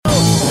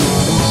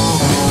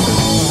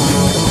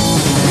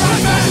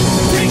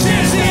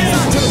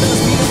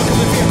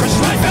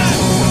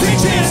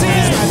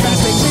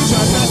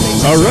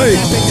All right.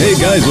 Hey,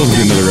 guys. Welcome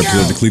to another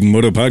episode of the Cleveland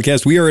Moto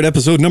Podcast. We are at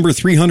episode number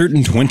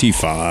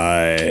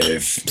 325.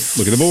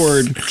 Look at the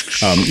board.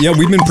 Yeah,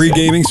 we've been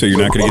pre-gaming, so you're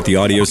not going to get the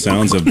audio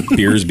sounds of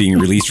beers being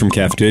released from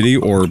cafeteria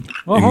or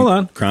hold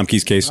on.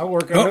 Kromke's case. I'll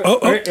work on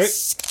it.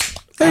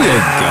 There you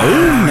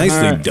go.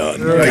 Nicely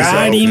done.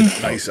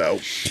 Nice out.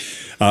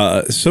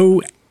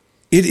 So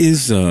it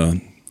is,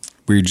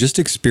 we just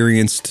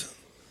experienced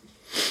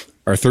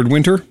our third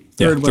winter.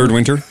 Third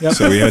winter. Yep.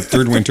 So we had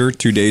third winter,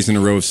 2 days in a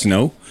row of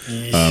snow.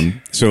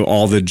 So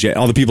all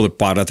the people that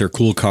bought out their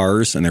cool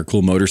cars and their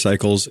cool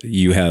motorcycles,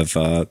 you have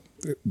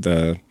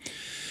it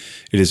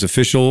is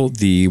official.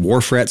 The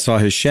wharf rat saw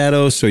his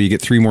shadow, so you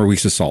get 3 more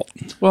weeks of salt.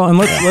 Well, and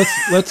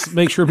let's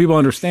make sure people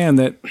understand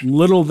that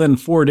little than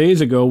 4 days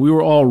ago, we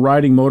were all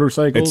riding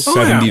motorcycles. It's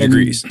 70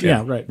 degrees.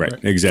 Yeah, right.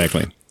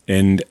 Exactly.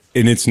 And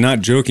it's not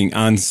joking.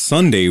 On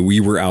Sunday,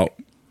 we were out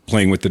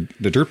playing with the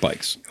dirt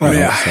bikes. Oh,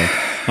 yeah.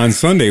 So on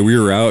Sunday, we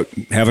were out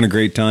having a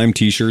great time,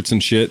 T-shirts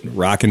and shit,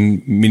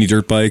 rocking mini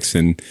dirt bikes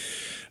and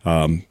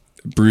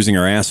bruising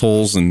our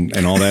assholes and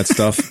all that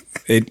stuff.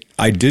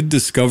 I did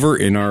discover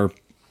in our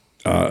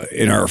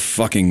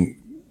fucking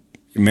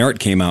Merritt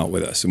came out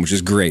with us, which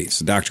is great.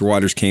 So Dr.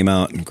 Waters came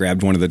out and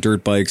grabbed one of the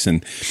dirt bikes,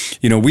 and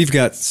we've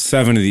got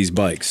 7 of these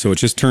bikes, so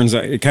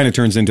it kind of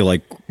turns into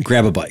like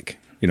grab a bike.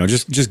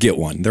 Just get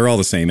one. They're all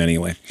the same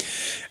anyway,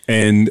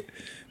 and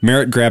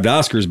Merritt grabbed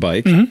Oscar's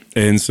bike,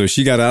 and so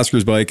she got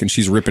Oscar's bike, and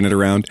she's ripping it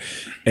around.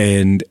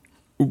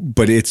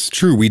 But it's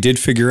true. We did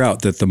figure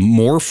out that the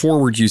more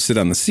forward you sit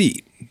on the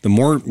seat, the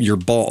more your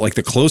ball, like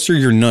the closer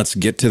your nuts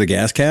get to the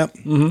gas cap,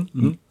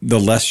 the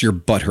less your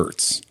butt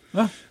hurts.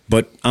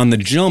 But on the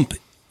jump,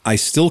 I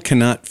still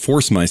cannot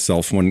force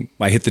myself when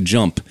I hit the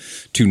jump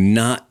to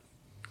not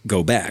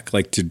go back,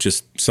 like to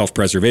just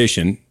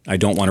self-preservation. I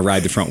don't want to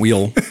ride the front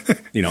wheel,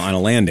 on a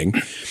landing.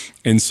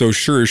 And so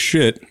sure as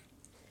shit,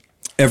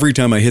 every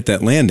time I hit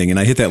that landing, and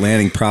I hit that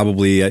landing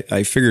probably,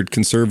 I figured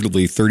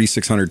conservatively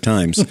 3,600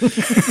 times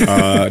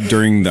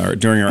during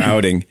our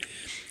outing.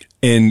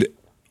 And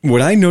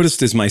what I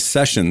noticed is my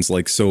sessions,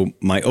 so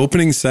my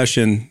opening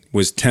session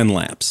was 10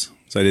 laps.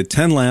 So I did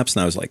 10 laps,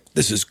 and I was like,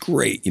 this is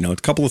great. A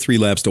couple of 3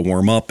 laps to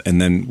warm up, and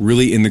then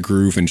really in the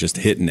groove and just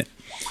hitting it.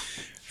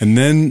 And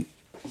then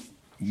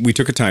we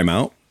took a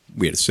timeout.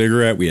 We had a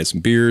cigarette. We had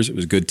some beers. It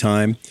was a good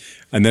time.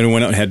 And then I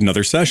went out and had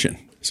another session.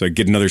 So I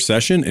get another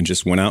session and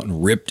just went out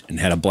and ripped and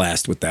had a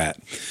blast with that.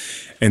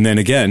 And then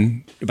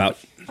again, about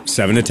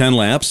 7 to 10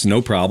 laps,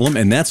 no problem.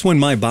 And that's when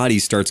my body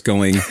starts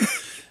going,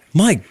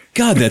 my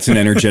God, that's an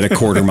energetic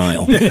quarter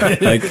mile.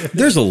 Like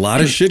there's a lot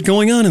of shit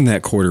going on in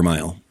that quarter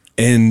mile.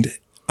 And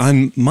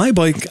on my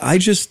bike, I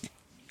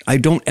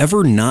don't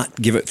ever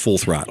not give it full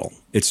throttle.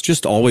 It's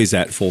just always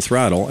at full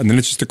throttle. And then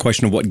it's just a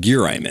question of what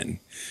gear I'm in,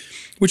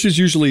 which is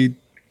usually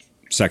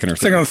second or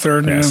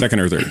third. Yeah, second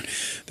or third.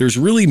 There's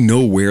really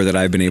nowhere that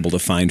I've been able to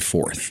find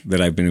fourth, that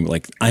I've been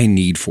like, I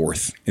need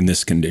fourth in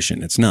this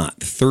condition. It's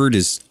not. Third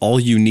is all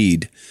you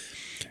need.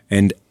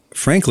 And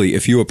frankly,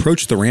 if you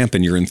approach the ramp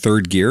and you're in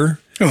third gear,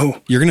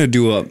 you're going to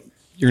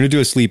do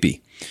a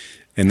sleepy.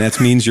 And that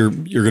means you're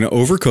going to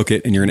overcook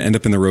it and you're going to end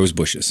up in the rose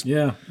bushes.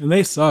 Yeah. And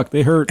they suck.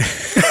 They hurt.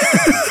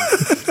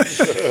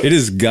 It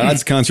is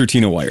God's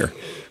concertina wire.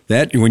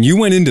 That when you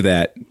went into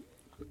that,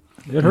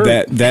 it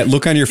hurt. That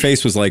look on your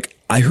face was like,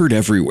 I hurt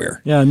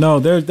everywhere. Yeah, no,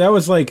 that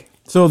was like,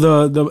 so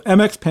the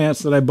MX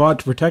pants that I bought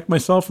to protect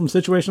myself from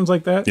situations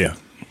like that,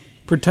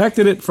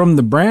 protected it from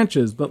the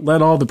branches, but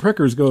let all the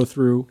prickers go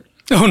through.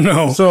 Oh,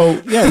 no. So,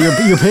 yeah,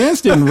 your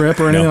pants didn't rip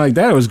or anything like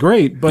that. It was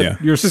great,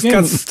 but your skin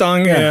just got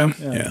stung.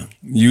 Yeah.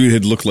 You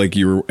had looked like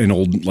you were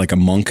like a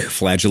monk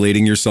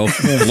flagellating yourself.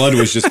 Blood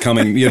was just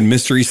coming. You had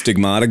mystery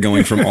stigmata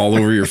going from all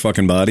over your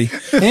fucking body.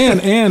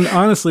 And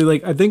honestly,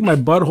 like, I think my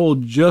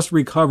butthole just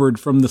recovered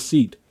from the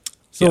seat.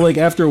 So, like,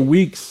 after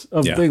weeks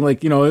of thing,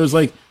 like, it was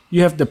like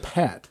you have to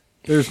pat.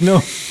 There's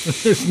no.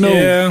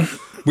 Yeah.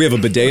 We have a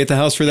bidet at the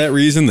house for that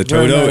reason. The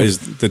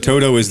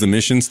Toto is the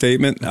mission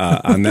statement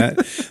on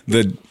that.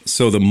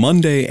 So the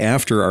Monday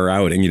after our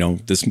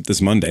outing,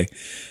 this Monday,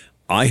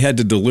 I had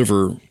to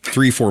deliver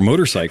 3-4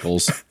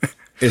 motorcycles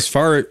as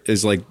far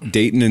as like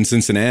Dayton and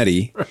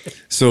Cincinnati,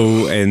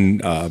 so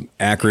and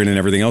Akron and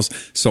everything else.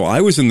 So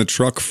I was in the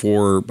truck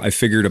for, I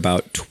figured,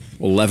 about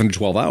 11 to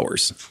 12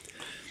 hours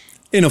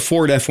in a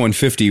Ford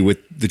F-150 with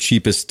the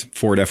cheapest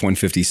Ford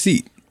F-150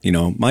 seat.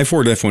 My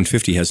Ford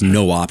F-150 has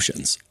no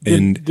options.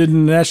 And did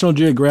National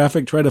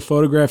Geographic try to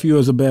photograph you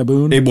as a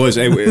baboon? It was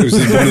one of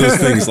those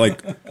things. Like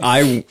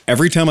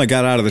every time I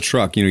got out of the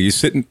truck, you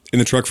sit in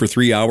the truck for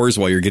 3 hours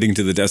while you're getting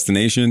to the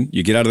destination.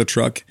 You get out of the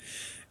truck,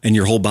 and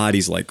your whole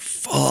body's like,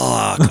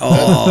 "Fuck!"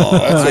 Oh,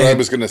 that's what I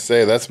was going to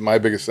say. That's my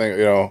biggest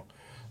thing.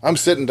 I'm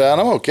sitting down.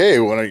 I'm okay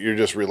when you're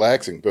just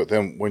relaxing, but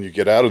then when you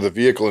get out of the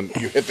vehicle and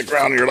you hit the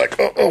ground, you're like,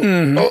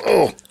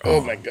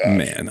 oh my God,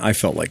 man, I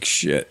felt like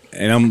shit.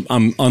 And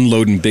I'm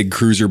unloading big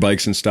cruiser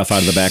bikes and stuff out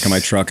of the back of my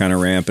truck on a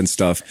ramp and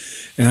stuff,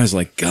 and I was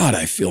like, God,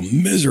 I feel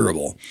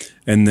miserable.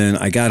 And then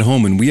I got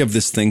home, and we have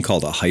this thing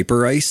called a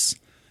Hyper Ice,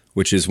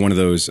 which is one of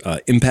those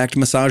impact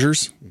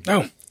massagers.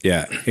 Oh,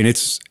 yeah, and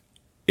it's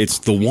it's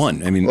the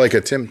one. I mean, like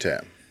a Tim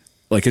Tam.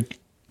 Like a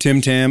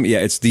Tim Tam. Yeah,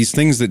 it's these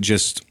things that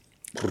just,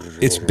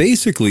 it's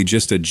basically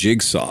just a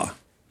jigsaw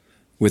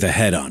with a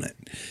head on it.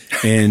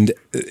 And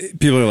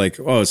people are like,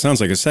 oh, it sounds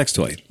like a sex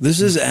toy.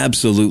 This is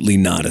absolutely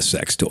not a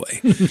sex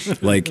toy.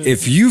 Like,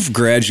 if you've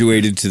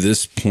graduated to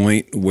this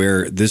point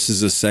where this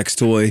is a sex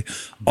toy,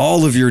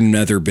 all of your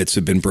nether bits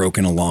have been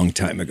broken a long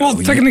time ago.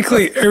 Well,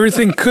 technically,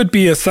 everything could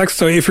be a sex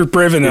toy if you're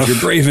brave enough. If you're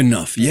brave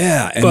enough,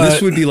 yeah. And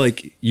this would be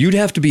like, you'd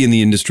have to be in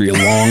the industry a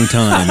long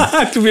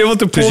time to be able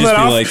to pull that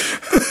off. Like,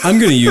 I'm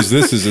going to use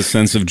this as a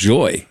sense of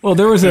joy. Well,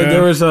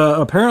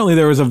 apparently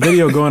there was a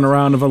video going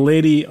around of a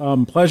lady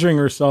pleasuring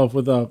herself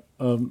with a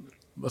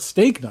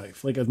steak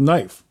knife, like a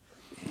knife.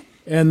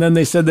 And then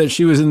they said that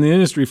she was in the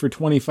industry for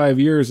 25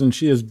 years and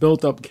she has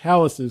built up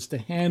calluses to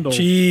handle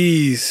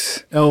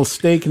El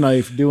steak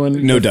knife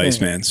doing no dice,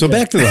 thing. Man. So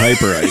back to the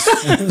hyper ice.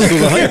 So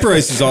the hyper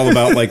ice is all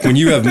about like when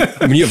you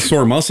have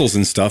sore muscles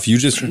and stuff, you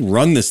just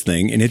run this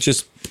thing and it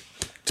just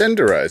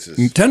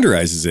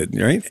tenderizes it,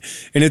 right?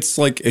 And it's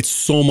like it's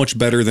so much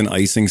better than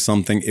icing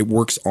something. It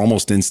works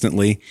almost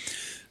instantly,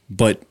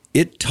 but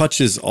it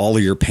touches all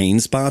of your pain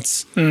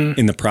spots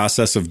in the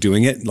process of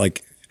doing it.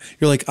 Like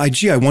you're like,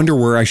 I wonder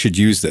where I should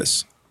use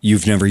this.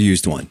 You've never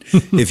used one.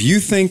 If you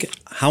think,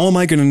 how am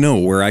I going to know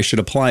where I should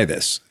apply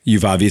this?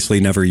 You've obviously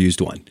never used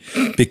one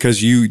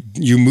because you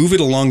move it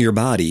along your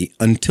body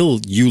until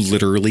you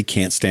literally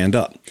can't stand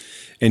up.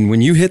 And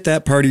when you hit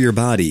that part of your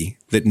body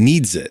that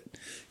needs it,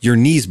 your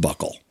knees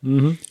buckle.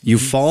 Mm-hmm. You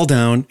fall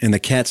down and the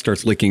cat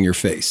starts licking your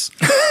face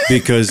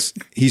because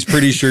he's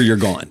pretty sure you're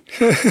gone.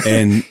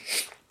 And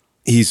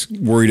he's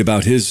worried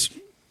about his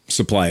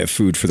supply of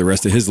food for the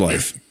rest of his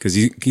life because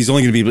he's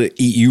only going to be able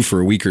to eat you for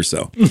a week or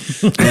so.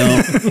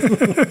 Now,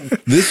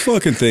 this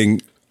fucking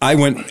thing, I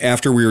went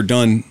after we were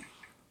done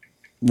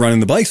running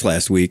the bikes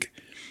last week.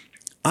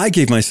 I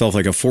gave myself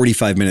like a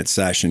 45-minute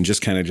session,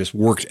 just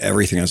worked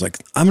everything. I was like,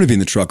 I'm going to be in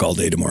the truck all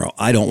day tomorrow.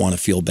 I don't want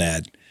to feel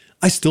bad.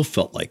 I still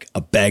felt like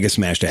a bag of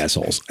smashed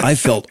assholes. I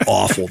felt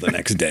awful the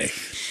next day.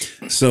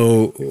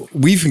 So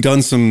we've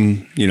done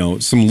some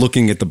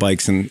looking at the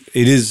bikes, and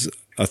it is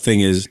a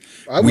thing is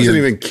I wasn't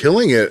even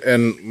killing it,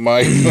 and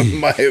my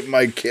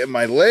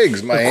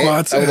legs, my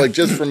hands, I was like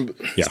just from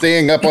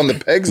staying up on the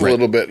pegs a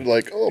little bit,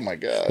 like, oh my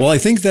God. Well, I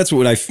think that's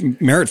what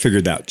Merritt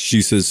figured out.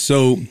 She says,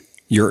 so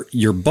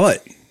your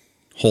butt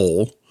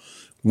hole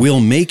will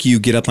make you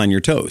get up on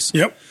your toes.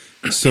 Yep.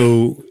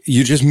 So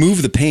you just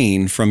move the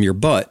pain from your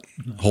butt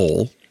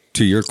hole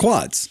to your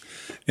quads.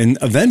 And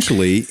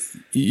eventually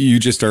you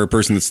just are a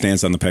person that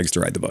stands on the pegs to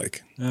ride the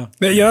bike. Yeah,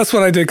 that's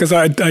what I did because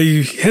I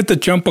hit the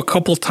jump a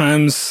couple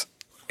times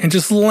and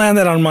just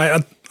landed on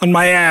my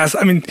ass.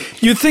 I mean,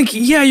 you'd think,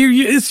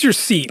 it's your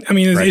seat. I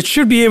mean, it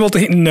should be able to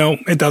hit. No,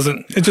 it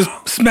doesn't. It just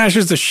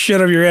smashes the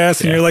shit out of your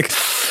ass and you're like...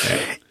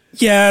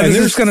 Yeah, and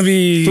there's going to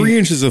be 3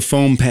 inches of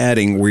foam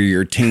padding where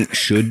your taint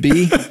should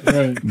be,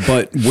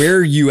 but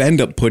where you end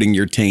up putting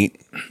your taint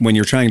when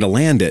you're trying to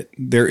land it,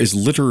 there is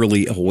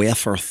literally a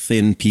wafer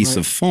thin piece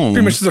of foam.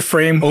 Pretty much the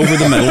frame over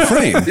the metal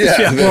frame.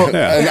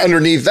 And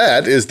underneath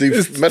that is the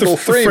metal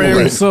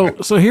frame.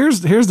 So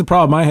here's the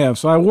problem I have.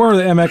 So I wore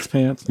the MX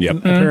pants, and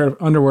a pair of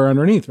underwear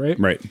underneath, right?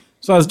 Right.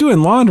 So I was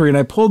doing laundry and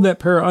I pulled that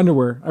pair of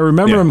underwear. I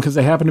remember them because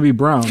they happened to be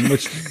brown,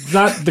 which is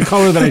not the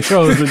color that I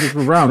chose, they just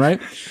were brown, right?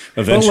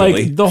 Eventually.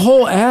 But like the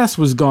whole ass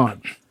was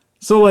gone.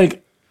 So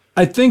like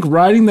I think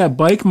riding that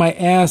bike, my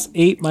ass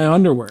ate my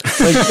underwear.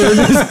 Like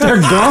they're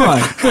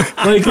gone.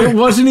 Like it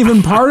wasn't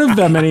even part of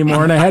them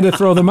anymore, and I had to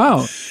throw them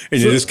out. And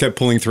you just kept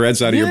pulling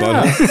threads out of your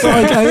butthole. So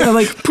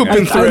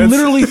I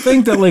literally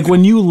think that like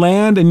when you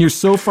land and you're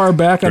so far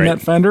back on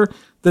that fender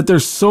that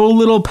there's so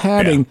little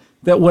padding. Yeah.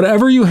 That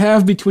whatever you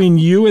have between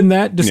you and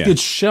that just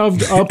gets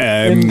shoved up.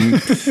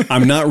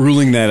 I'm not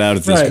ruling that out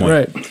at this point.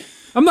 Right.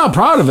 I'm not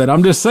proud of it.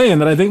 I'm just saying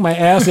that I think my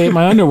ass ate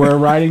my underwear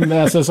riding the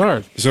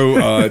SSR.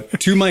 So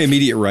to my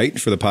immediate right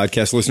for the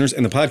podcast listeners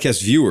and the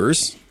podcast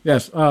viewers.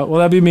 Yes. Well,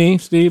 that'd be me,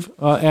 Steve,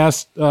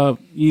 ass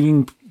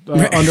eating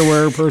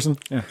underwear person.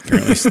 Yeah.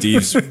 Apparently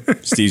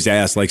Steve's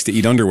ass likes to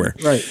eat underwear.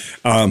 Right.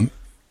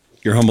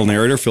 Your humble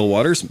narrator, Phil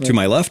Waters, to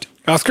my left.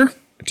 Oscar.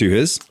 To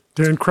his.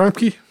 Dan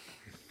Krupke.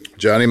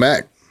 Johnny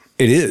Mac.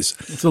 It is.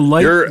 It's a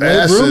light. Your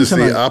ass is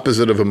the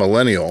opposite of a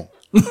millennial.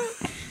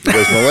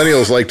 Because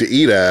millennials like to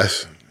eat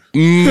ass.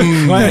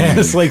 My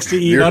ass likes to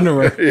eat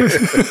underwear.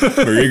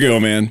 There you go,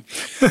 man.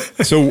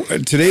 So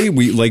today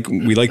we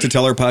like to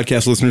tell our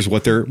podcast listeners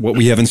what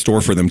we have in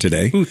store for them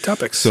today. Ooh,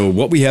 topics. So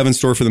what we have in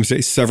store for them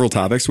today, several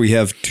topics. We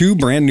have 2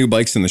 brand new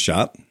bikes in the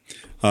shop.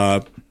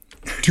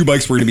 2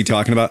 bikes we're going to be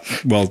talking about.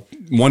 Well,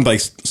 one bike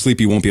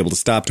Sleepy won't be able to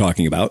stop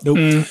talking about.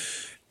 Nope.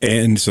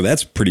 And so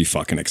that's pretty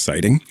fucking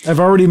exciting. I've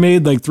already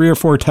made like 3 or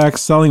 4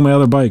 texts selling my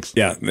other bikes.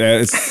 Yeah,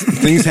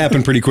 things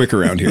happen pretty quick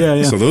around here.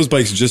 Yeah. So those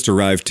bikes just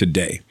arrived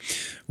today.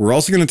 We're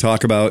also going to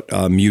talk about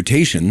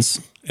mutations,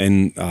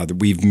 and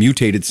we've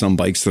mutated some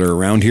bikes that are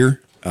around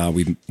here.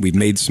 We've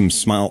made some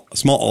small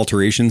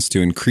alterations to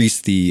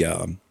increase the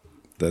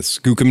the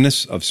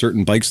skookumness of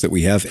certain bikes that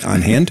we have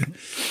on hand.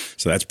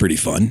 So that's pretty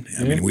fun.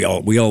 I mean, we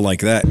all like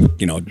that.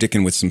 You know,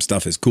 dicking with some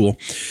stuff is cool.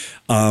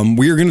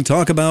 We are going to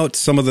talk about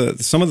some of the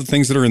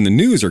things that are in the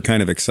news are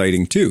kind of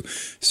exciting too.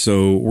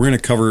 So we're going to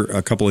cover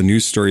a couple of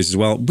news stories as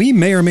well. We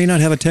may or may not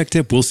have a tech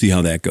tip. We'll see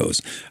how that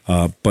goes.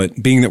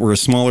 But being that we're a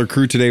smaller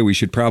crew today, we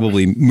should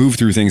probably move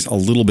through things a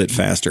little bit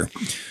faster.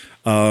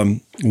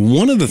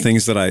 One of the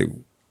things that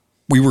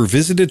we were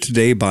visited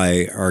today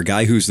by our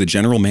guy who's the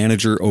general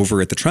manager over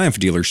at the Triumph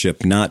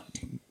dealership, not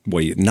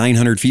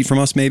 900 feet from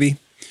us, maybe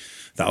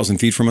 1,000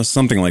 feet from us,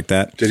 something like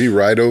that. Did he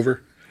ride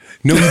over?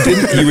 No, he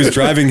didn't. He was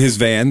driving his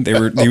van.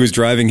 He was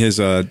driving his,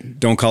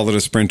 don't call it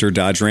a Sprinter,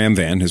 Dodge Ram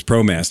van, his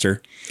ProMaster.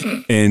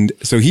 And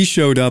so he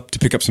showed up to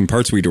pick up some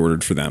parts we'd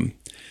ordered for them.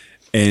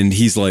 And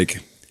he's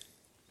like,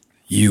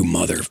 you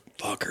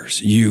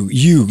motherfuckers,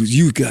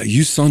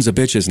 you sons of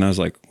bitches. And I was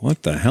like,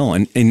 what the hell?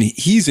 And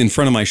he's in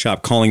front of my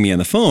shop calling me on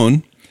the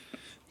phone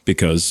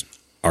because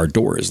our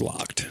door is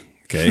locked.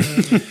 Okay.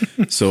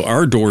 So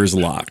our door is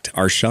locked.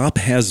 Our shop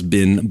has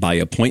been by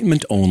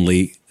appointment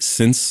only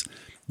since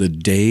the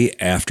day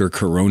after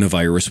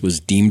coronavirus was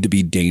deemed to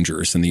be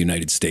dangerous in the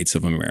United States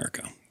of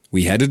America.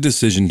 We had a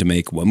decision to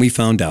make when we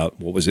found out,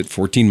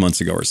 14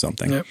 months ago or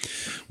something? Yep.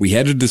 We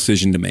had a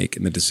decision to make,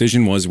 and the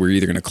decision was we're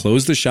either going to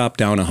close the shop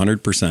down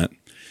 100%,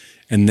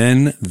 and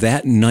then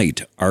that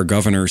night our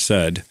governor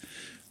said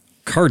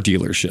car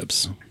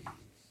dealerships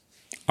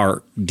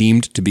are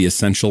deemed to be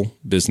essential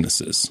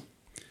businesses.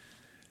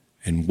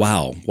 And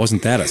wow,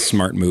 wasn't that a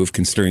smart move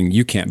considering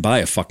you can't buy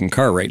a fucking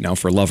car right now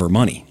for love or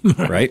money,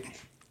 right?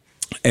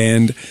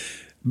 And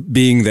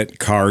being that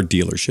car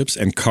dealerships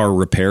and car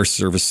repair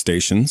service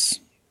stations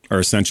are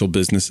essential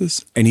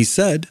businesses. And he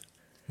said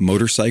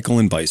motorcycle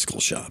and bicycle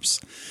shops.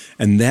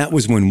 And that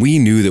was when we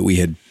knew that we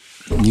had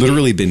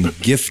literally been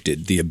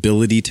gifted the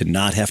ability to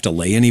not have to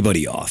lay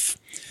anybody off,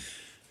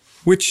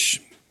 which,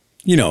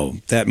 you know,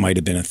 that might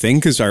have been a thing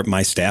because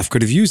my staff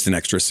could have used an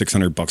extra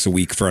 $600 a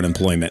week for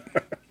unemployment.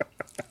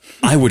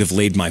 I would have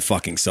laid my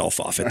fucking self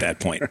off at that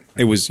point.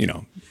 It was, you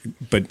know,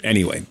 but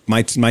anyway,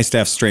 my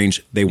staff's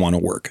strange. They want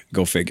to work.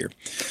 Go figure.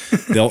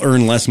 They'll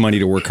earn less money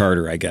to work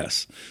harder, I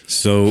guess.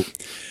 So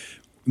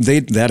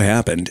that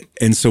happened.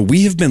 And so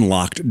we have been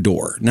locked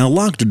door. Now,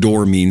 locked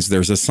door means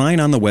there's a sign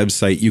on the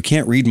website. You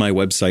can't read my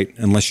website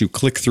unless you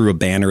click through a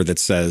banner that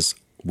says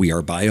we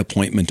are by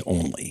appointment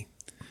only.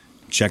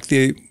 Check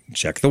the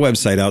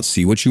website out,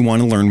 see what you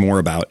want to learn more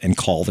about, and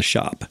call the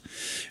shop.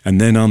 And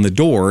then on the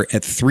door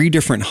at 3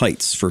 different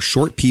heights for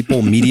short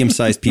people,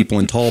 medium-sized people,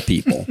 and tall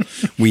people,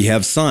 we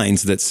have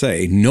signs that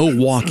say no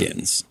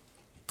walk-ins.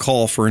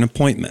 Call for an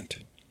appointment.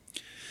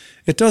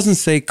 It doesn't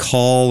say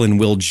call and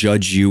we'll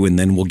judge you and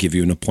then we'll give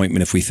you an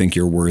appointment if we think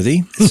you're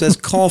worthy. It says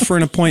call for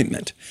an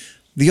appointment.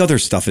 The other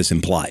stuff is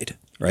implied,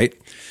 right?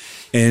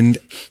 And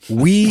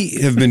we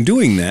have been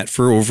doing that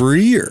for over a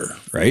year,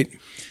 right?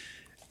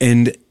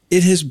 And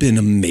it has been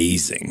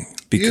amazing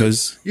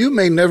because you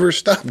may never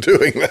stop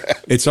doing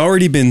that. It's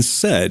already been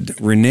said.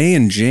 Renee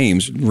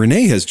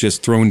has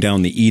just thrown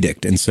down the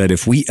edict and said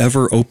if we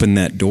ever open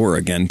that door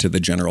again to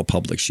the general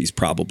public, she's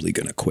probably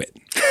going to quit.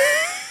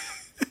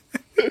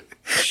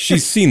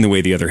 She's seen the way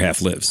the other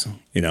half lives,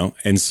 you know?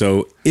 And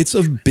so it's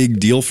a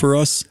big deal for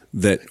us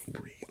that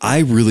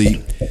I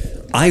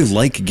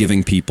like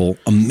giving people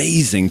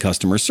amazing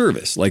customer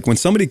service. Like when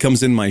somebody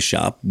comes in my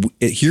shop,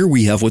 here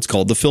we have what's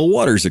called the Phil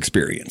Waters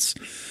experience.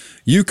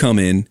 You come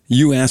in,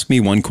 you ask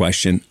me one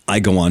question, I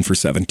go on for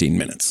 17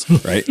 minutes,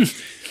 right?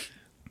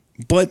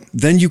 But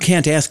then you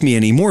can't ask me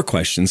any more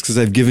questions because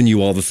I've given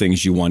you all the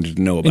things you wanted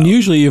to know about. And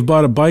usually you've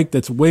bought a bike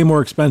that's way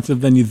more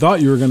expensive than you thought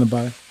you were going to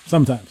buy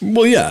sometimes.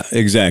 Well, yeah,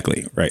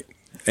 exactly. Right.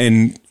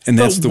 And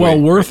that's the way.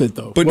 Well worth it,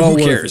 though. But who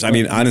cares? I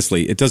mean,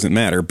 honestly, it doesn't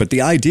matter. But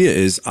the idea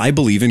is I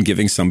believe in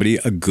giving somebody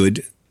a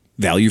good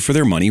value for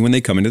their money when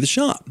they come into the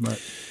shop. Right.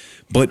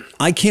 But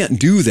I can't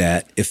do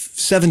that if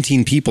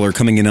 17 people are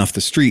coming in off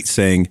the street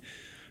saying,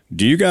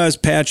 do you guys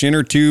patch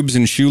inner tubes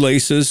and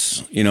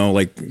shoelaces? You know,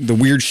 like the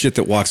weird shit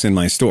that walks in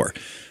my store.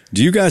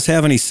 Do you guys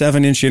have any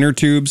 7-inch inner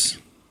tubes?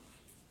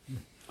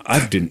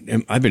 I've been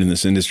in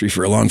this industry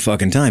for a long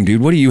fucking time,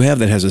 dude. What do you have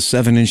that has a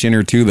 7-inch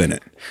inner tube in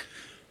it?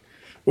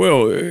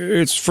 Well,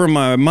 it's for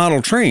my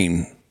model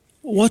train.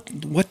 What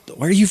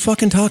are you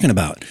fucking talking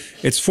about?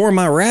 It's for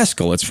my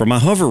Rascal. It's for my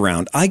hover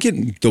round. I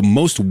get the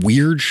most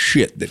weird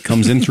shit that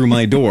comes in through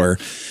my door,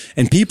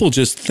 and people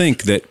just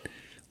think that,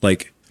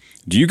 like,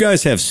 do you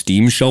guys have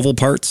steam shovel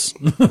parts?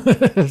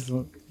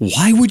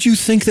 Why would you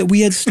think that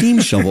we had steam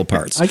shovel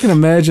parts? I can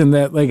imagine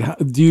that. Like,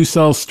 do you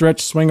sell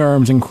stretch swing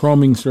arms and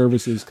chroming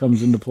services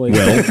comes into play?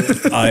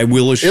 Well, I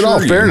will assure you. In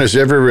all fairness,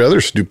 every other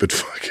stupid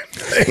fucking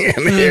thing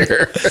in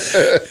here.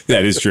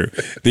 That is true.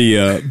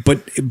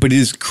 But it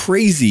is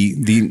crazy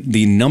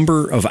the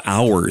number of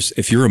hours.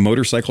 If you're a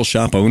motorcycle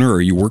shop owner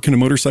or you work in a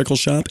motorcycle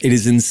shop, it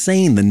is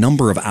insane the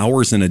number of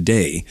hours in a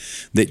day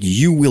that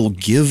you will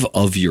give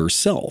of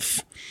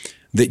yourself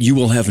that you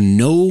will have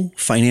no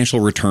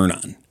financial return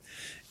on.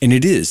 And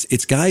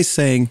it's guys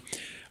saying,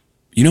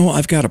 you know,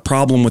 I've got a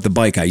problem with the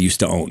bike I used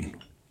to own.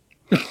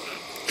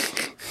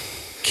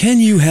 Can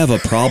you have a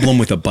problem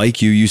with a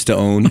bike you used to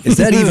own? Is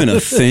that even a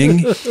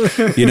thing?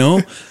 You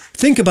know?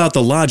 Think about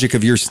the logic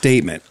of your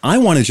statement. I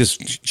want to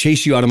just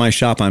chase you out of my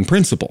shop on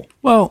principle.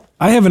 Well,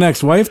 I have an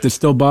ex-wife that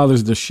still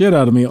bothers the shit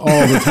out of me all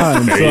the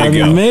time. So, I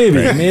mean, maybe.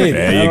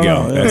 There you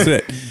go. That's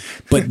it.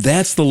 But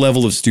that's the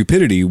level of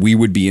stupidity we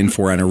would be in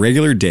for on a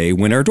regular day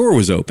when our door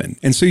was open.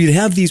 And so you'd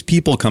have these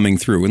people coming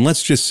through, and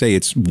let's just say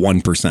it's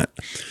 1%.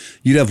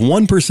 You'd have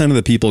 1% of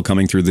the people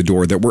coming through the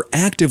door that were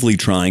actively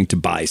trying to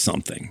buy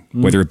something,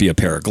 whether it be a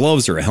pair of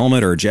gloves or a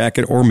helmet or a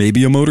jacket or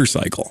maybe a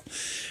motorcycle.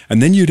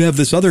 And then you'd have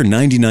this other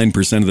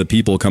 99% of the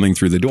people coming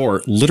through the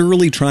door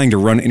literally trying to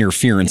run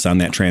interference on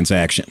that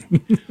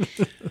transaction.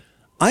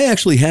 I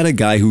actually had a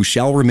guy who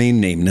shall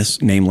remain nameless,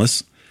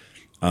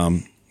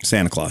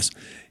 Santa Claus.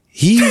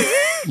 He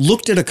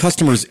looked at a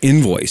customer's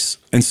invoice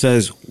and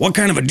says, "What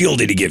kind of a deal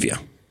did he give you?"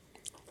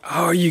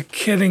 Oh, are you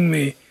kidding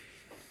me?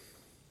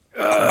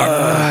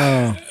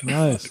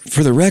 Nice.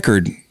 For the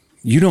record,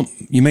 you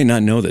may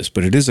not know this,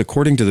 but it is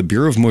according to the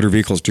Bureau of Motor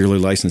Vehicles Dealer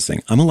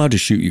Licensing. I'm allowed to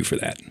shoot you for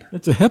that.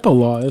 It's a HIPAA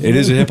law, isn't it? It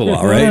is a HIPAA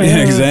law, right?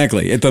 Yeah,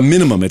 exactly. At the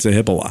minimum, it's a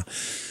HIPAA law.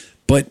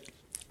 But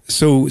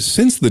so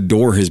since the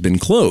door has been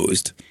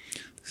closed,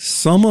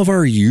 some of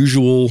our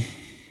usual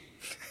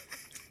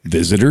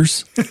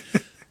visitors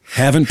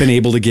haven't been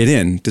able to get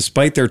in,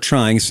 despite their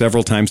trying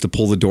several times to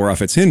pull the door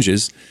off its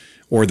hinges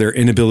or their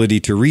inability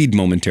to read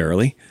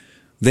momentarily.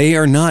 They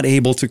are not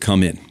able to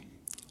come in.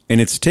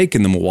 And it's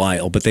taken them a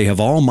while, but they have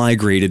all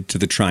migrated to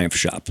the Triumph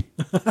shop.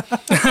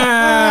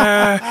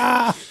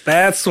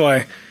 That's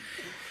why.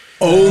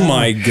 Oh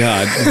my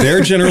God.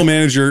 Their general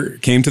manager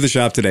came to the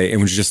shop today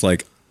and was just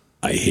like,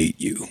 "I hate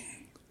you.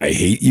 I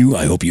hate you.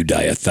 I hope you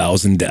die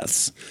 1,000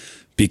 deaths.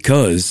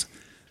 Because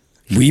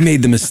we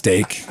made the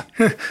mistake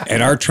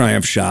at our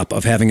Triumph shop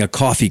of having a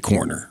coffee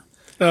corner.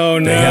 Oh,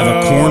 no. They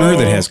have a corner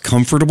that has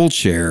comfortable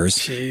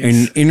chairs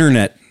and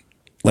internet,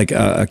 like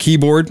a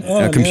keyboard,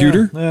 a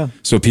computer, yeah.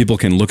 so people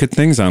can look at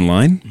things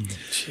online.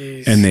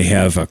 Jeez. And they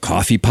have a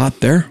coffee pot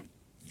there.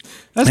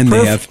 That's and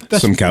perfect. they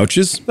have some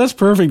couches. That's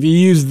perfect. You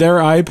use their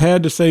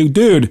iPad to say,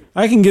 "Dude,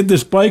 I can get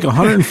this bike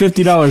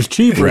 $150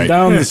 cheaper Right.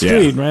 down the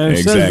street, Yeah, man."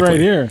 It says right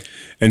here.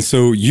 And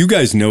so you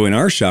guys know in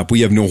our shop,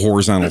 we have no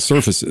horizontal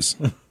surfaces.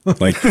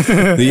 Like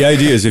the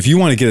idea is if you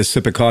want to get a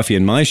sip of coffee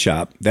in my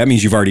shop, that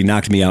means you've already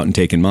knocked me out and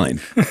taken mine.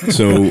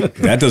 So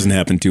that doesn't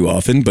happen too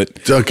often,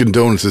 but Dunkin'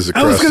 Donuts is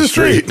I was across going the to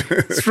say,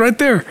 street. it's right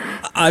there.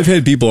 I've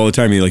had people all the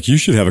time be like, "You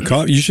should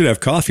have you should have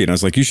coffee." And I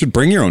was like, "You should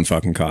bring your own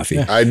fucking coffee."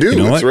 I do. You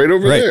know It's what? right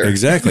over there.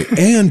 Exactly.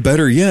 And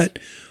better yet,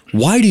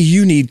 why do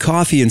you need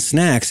coffee and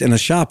snacks in a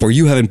shop where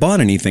you haven't bought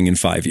anything in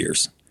 5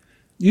 years?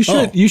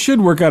 You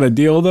should work out a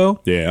deal though.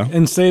 Yeah.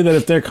 And say that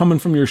if they're coming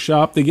from your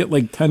shop, they get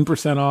like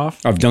 10% off.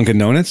 Of Dunkin'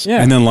 Donuts?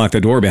 Yeah. And then lock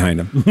the door behind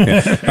them.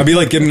 Yeah. I'd be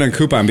like giving them a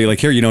coupon. Be like,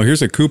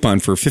 here's a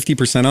coupon for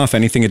 50% off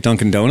anything at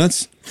Dunkin'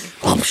 Donuts.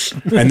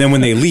 And then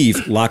when they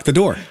leave, lock the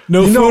door.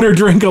 No food or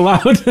drink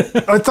allowed.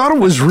 I thought it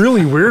was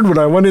really weird when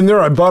I went in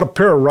there. I bought a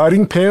pair of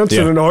riding pants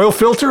Yeah. and an oil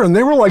filter, and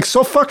they were like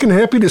so fucking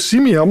happy to see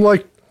me. I'm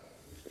like,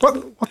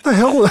 what the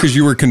hell? Because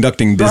you were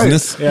conducting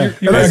business. Yeah.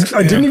 And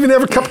I didn't even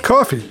have a cup of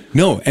coffee.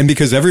 No, and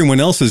because everyone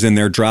else is in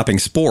there dropping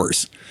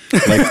spores.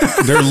 Like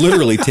they're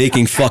literally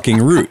taking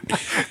fucking root.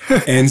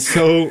 And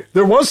so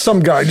There was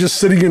some guy just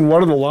sitting in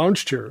one of the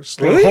lounge chairs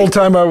the whole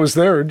time I was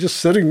there, just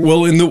sitting.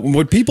 well,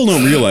 what people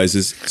don't realize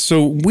is,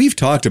 so we've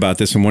talked about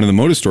this in one of the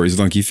motor stories,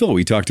 Lunky Phil.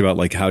 We talked about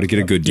like how to get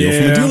a good deal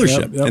from a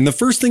dealership. Yep. And the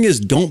first thing is,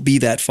 don't be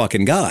that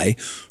fucking guy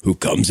who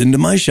comes into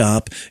my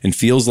shop and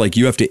feels like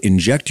you have to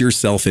inject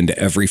yourself into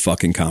every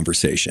fucking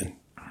conversation.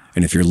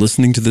 And if you're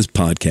listening to this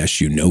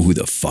podcast, you know who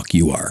the fuck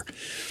you are.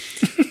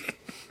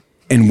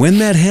 And when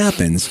that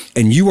happens,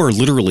 and you are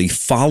literally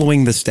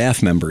following the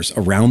staff members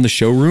around the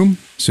showroom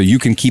so you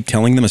can keep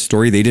telling them a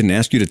story they didn't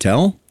ask you to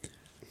tell,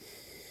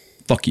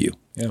 fuck you.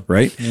 Yeah.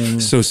 Right?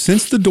 So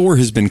since the door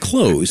has been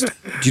closed,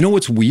 do you know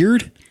what's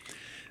weird?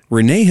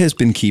 Renee has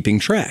been keeping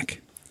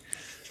track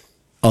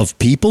of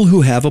people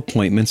who have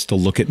appointments to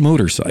look at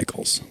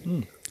motorcycles.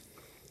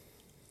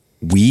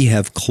 We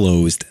have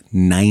closed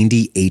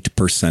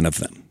 98% of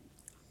them.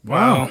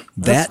 Wow.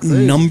 That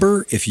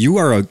number, if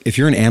you're an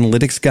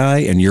analytics guy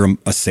and you're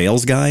a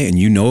sales guy and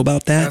you know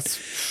about that,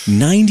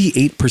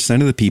 98%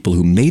 of the people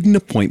who made an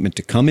appointment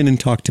to come in and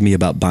talk to me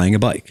about buying a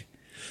bike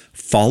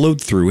followed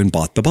through and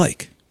bought the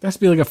bike. That's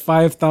be like a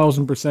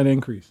 5,000%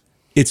 increase.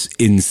 It's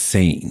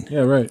insane. Yeah,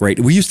 right. Right.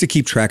 We used to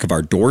keep track of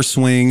our door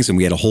swings and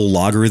we had a whole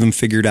logarithm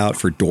figured out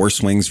for door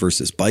swings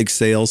versus bike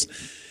sales.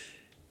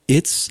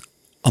 It's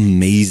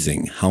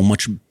amazing how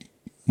much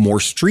more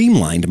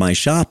streamlined my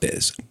shop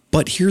is.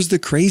 But here's the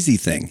crazy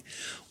thing.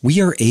 We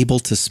are able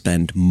to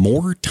spend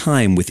more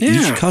time with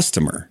each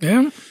customer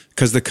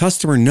because the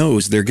customer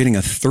knows they're getting a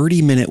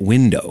 30-minute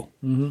window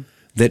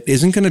that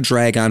isn't going to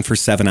drag on for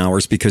 7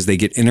 hours because they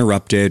get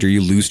interrupted or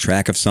you lose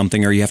track of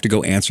something or you have to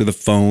go answer the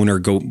phone or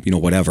go,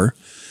 whatever.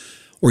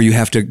 Or you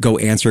have to go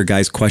answer a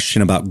guy's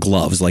question about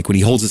gloves. Like when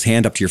he holds his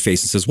hand up to your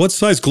face and says, "What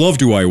size glove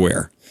do I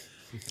wear?"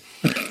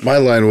 My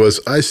line was,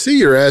 I see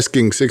you're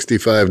asking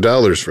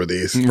 $65 for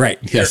these. Right.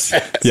 Yes.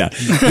 Yeah.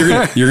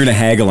 You're gonna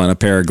haggle on a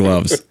pair of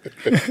gloves.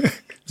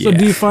 So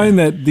do you find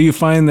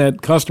that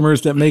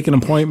customers that make an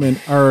appointment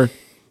are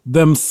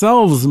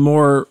themselves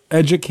more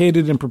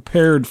educated and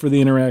prepared for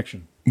the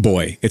interaction?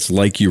 Boy, it's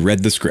like you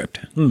read the script.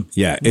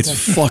 Yeah,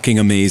 it's fucking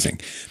amazing.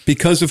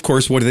 Because of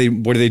course, what are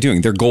they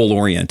doing? They're goal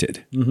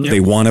oriented. They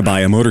want to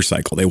buy a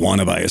motorcycle. They want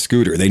to buy a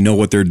scooter. They know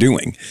what they're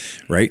doing,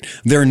 right?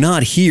 They're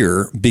not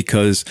here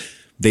because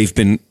they've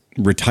been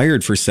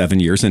retired for 7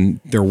 years and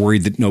they're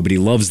worried that nobody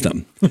loves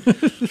them.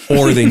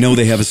 Or they know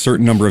they have a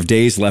certain number of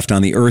days left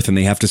on the earth and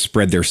they have to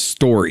spread their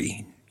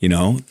story. You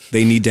know,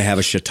 they need to have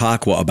a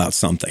Chautauqua about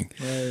something.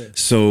 Right.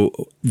 So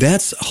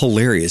that's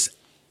hilarious.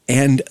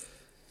 And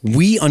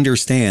we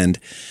understand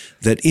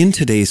that in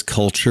today's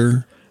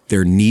culture,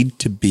 there need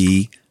to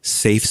be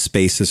safe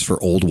spaces for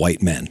old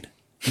white men.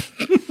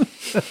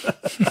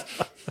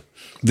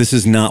 This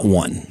is not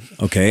one,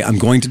 okay? I'm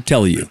going to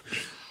tell you.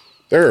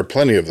 There are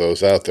plenty of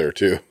those out there,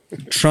 too.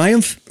 The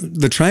Triumph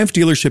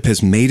dealership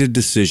has made a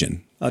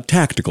decision, a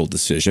tactical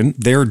decision.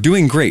 They're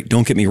doing great,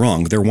 don't get me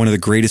wrong. They're one of the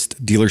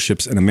greatest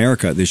dealerships in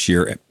America this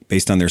year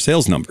based on their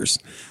sales numbers.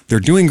 They're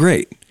doing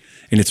great.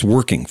 And it's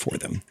working for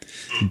them.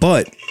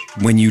 But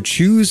when you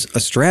choose a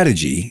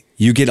strategy,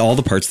 you get all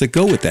the parts that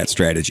go with that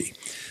strategy.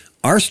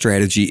 Our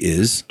strategy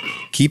is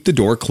keep the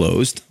door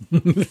closed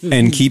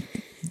and keep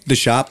the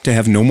shop to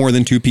have no more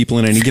than 2 people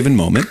in any given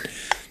moment.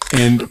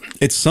 And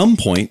at some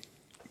point,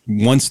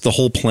 once the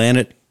whole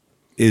planet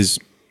is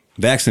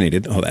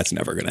vaccinated, that's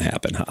never going to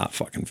happen.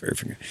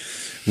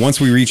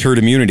 Once we reach herd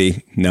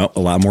immunity, no, a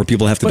lot more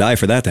people have to die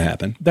for that to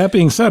happen. That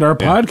being said, our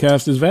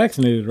podcast is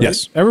vaccinated, right?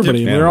 Yes. Everybody.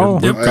 Yep. They're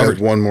all I have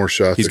one more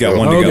shot. He's got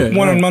one to go.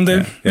 One on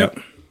Monday. Yep.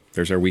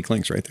 There's our weak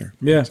links right there.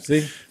 Yeah,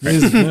 see?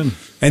 And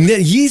then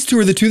these two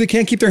are the two that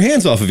can't keep their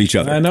hands off of each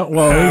other. I know.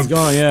 Well, he's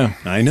gone, yeah.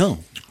 I know.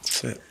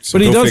 So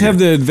but he does have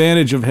the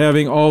advantage of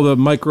having all the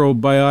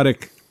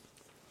microbiotic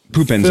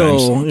poop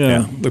enzymes.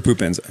 Yeah, the poop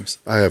enzymes.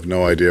 I have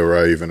no idea where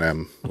I even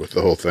am with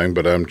the whole thing,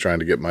 but I'm trying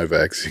to get my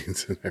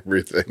vaccines and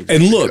everything.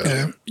 And look,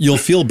 you'll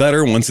feel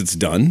better once it's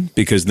done,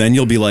 because then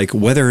you'll be like,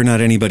 whether or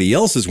not anybody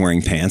else is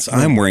wearing pants,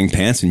 I'm wearing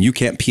pants, and you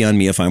can't pee on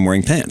me if I'm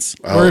wearing pants.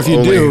 Or if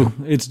you do,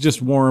 it's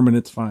just warm and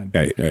it's fine.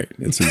 Right.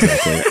 It's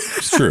exactly it.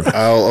 It's true.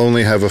 I'll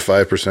only have a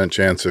 5%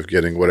 chance of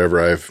getting whatever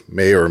I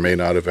may or may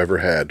not have ever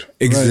had.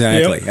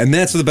 Exactly. Right. Yep. And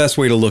that's the best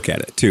way to look at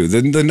it, too.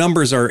 The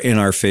numbers are in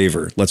our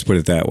favor. Let's put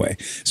it that way.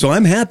 So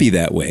I'm happy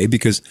that way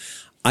because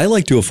I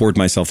like to afford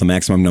myself the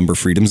maximum number of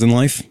freedoms in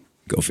life.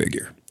 Go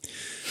figure.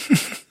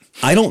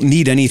 I don't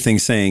need anything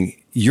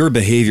saying your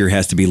behavior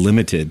has to be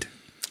limited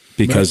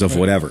because of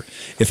whatever.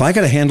 If I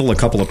got to handle a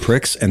couple of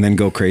pricks and then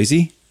go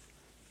crazy,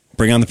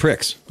 bring on the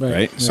pricks,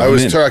 right? So I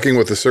was talking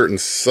with a certain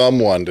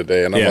someone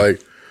today, and I'm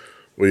like,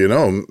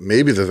 well,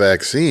 maybe the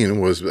vaccine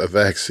was a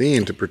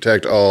vaccine to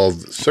protect all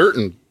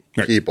certain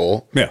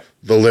people,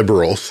 the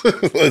liberals.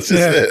 Let's just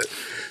say it.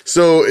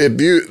 So if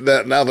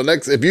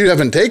you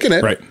haven't taken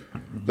it,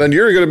 then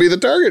you're going to be the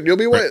target. You'll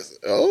be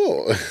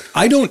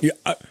I don't.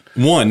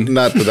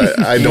 Not that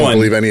I don't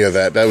believe any of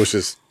that. That was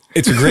just.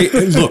 It's a great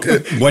look.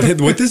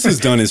 What this has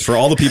done is for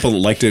all the people that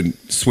like to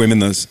swim in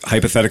the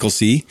hypothetical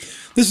sea,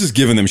 this has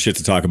given them shit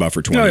to talk about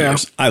for 20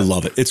 years. I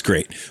love it. It's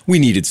great. We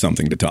needed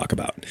something to talk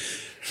about.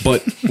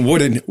 But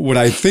what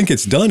I think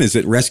it's done is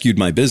it rescued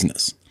my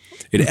business.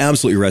 It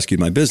absolutely rescued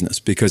my business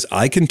because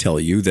I can tell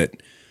you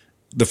that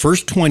the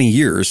first 20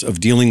 years of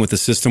dealing with a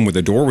system where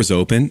the door was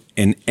open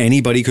and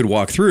anybody could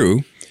walk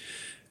through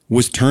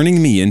was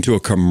turning me into a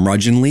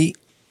curmudgeonly,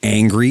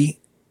 angry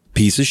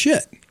piece of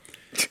shit.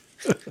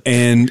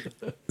 And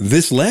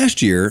this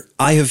last year,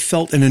 I have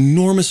felt an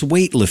enormous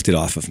weight lifted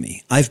off of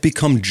me. I've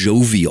become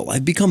jovial.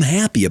 I've become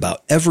happy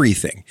about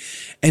everything.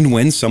 And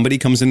when somebody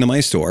comes into my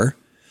store,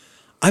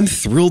 I'm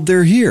thrilled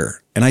they're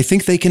here. And I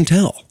think they can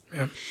tell.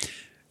 Yeah.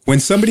 When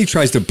somebody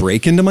tries to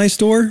break into my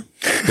store,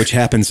 which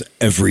happens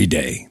every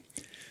day,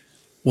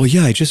 well,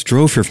 yeah, I just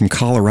drove here from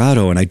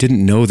Colorado and I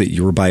didn't know that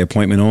you were by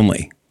appointment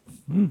only.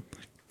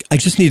 I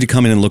just need to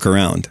come in and look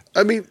around.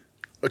 I mean,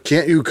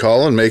 can't you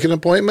call and make an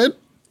appointment?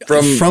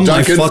 From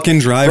Dunkin', my fucking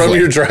driveway. From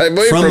your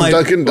driveway? From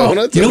Dunkin'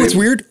 Donuts? You know what's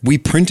weird? We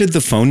printed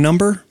the phone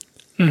number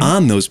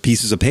on those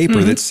pieces of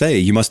paper that say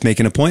you must make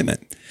an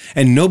appointment.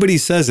 And nobody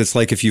says it's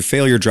like if you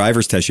fail your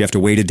driver's test, you have to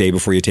wait a day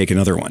before you take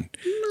another one.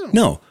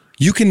 No.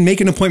 You can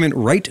make an appointment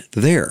right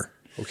there.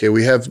 Okay,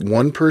 we have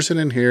one person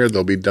in here.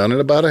 They'll be done in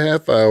about a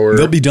half hour.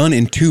 They'll be done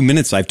in 2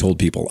 minutes, I've told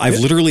people. I've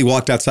literally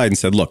walked outside and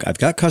said, look, I've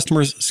got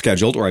customers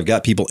scheduled or I've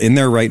got people in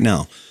there right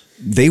now.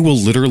 They will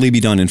literally be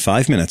done in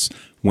 5 minutes.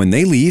 When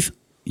they leave,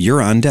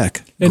 you're on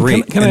deck. And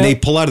great. And they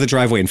pull out of the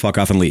driveway and fuck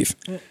off and leave.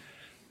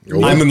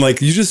 I'm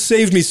like, you just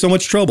saved me so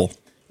much trouble.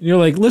 You're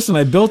like, listen,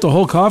 I built a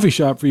whole coffee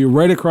shop for you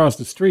right across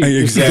the street.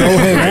 Exactly. Go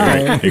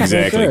hang out.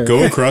 Exactly.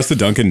 Go across the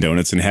Dunkin'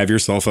 Donuts and have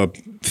yourself a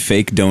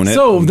fake donut.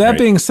 So that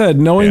being said,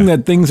 knowing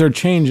that things are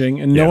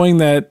changing and knowing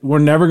that we're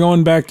never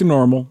going back to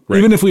normal,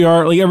 even if we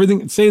are, like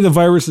everything, say the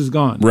virus is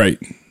gone. Right.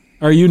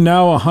 Are you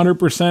now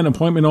 100%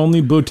 appointment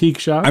only boutique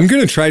shop? I'm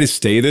going to try to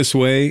stay this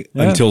way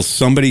until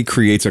somebody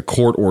creates a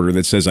court order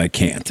that says I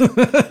can't.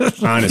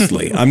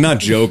 Honestly, I'm not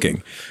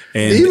joking.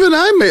 And even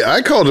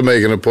I called to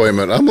make an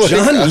appointment. I'm like,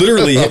 John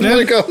literally,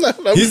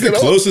 he's the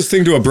closest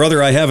thing to a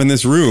brother I have in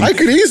this room. I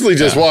could easily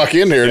just walk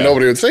in here and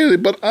nobody would say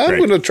anything, but I'm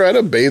going to try to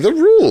obey the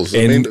rules.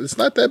 I mean, it's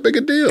not that big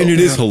a deal. And it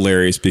is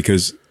hilarious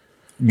because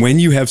when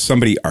you have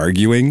somebody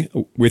arguing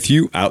with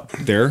you out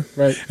there,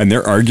 and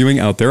they're arguing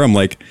out there, I'm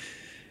like,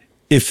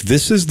 if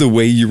this is the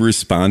way you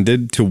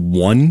responded to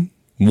one,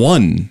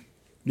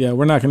 yeah,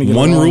 we're not going to get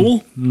one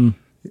along. rule.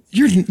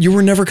 You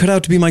were never cut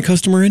out to be my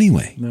customer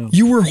anyway. No.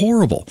 You were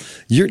horrible.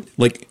 You're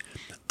like,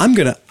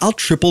 I'll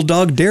triple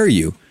dog dare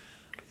you.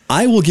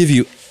 I will give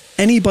you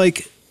any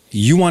bike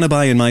you want to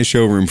buy in my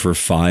showroom for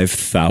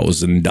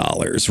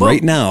 $5,000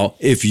 right now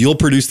if you'll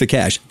produce the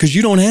cash, because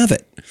you don't have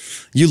it.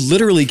 You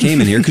literally came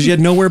in here because you had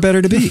nowhere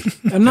better to be.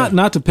 And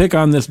not to pick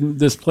on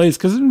this place,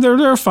 because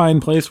they're a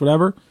fine place,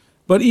 whatever.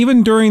 But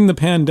even during the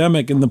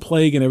pandemic and the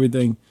plague and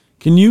everything,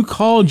 can you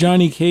call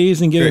Johnny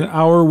K's and get an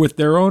hour with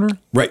their owner?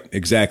 Right,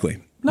 exactly.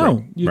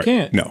 No, you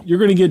can't. No. You're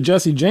going to get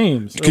Jesse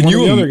James or one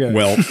of the other guys.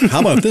 Well, how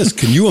about this?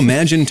 Can you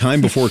imagine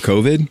time before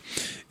COVID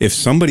if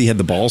somebody had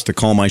the balls to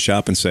call my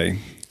shop and say,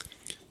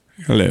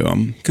 hello,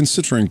 I'm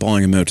considering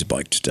buying a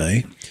motorbike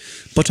today,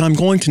 but I'm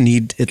going to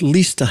need at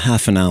least a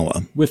half an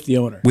hour. With the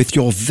owner. With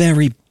your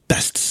very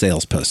best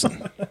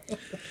salesperson.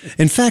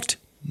 In fact,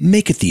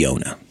 make it the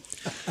owner.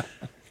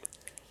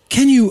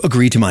 Can you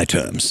agree to my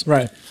terms?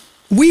 Right.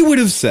 We would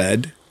have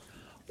said,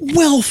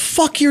 well,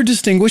 fuck your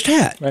distinguished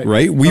hat.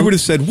 Right? We would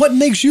have said, what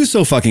makes you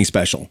so fucking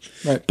special?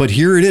 Right. But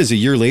here it is a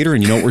year later,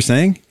 and you know what we're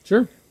saying?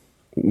 Sure.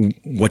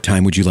 What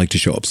time would you like to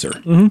show up, sir?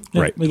 Mm-hmm.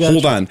 Yeah, right.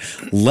 Hold on.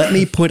 Let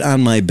me put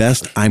on my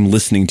best I'm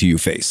listening to you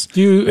face.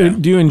 Do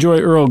you enjoy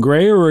Earl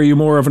Grey, or are you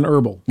more of an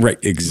herbal? Right.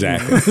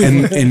 Exactly.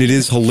 and it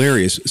is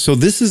hilarious. So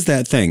this is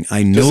that thing.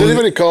 I know. Does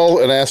anybody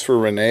call and ask for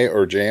Renee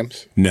or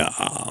James? No.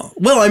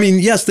 Well, I mean,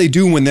 yes, they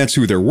do when that's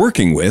who they're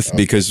working with,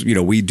 because,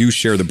 we do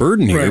share the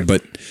burden here.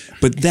 Right.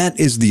 But that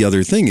is the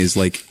other thing, is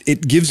like,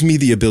 it gives me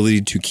the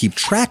ability to keep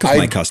track of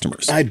my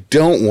customers. I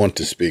don't want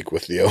to speak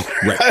with the owner.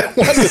 Right. I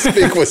want to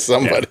speak with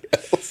somebody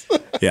else.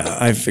 Yeah,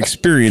 I've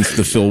experienced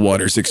the Phil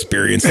Waters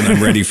experience, and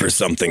I'm ready for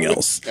something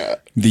else.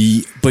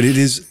 But it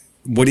is,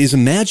 what is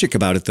magic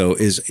about it though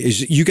is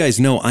you guys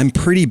know I'm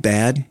pretty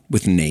bad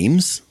with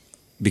names,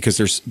 because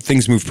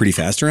things move pretty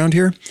fast around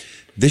here.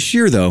 This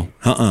year though,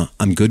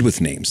 I'm good with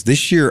names.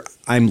 This year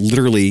I'm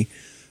literally,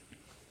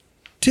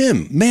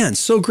 Tim, man,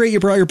 so great you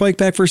brought your bike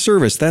back for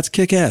service. That's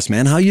kick-ass,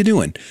 man. How you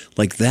doing?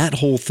 Like, that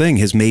whole thing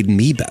has made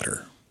me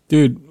better.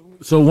 Dude,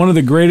 so one of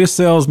the greatest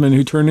salesmen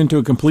who turned into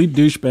a complete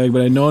douchebag,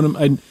 but I know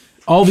him.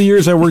 All the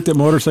years I worked at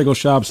motorcycle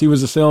shops, he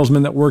was a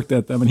salesman that worked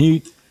at them, and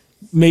he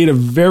made a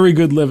very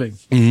good living.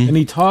 Mm-hmm. And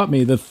he taught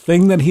me the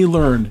thing that he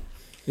learned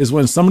is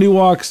when somebody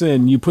walks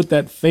in, you put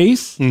that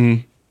face,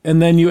 and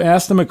then you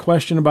ask them a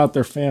question about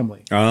their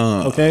family.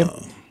 Oh. Okay?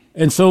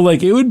 And so,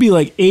 like, it would be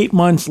like 8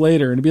 months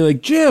later, and it'd be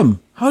like,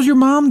 Jim, how's your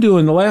mom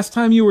doing? The last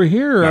time you were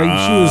here, she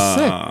was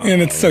sick. And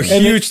it's a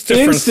huge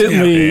difference.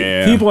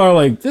 Instantly, people are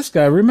like, this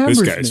guy remembers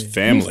me. This guy's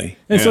family.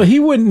 And so he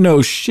wouldn't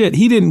know shit.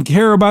 He didn't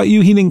care about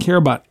you. He didn't care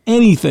about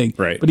anything.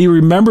 Right. But he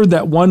remembered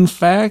that one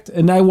fact,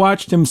 and I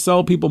watched him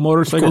sell people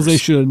motorcycles they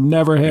should have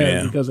never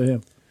had because of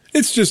him.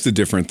 It's just a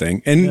different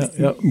thing. And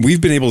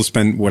we've been able to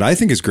spend, what I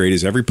think is great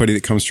is everybody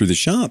that comes through the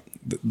shop,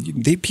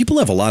 people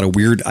have a lot of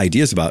weird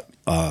ideas about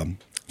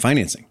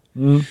financing.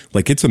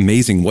 Like, it's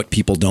amazing what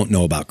people don't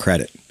know about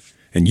credit.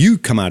 And you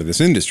come out of this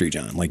industry,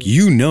 John, like,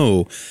 you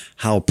know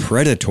how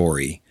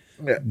predatory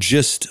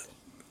just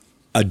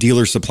a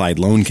dealer supplied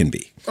loan can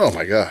be. Oh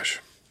my gosh.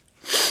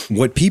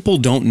 What people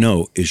don't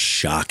know is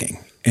shocking.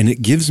 And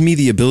it gives me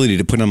the ability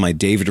to put on my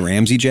David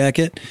Ramsey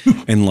jacket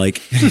and, like,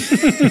 you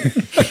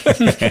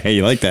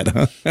like that,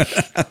 huh?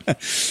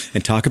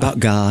 And talk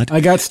about God. I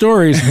got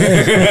stories.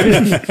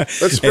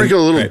 Let's sprinkle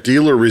a little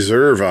dealer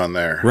reserve on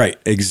there. Right,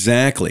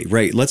 exactly.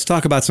 Right. Let's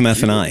talk about some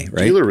F&I,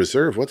 right? Dealer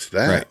reserve, what's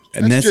that? Right.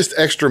 And that's just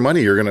extra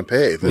money you're going to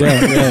pay.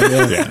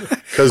 Yeah.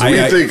 Because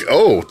we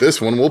think, this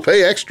one will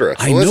pay extra.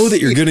 So I know that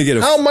you're going to get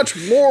how much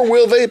more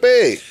will they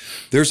pay?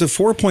 There's a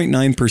 4.9%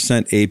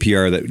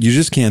 APR that you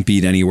just can't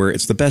beat anywhere.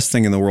 It's the best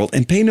thing in the world.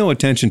 And pay no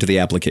attention to the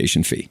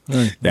application fee.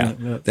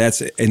 Right. That's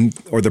it.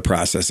 Or the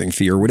processing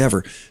fee or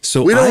whatever.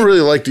 So we don't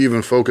really like to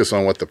even focus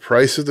on what the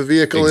price of the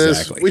vehicle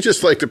is. We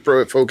just like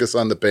to focus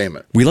on the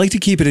payment. We like to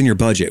keep it in your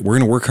budget. We're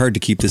going to work hard to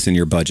keep this in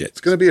your budget.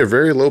 It's going to be a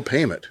very low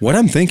payment. What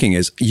I'm thinking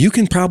is you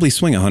can probably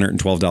swing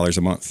 $112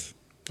 a month.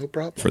 No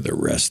problem. For the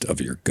rest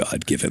of your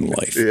God-given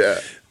life. Yeah.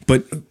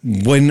 But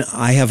when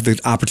I have the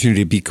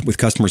opportunity to be with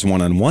customers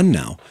one-on-one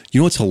now, you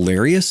know what's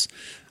hilarious?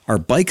 Our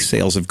bike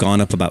sales have gone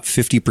up about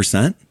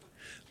 50%,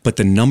 but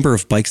the number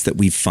of bikes that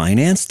we've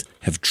financed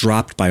have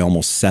dropped by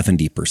almost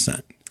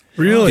 70%.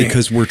 Really?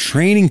 Because we're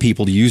training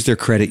people to use their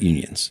credit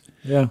unions.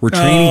 Yeah. We're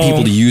training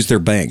people to use their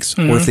banks.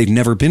 Or if they've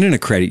never been in a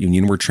credit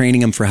union, we're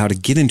training them for how to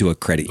get into a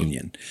credit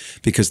union,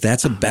 because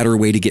that's a better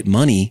way to get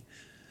money.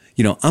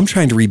 I'm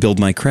trying to rebuild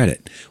my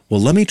credit.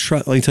 Well, let me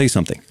tell you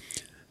something.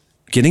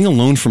 getting a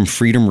loan from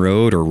Freedom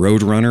Road or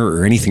Roadrunner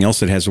or anything else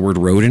that has the word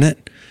road in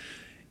it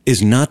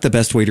is not the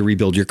best way to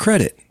rebuild your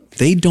credit.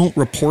 They don't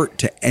report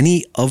to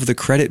any of the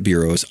credit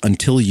bureaus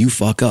until you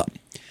fuck up.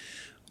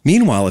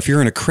 Meanwhile, if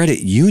you're in a credit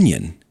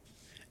union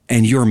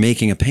and you're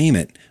making a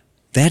payment,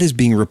 that is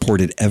being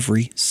reported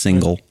every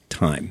single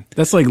time.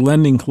 That's like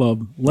Lending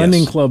Club.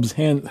 Lending Clubs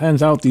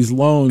hands out these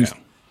loans,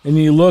 and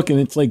you look, and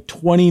it's like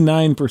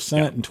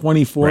 29% and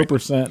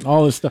 24% and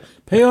all this stuff.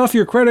 Pay off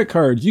your credit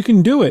cards. You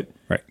can do it.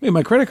 Right. Hey,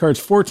 my credit card's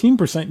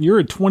 14%. You're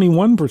at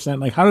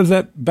 21%. Like, how does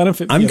that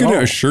benefit me? I'm going to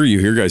all? assure you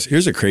here, guys,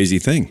 here's a crazy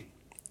thing.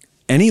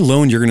 Any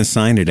loan you're going to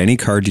sign at any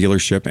car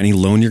dealership, any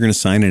loan you're going to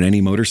sign at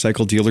any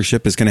motorcycle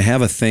dealership is going to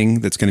have a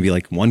thing that's going to be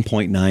like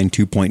 1.9,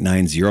 2.9,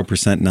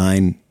 0%,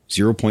 9,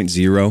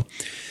 0.0.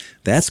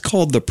 That's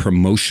called the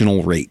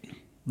promotional rate.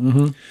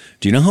 Mm-hmm.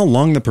 Do you know how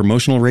long the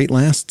promotional rate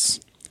lasts?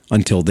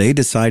 Until they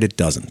decide it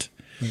doesn't.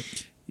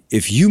 Right.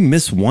 If you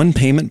miss one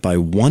payment by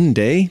 1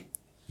 day,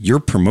 your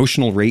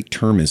promotional rate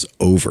term is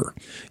over.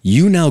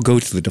 You now go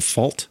to the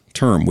default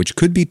term, which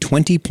could be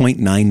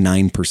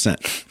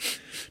 20.99%.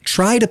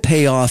 Try to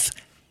pay off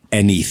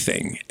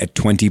anything at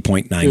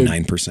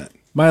 20.99%.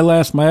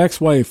 My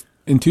ex-wife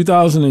in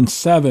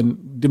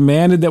 2007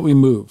 demanded that we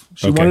move.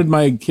 She wanted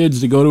my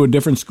kids to go to a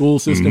different school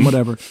system,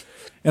 whatever.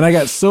 And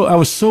I was so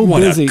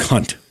busy. What a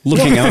cunt.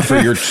 Looking out for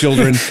your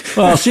children.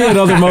 Well, she had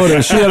other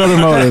motives.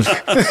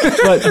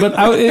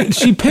 But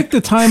she picked a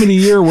time of the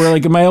year where,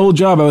 like, in my old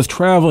job, I was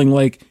traveling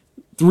like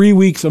 3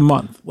 weeks a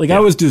month. Like, I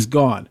was just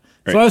gone.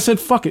 Right. So I said,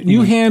 fuck it.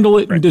 You handle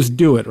it and just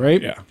do it,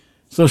 right? Yeah.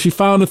 So she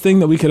found a thing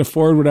that we could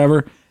afford, whatever.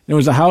 And it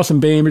was a house in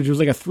Bainbridge. It was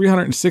like a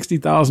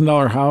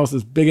 $360,000 house,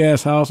 this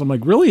big-ass house. I'm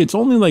like, really? It's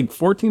only like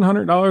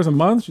 $1,400 a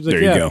month? She's like,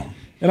 there you go.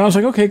 And I was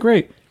like, okay,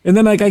 great. And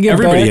then, like, I get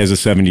everybody back. has a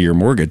 70-year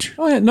mortgage.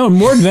 Oh, yeah, no,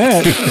 more than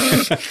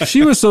that.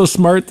 She was so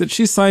smart that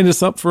she signed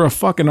us up for a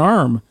fucking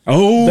arm.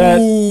 Oh. That,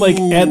 like,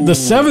 at the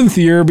 7th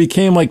year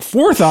became like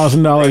 $4,000 a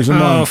month.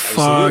 Oh,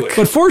 fuck.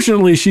 But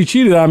fortunately, she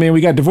cheated on me and we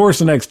got divorced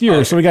the next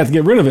year, so we got to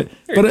get rid of it.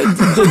 But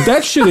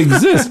that shit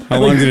exists. How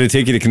long did it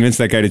take you to convince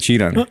that guy to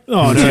cheat on her?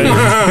 Oh,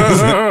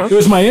 no. It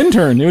was my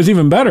intern. It was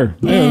even better.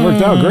 It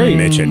worked out great.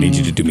 Mitch, I need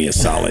you to do me a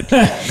solid.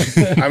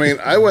 I mean,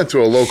 I went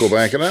to a local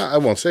bank, and I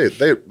won't say it.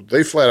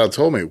 They flat out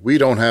told me, we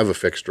don't have a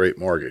fixed rate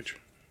mortgage.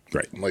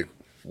 Right. I'm like,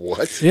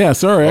 what? Yeah,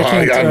 sorry.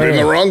 I got in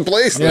the wrong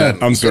place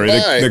then. I'm sorry.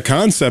 The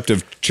concept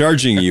of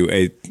charging you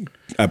a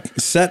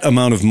set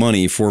amount of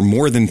money for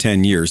more than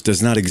 10 years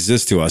does not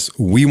exist to us.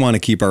 We want to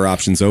keep our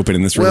options open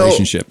in this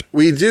relationship.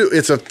 We do.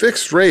 It's a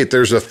fixed rate.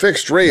 There's a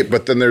fixed rate,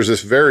 but then there's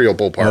this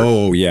variable part.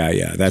 Oh, yeah.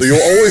 So you'll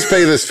always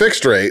pay this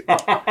fixed rate.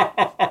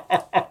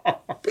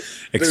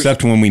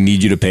 Except when we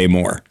need you to pay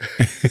more.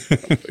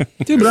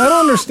 Dude, but I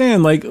don't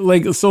understand. Like,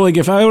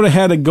 if I would have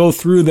had to go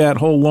through that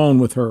whole loan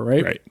with her,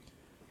 right? Right.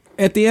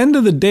 At the end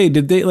of the day,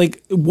 did they,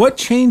 like, what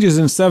changes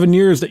in 7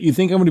 years that you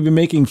think I'm going to be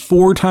making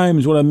 4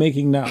 times what I'm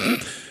making now?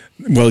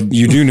 Well,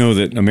 you do know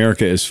that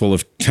America is full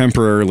of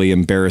temporarily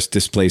embarrassed,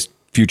 displaced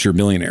future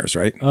millionaires,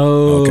 right?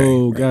 Oh,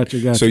 okay, right.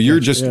 Gotcha. So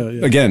you're just,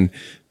 again,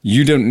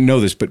 you don't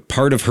know this, but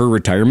part of her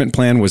retirement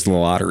plan was the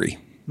lottery.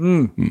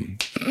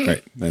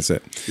 Right, that's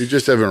it. You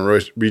just haven't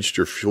reached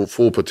your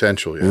full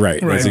potential yet.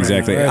 Right, that's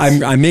exactly.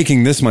 I'm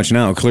making this much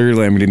now.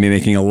 Clearly, I'm going to be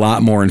making a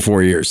lot more in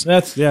 4 years.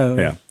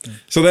 Yeah.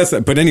 So that's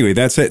that. But anyway,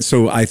 that's it.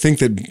 So I think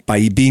that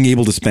by being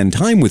able to spend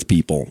time with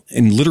people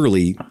in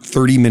literally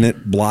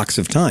 30-minute blocks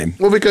of time.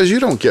 Well, because you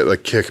don't get a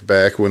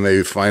kickback when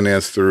they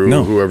finance through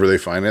whoever they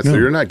finance through.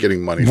 You're not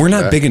getting money. We're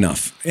not big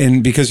enough.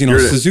 And because,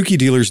 Suzuki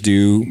dealers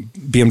do,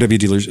 BMW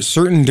dealers,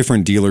 certain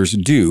different dealers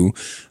do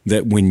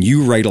that when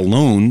you write a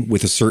loan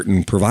with a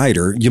certain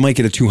provider, you might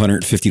get a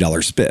 $250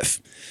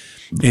 spiff.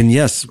 And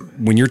yes,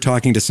 when you're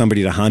talking to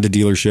somebody at a Honda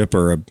dealership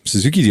or a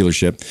Suzuki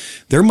dealership,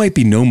 there might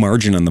be no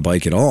margin on the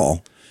bike at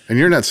all. And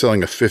you're not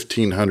selling a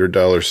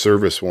 $1,500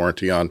 service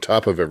warranty on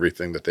top of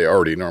everything that they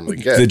already normally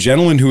get. The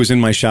gentleman who was in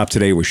my shop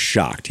today was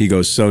shocked. He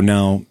goes, so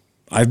now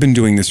I've been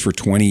doing this for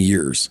 20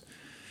 years.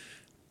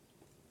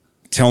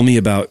 Tell me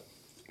about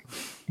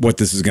what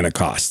this is going to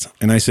cost.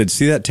 And I said,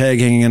 see that tag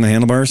hanging on the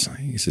handlebars?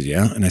 He says,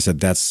 yeah. And I said,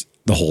 that's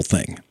the whole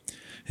thing.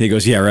 He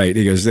goes, yeah, right.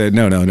 He goes,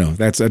 no.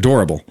 That's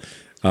adorable.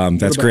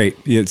 That's great.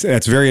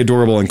 That's very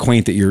adorable and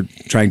quaint that you're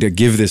trying to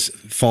give this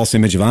false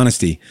image of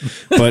honesty.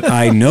 But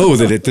I know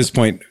that at this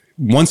point,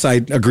 once I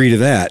agree to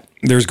that,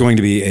 there's going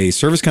to be a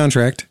service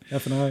contract.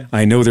 F&I.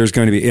 I know there's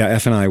going to be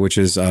F&I, which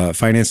is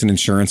finance and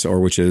insurance, or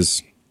which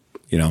is,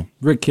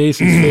 Rick Case's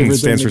favorite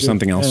stands for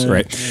something else,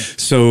 right? Yeah.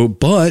 So,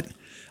 but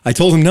I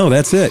told him, no,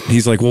 that's it.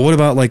 He's like, well, what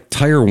about like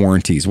tire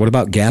warranties? What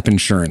about gap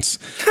insurance?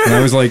 And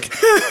I was like,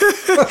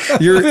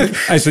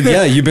 I said,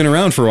 yeah, you've been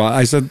around for a while.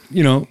 I said,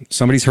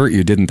 somebody's hurt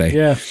you, didn't they?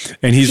 Yeah.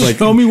 And he's like,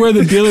 show me where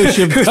the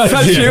dealership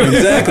got you.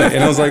 Exactly.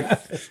 And I was like,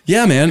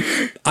 yeah, man,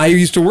 I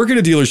used to work at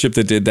a dealership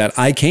that did that.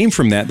 I came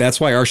from that. That's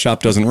why our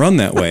shop doesn't run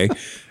that way.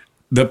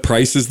 The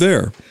price is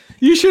there.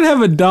 You should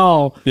have a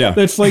doll. Yeah.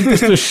 That's like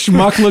just a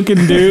schmuck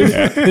looking dude.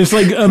 It's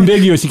like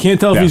ambiguous. You can't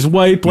tell if he's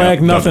white,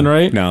 black, nothing,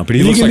 right? No, but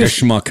he looks like a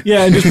schmuck.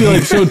 Yeah, and just be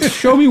like, so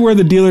show me where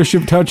the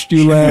dealership touched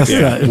you last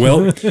time.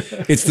 Well,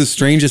 it's the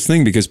strangest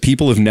thing because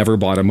people have never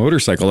bought a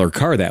motorcycle or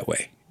car that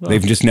way.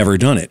 They've just never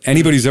done it.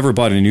 Anybody who's ever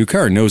bought a new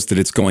car knows that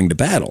it's going to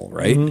battle,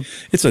 right?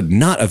 It's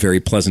not a very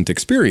pleasant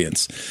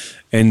experience.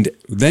 And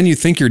then you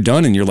think you're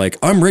done and you're like,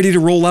 I'm ready to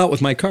roll out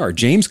with my car.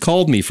 James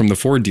called me from the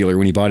Ford dealer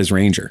when he bought his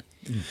Ranger.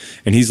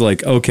 And he's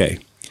like, okay,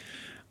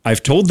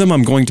 I've told them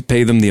I'm going to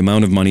pay them the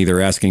amount of money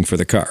they're asking for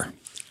the car.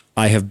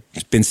 I have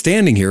been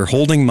standing here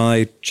holding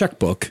my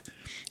checkbook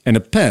and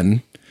a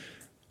pen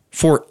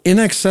for in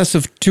excess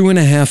of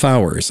 2.5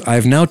 hours.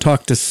 I've now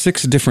talked to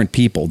 6 different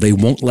people. They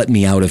won't let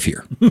me out of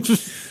here,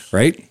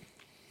 right?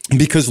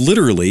 Because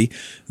literally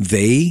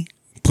they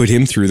put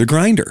him through the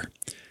grinder.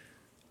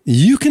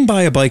 You can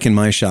buy a bike in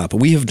my shop.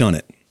 We have done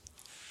it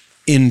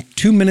in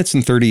 2 minutes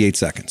and 38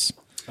 seconds.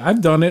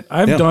 I've done it.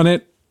 I've done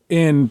it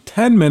in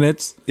 10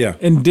 minutes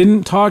and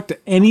didn't talk to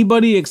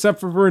anybody except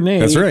for Renee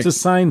to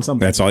sign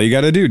something. That's all you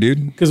got to do,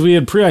 dude. Because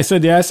I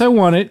said, yes, I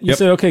want it. You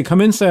said, okay,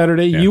 come in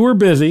Saturday. You were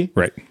busy.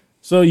 Right.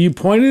 So you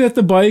pointed at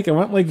the bike. I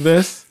went like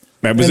this.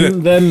 That was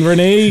it. Then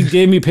Renee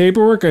gave me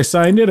paperwork. I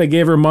signed it. I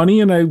gave her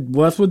money, and I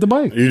left with the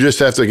bike. You just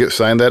have to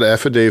sign that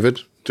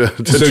affidavit to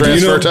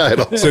transfer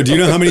title. So do you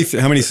know how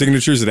many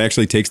signatures it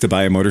actually takes to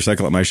buy a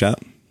motorcycle at my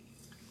shop?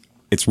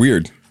 It's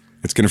weird.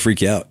 It's going to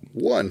freak you out.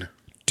 1.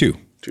 2.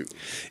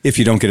 If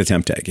you don't get a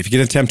temp tag. If you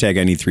get a temp tag,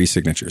 I need 3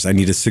 signatures. I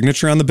need a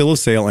signature on the bill of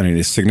sale, and I need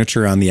a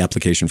signature on the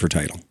application for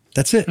title.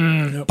 That's it.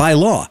 By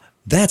law,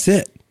 that's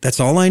it.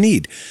 That's all I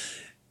need.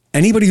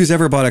 Anybody who's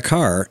ever bought a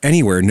car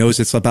anywhere knows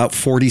it's about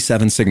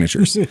 47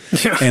 signatures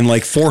and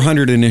like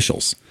 400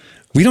 initials.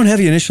 We don't have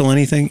you initial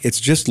anything. It's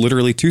just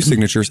literally 2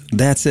 signatures.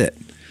 That's it.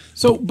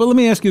 So, but let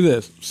me ask you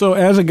this. So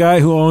as a guy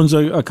who owns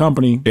a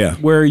company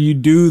where you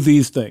do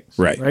these things,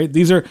 right?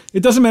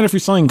 It doesn't matter if you're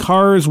selling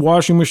cars,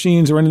 washing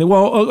machines, or anything.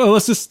 Well,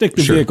 let's just stick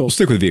to vehicles. We'll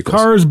stick with vehicles.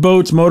 Cars,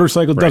 boats,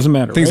 motorcycles, doesn't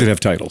matter. Things that have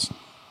titles.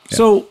 Yeah.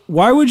 So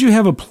why would you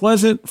have a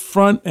pleasant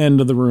front end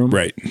of the room,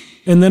 right,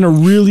 and then a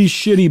really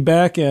shitty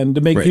back end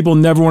to make people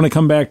never want to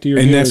come back to your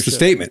dealership? And that's the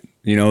statement.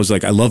 You know, it's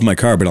like, I love my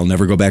car, but I'll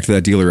never go back to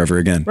that dealer ever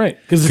again. Right,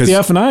 because it's the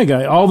F&I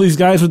guy. All these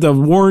guys with the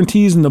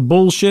warranties and the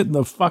bullshit and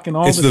the fucking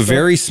all. It's the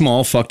very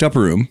small fucked up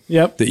room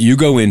that you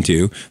go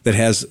into that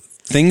has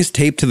things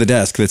taped to the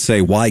desk that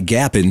say why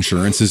gap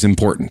insurance is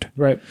important.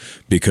 Right.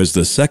 Because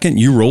the second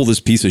you roll this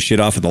piece of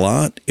shit off of the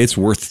lot, it's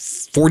worth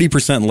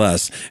 40%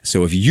 less.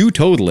 So if you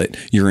total it,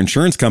 your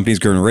insurance company is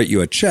going to write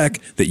you a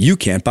check that you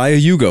can't buy a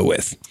Yugo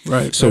with.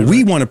 Right. So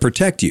we want to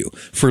protect you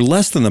for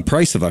less than the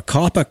price of a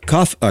cup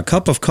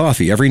of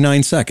coffee every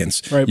 9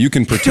 seconds. Right. You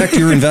can protect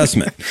your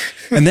investment.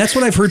 And that's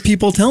what I've heard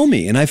people tell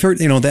me. And I've heard,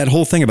 that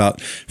whole thing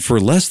about for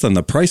less than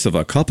the price of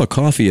a cup of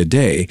coffee a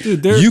day,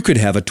 you could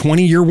have a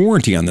 20-year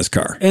warranty on this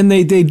car. And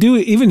they do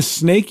it even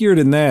snakier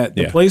than that.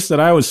 The place that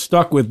I was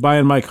stuck with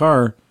buying my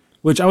car,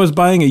 which I was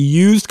buying a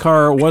used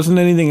car. It wasn't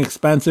anything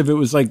expensive. It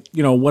was like,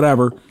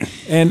 whatever.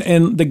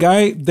 And the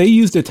guy, they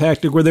used a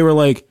tactic where they were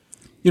like,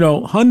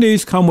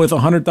 Hyundais come with a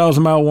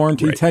 100,000-mile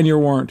warranty, 10-year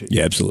warranty.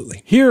 Yeah,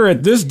 absolutely. Here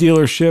at this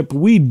dealership,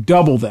 we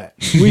double that.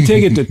 We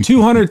take it to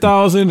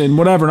 200,000 and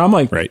whatever. And I'm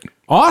like,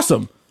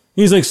 awesome.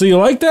 He's like, so you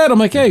like that? I'm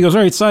like, yeah. He goes,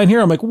 all right, sign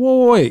here. I'm like,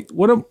 whoa, wait,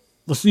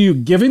 so you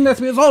giving that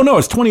to me? Oh no,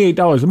 it's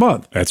 $28 a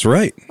month. That's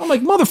right. I'm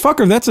like,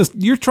 motherfucker,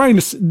 you're trying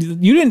to,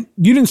 you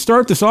didn't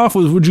start this off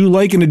with, would you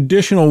like an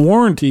additional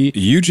warranty?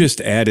 You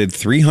just added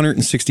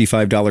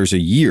 $365 a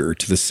year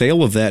to the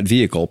sale of that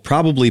vehicle,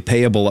 probably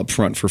payable up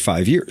front for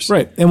 5 years.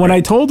 Right. And when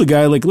I told the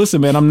guy, like, listen,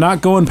 man, I'm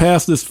not going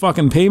past this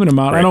fucking payment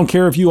amount. I don't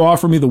care if you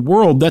offer me the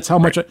world. That's how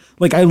much,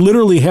 I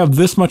literally have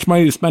this much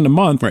money to spend a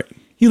month. Right.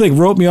 He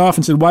wrote me off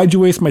and said, why'd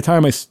you waste my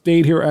time? I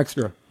stayed here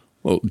extra.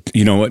 Well,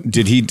 you know what?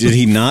 Did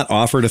he not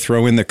offer to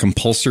throw in the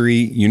compulsory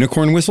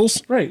unicorn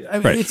whistles? Right. I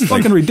mean, it's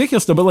fucking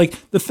ridiculous though. But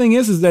the thing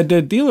is that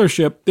the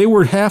dealership, they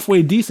were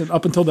halfway decent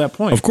up until that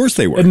point. Of course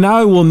they were. And now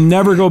I will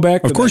never go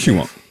back to Of course you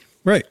won't.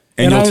 Right.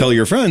 And you'll tell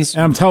your friends.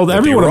 And I'm telling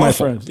every one of my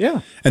friends.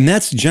 Yeah. And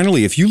that's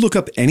generally, if you look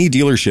up any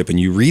dealership and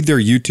you read their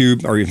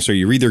YouTube,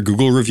 you read their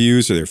Google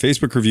reviews or their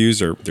Facebook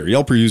reviews or their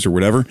Yelp reviews or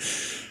whatever,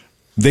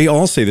 they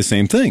all say the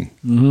same thing.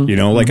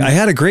 Mm-hmm. I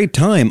had a great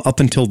time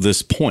up until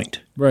this point.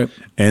 Right.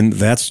 And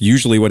that's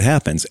usually what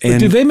happens. And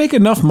did they make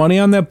enough money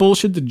on that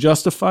bullshit to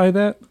justify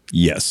that?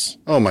 Yes.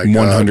 Oh my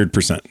God.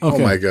 100%. Okay. Oh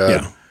my God.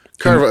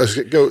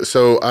 Yeah.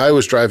 So I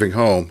was driving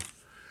home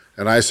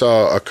and I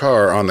saw a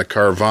car on the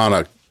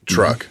Carvana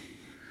truck.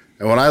 Mm-hmm.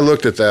 And when I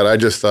looked at that, I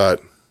just thought,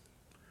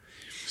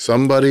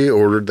 somebody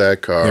ordered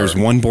that car. There's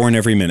one born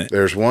every minute. Yeah.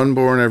 That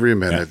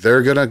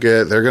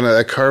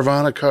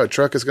Carvana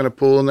truck is going to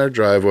pull in their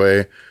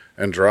driveway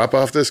and drop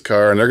off this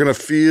car, and they're going to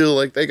feel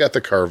like they got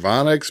the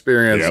Carvana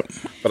experience. Yep.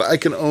 But I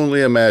can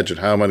only imagine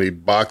how many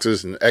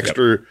boxes and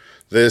extra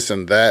this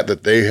and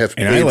that they have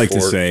paid for. And I like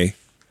to say,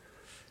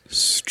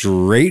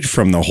 straight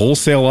from the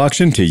wholesale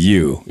auction to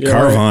you,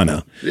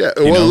 Carvana. Yeah,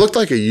 well, it looked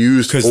like a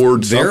used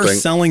Ford they're something.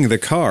 selling the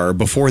car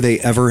before they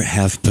ever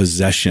have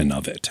possession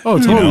of it. Oh,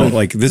 totally. You know,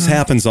 like this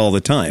happens all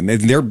the time.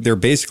 And they're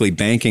basically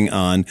banking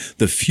on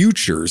the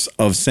futures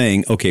of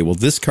saying, okay, well,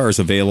 this car is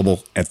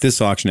available at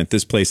this auction at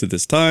this place at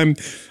this time.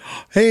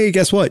 Hey,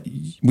 guess what?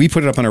 We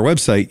put it up on our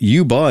website.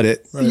 You bought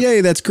it. Right.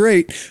 Yay, that's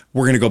great.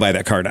 We're going to go buy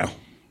that car now.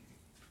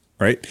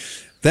 Right?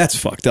 That's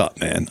fucked up,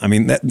 man. I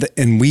mean,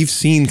 and we've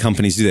seen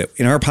companies do that.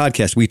 In our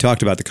podcast, we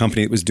talked about the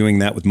company that was doing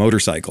that with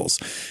motorcycles.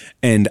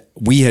 And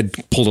we had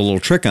pulled a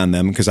little trick on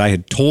them because I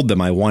had told them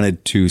I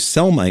wanted to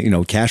sell my,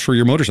 cash for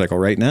your motorcycle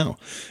right now.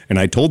 And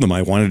I told them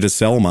I wanted to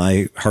sell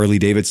my Harley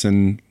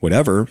Davidson,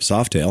 whatever,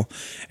 Softail.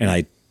 And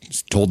I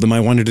told them I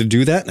wanted to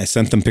do that. And I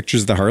sent them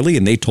pictures of the Harley,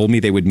 and they told me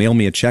they would mail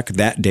me a check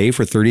that day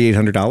for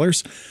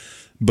 $3,800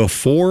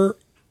 before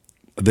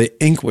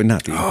the ink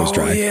was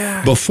dry.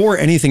 Yeah. Before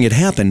anything had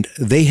happened,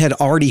 they had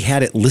already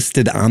had it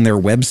listed on their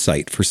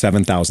website for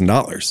 $7,000,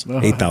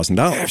 $8,000.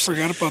 I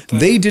forgot about that.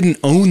 They didn't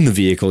own the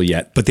vehicle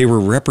yet, but they were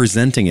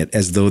representing it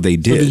as though they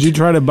did. So did you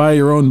try to buy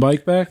your own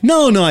bike back?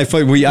 No. I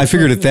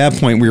figured at that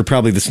point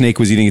the snake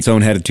was eating its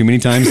own head too many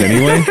times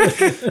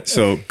anyway.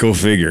 So go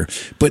figure.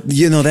 But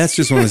that's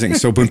just one of those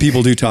things. So when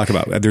people do talk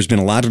about, there's been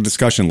a lot of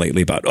discussion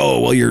lately about, oh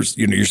well, your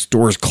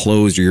store's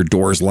closed or your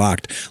door's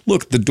locked.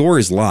 Look, the door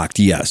is locked.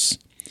 Yes.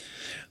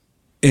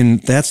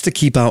 And that's to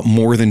keep out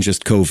more than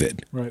just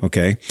COVID. Right.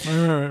 Okay.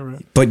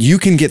 Right. But you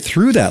can get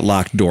through that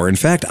locked door. In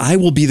fact, I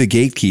will be the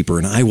gatekeeper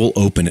and I will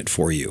open it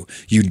for you.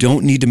 You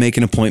don't need to make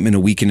an appointment a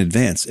week in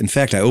advance. In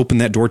fact, I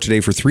opened that door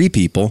today for 3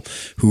 people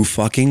who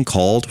fucking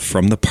called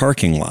from the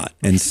parking lot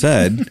and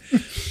said,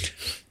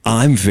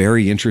 I'm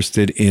very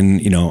interested in,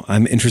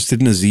 I'm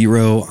interested in a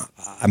Zero.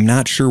 I'm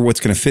not sure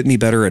what's going to fit me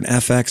better, an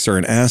FX or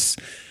an S.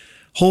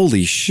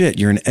 Holy shit,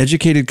 you're an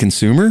educated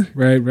consumer?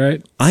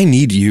 Right. I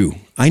need you.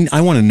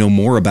 I want to know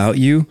more about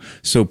you.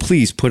 So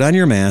please put on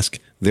your mask.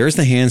 There's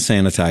the hand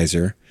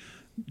sanitizer.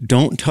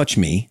 Don't touch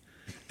me.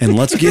 And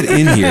let's get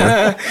in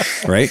here,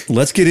 right?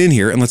 Let's get in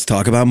here and let's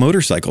talk about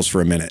motorcycles for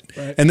a minute.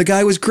 Right. And the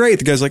guy was great.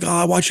 The guy's like,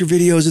 I watch your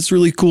videos. It's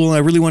really cool. And I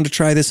really wanted to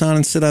try this on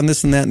and sit on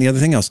this and that and the other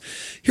thing else.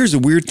 Here's a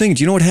weird thing.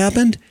 Do you know what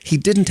happened? He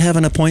didn't have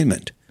an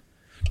appointment.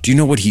 Do you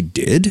know what he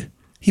did?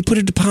 He put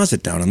a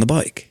deposit down on the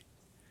bike.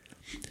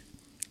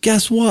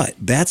 Guess what?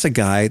 That's a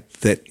guy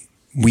that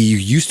we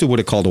used to would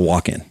have called a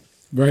walk-in.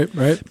 Right.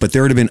 But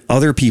there would have been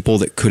other people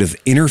that could have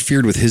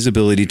interfered with his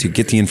ability to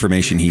get the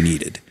information he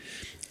needed.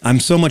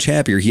 I'm so much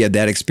happier he had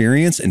that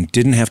experience and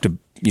didn't have to,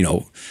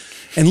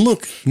 and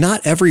look,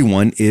 not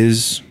everyone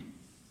is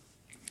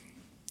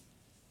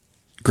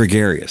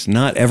gregarious.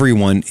 Not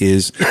everyone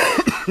is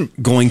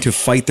going to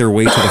fight their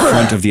way to the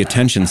front of the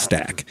attention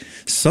stack.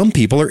 Some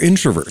people are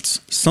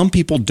introverts. Some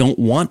people don't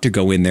want to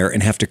go in there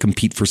and have to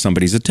compete for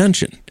somebody's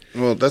attention.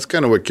 Well, that's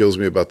kind of what kills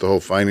me about the whole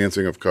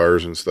financing of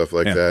cars and stuff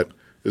like that.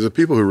 Is the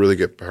people who really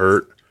get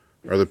hurt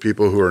are the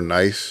people who are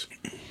nice,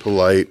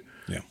 polite,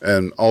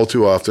 and all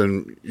too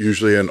often,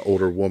 usually an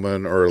older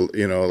woman or,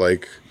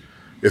 like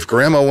if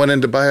grandma went in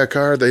to buy a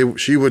car,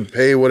 she would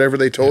pay whatever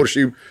they told her.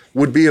 She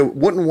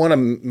wouldn't want to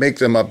make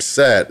them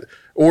upset.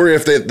 Or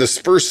if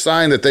the first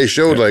sign that they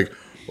showed, like,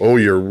 oh,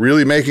 you're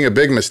really making a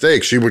big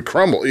mistake, she would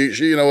crumble.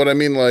 You know what I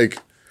mean? Like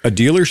a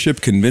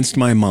dealership convinced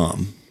my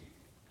mom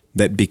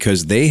that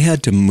because they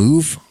had to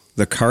move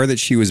the car that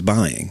she was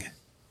buying,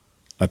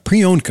 a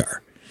pre-owned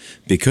car,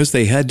 because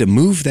they had to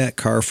move that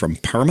car from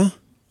Parma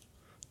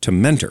to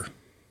Mentor,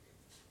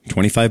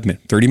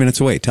 30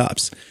 minutes away,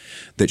 tops,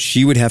 that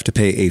she would have to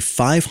pay a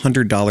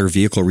 $500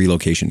 vehicle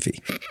relocation fee.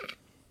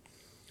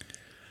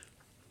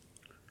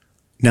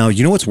 Now,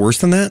 you know what's worse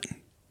than that?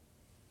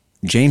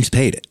 James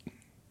paid it.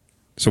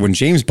 So when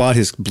James bought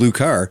his blue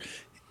car,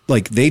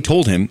 like they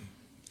told him,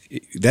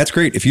 that's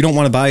great. If you don't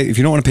want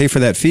to pay for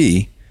that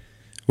fee,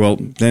 well,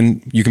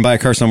 then you can buy a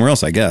car somewhere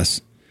else, I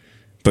guess.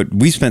 But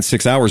we spent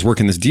 6 hours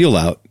working this deal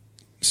out.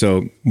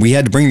 So we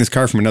had to bring this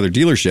car from another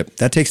dealership.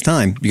 That takes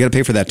time. You got to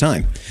pay for that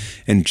time.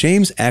 And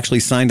James actually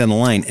signed on the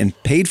line and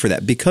paid for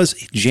that because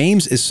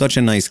James is such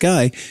a nice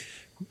guy,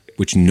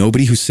 which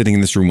nobody who's sitting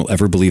in this room will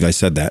ever believe I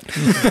said that.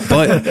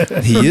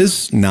 But he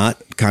is not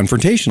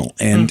confrontational.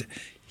 And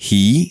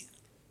he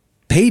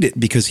paid it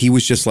because he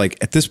was just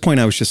like, at this point,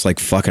 I was just like,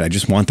 fuck it. I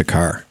just want the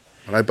car.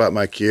 When I bought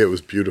my Kia, it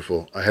was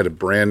beautiful. I had a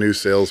brand new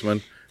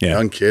salesman,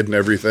 young kid and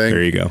everything.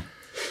 There you go.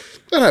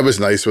 And I was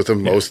nice with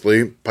him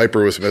mostly.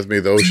 Piper was with me,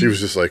 though. She was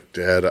just like,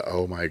 Dad,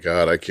 oh, my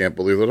God, I can't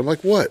believe it. I'm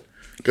like, what?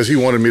 Because he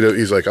wanted me to,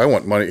 he's like, I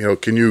want money.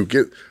 Can you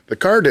get, the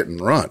car didn't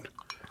run.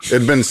 It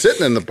had been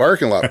sitting in the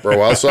parking lot for a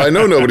while, so I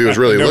know nobody was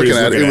really looking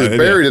at it. It was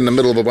buried in the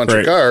middle of a bunch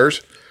of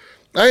cars.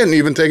 I hadn't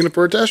even taken it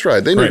for a test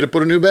ride. They needed to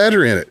put a new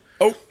battery in it.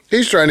 Oh.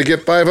 He's trying to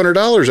get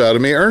 $500 out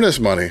of me, earnest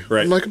money.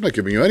 Right. I'm like, I'm not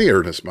giving you any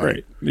earnest money.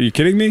 Right. Are you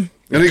kidding me?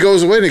 And he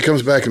goes away and he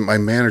comes back and my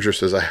manager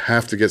says, I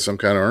have to get some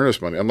kind of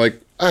earnest money. I'm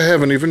like, I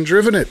haven't even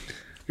driven it.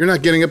 You're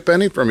not getting a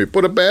penny from me.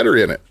 Put a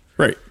battery in it.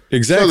 Right.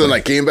 Exactly. So then I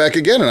came back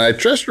again and I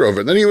test drove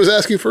it. Then he was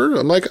asking for it.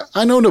 I'm like,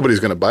 I know nobody's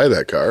going to buy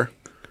that car.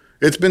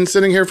 It's been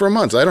sitting here for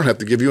months. I don't have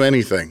to give you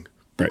anything.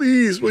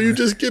 please, will you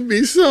just give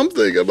me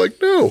something? I'm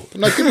like, no,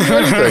 I'm not giving you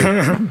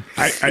anything.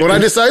 When I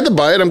decide to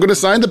buy it, I'm going to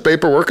sign the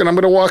paperwork and I'm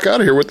going to walk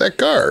out of here with that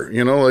car.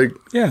 You know, like.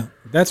 Yeah,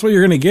 that's what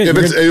you're going to get.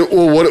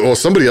 Well,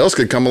 somebody else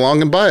could come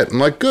along and buy it. I'm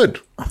like, good.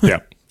 Yeah.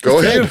 Go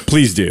ahead.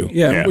 Please do.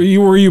 Yeah.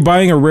 Were you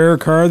buying a rare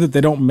car that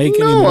they don't make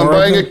anymore? No, I'm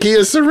buying a Kia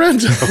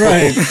Sorento.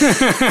 Right.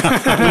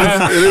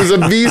 It was a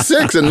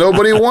V6, and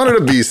nobody wanted a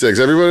V6.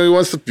 Everybody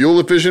wants the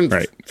fuel-efficient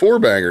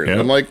four-banger. And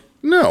I'm like,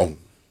 no.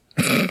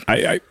 And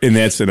I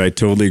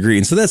totally agree.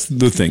 And so that's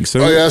the thing.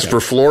 So I asked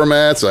for floor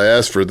mats. I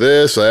asked for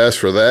this. I asked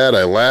for that.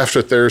 I laughed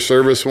at their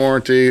service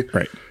warranty.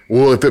 Right.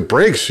 Well, if it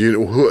breaks,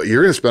 you're going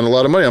to spend a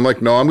lot of money. I'm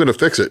like, no, I'm going to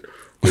fix it.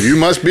 Well, you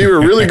must be a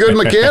really good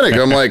mechanic.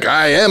 I'm like,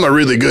 I am a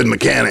really good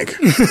mechanic.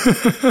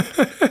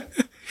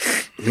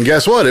 And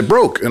guess what? It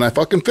broke, and I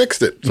fucking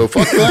fixed it. So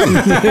fuck them.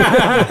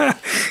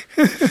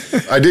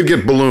 I did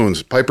get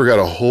balloons. Piper got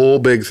a whole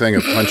big thing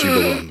of punchy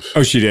balloons.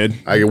 Oh, she did?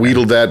 I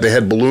wheedled that. They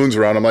had balloons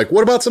around. I'm like,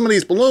 what about some of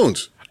these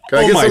balloons? Can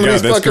I get some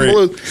of these fucking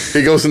balloons?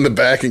 He goes in the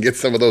back and gets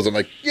some of those. I'm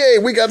like, yay,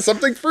 we got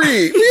something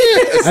free.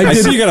 Yes. I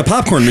see you got a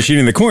popcorn machine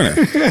in the corner.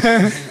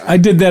 I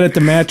did that at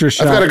the mattress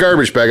shop. I've got a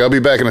garbage bag. I'll be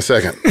back in a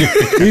second.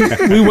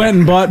 we went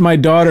and bought my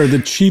daughter the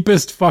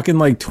cheapest fucking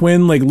like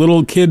twin like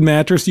little kid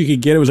mattress you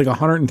could get. It was like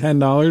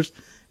 $110.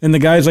 And the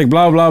guy's like,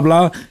 blah, blah,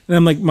 blah. And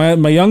I'm like, my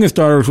youngest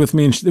daughter was with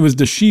me, and it was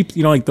the sheep,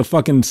 you know, like the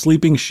fucking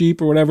sleeping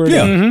sheep or whatever.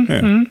 Yeah.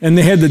 And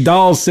they had the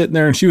dolls sitting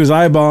there, and she was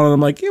eyeballing it. I'm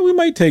like, yeah, we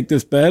might take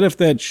this bed if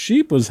that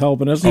sheep was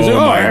helping us. He's like,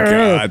 my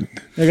God.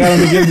 I got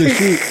him to give the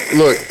sheep.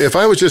 Look, if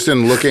I was just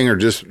in looking or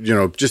just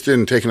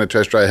in taking a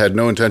test drive, I had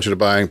no intention of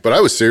buying, but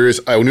I was serious.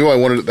 I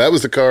knew that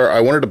was the car I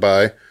wanted to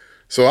buy.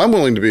 So I'm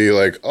willing to be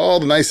like, all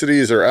the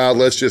niceties are out.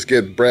 Let's just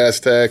get brass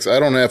tacks. I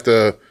don't have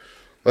to.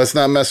 Let's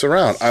not mess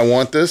around. I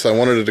want this. I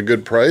wanted it at a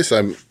good price.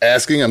 I'm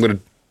asking.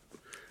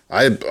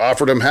 I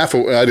offered him half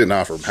of. I didn't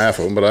offer him half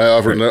of them, but I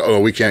offered. Oh,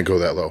 we can't go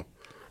that low.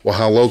 Well,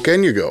 how low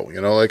can you go?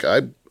 You know, like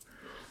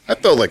I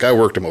felt like I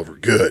worked him over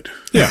good.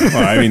 Yeah,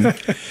 well, I mean,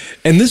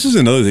 and this is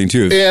another thing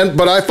too.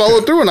 But I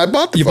followed through and I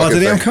bought the. You bought the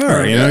damn thing.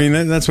 car. You know, I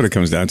mean, that's what it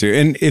comes down to.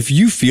 And if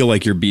you feel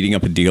like you're beating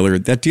up a dealer,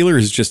 that dealer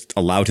has just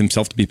allowed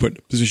himself to be put in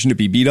a position to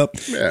be beat up.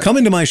 Yeah. Come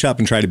into my shop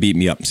and try to beat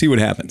me up and see what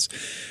happens.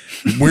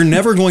 We're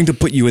never going to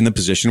put you in the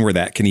position where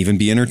that can even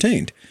be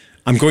entertained.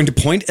 I'm going to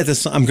point at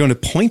this. I'm going to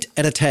point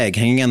at a tag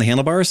hanging on the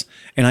handlebars,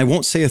 and I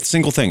won't say a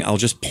single thing. I'll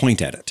just point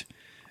at it.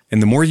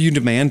 And the more you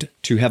demand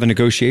to have a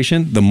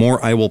negotiation, the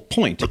more I will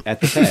point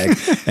at the tag,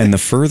 and the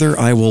further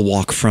I will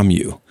walk from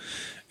you.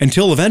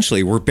 Until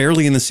eventually we're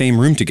barely in the same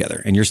room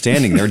together, and you're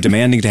standing there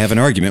demanding to have an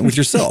argument with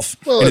yourself.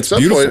 Well, at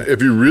some point,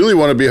 if you really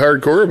want to be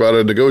hardcore about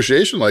a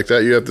negotiation like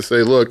that, you have to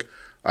say, look,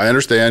 I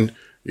understand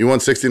you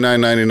want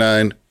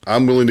 $69.99.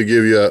 I'm willing to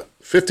give you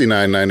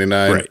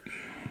 $59.99. Right.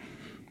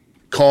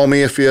 Call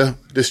me if you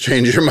just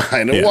change your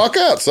mind and walk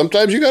out.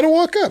 Sometimes you got to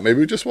walk out.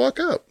 Maybe just walk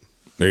out.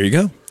 There you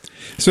go.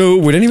 So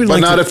would anybody but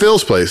like not to, at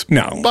Phil's place.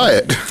 No. Buy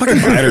it.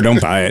 Fucking buy it or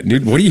don't buy it.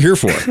 Dude, what are you here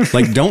for?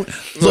 Like, don't.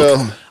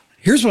 Look,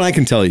 here's what I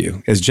can tell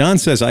you. As John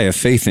says, I have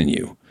faith in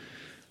you.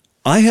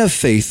 I have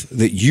faith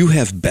that you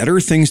have better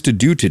things to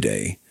do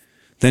today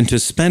than to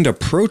spend a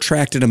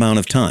protracted amount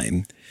of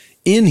time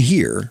in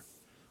here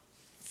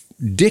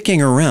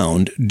dicking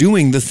around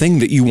doing the thing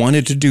that you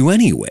wanted to do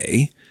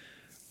anyway.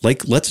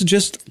 Like, let's,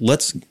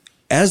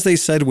 as they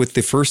said with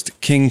the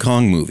first King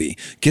Kong movie,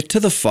 get to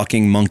the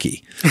fucking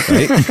monkey,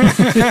 right?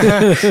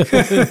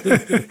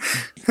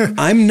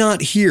 I'm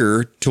not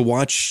here to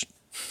watch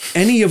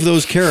any of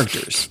those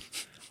characters.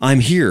 I'm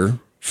here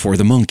for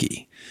the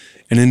monkey.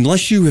 And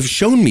unless you have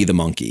shown me the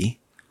monkey,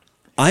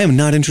 I am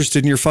not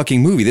interested in your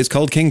fucking movie that's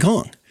called King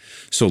Kong.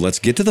 So let's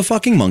get to the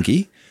fucking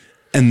monkey.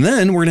 And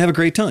then we're going to have a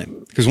great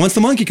time. Because once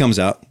the monkey comes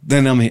out,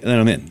 then I'm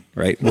in,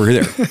 right? We're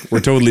there. We're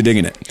totally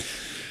digging it.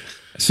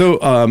 So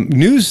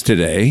news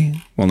today,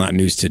 well, not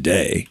news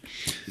today.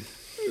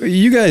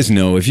 You guys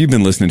know, if you've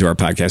been listening to our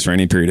podcast for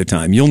any period of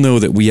time, you'll know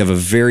that we have a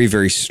very,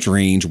 very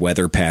strange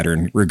weather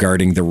pattern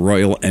regarding the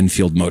Royal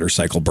Enfield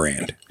motorcycle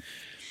brand.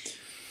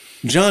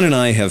 John and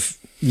I have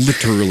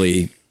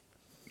literally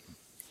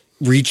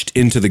reached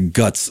into the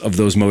guts of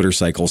those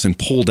motorcycles and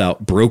pulled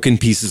out broken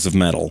pieces of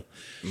metal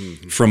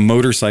from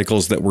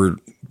motorcycles that were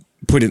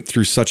put it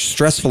through such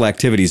stressful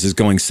activities as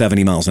going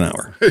 70 miles an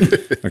hour.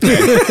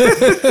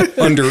 Okay?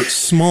 Under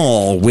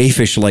small,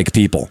 waifish-like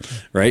people,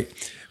 right?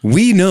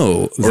 We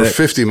know or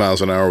 50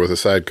 miles an hour with a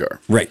sidecar.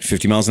 Right,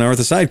 50 miles an hour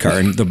with a sidecar,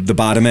 and the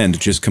bottom end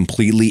just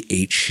completely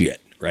ate shit,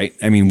 right?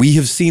 I mean, we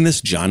have seen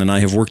this. John and I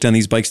have worked on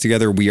these bikes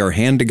together. We are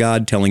hand to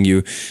God telling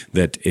you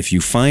that if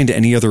you find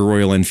any other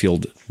Royal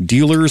Enfield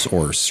dealers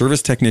or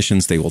service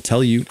technicians, they will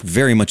tell you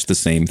very much the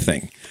same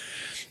thing,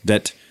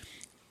 that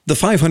the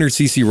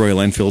 500cc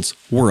Royal Enfields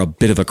were a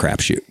bit of a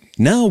crapshoot.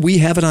 Now we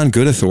have it on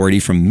good authority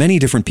from many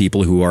different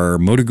people who are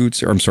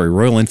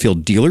Royal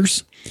Enfield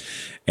dealers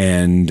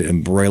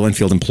and Royal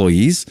Enfield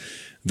employees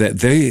that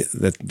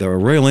the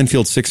Royal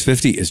Enfield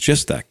 650 is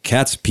just the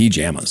cat's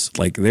pajamas.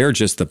 Like, they're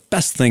just the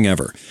best thing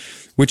ever,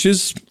 which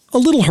is a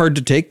little hard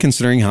to take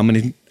considering how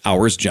many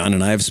hours John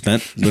and I have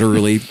spent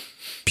literally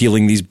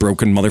peeling these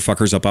broken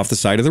motherfuckers up off the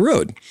side of the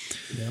road.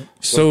 Yep.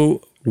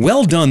 So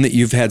well done that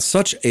you've had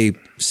such a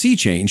sea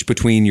change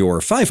between your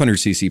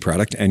 500cc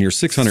product and your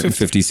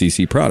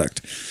 650cc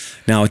product.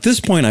 Now, at this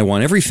point, I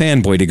want every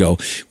fanboy to go,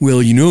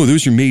 well, you know,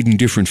 those are made in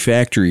different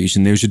factories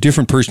and there's a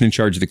different person in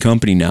charge of the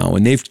company now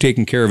and they've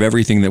taken care of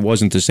everything that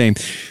wasn't the same.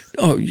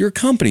 Oh, your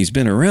company's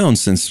been around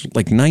since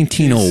like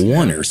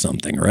 1901 or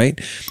something, right?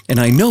 And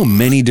I know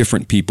many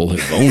different people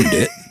have owned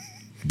it,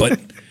 but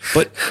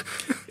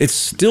it's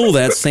still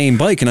that same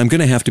bike and I'm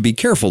going to have to be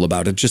careful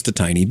about it just a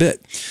tiny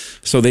bit.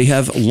 So they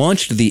have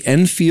launched the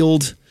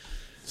Enfield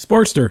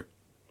Sportster.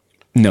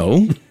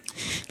 No.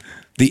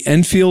 The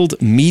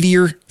Enfield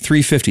Meteor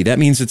 350. That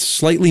means it's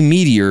slightly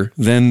meatier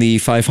than the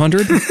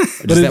 500.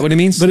 Is that what it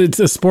means? But it's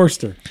a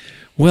Sportster.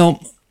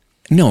 Well,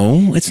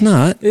 no, it's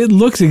not. It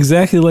looks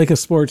exactly like a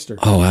Sportster.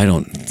 Oh, I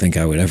don't think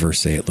I would ever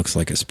say it looks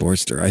like a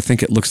Sportster. I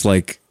think it looks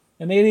like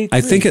an 883.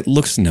 I think it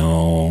looks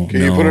no.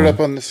 Can you put it up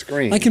on the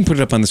screen? I can put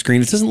it up on the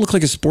screen. It doesn't look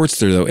like a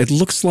Sportster though. It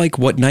looks like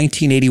what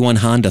 1981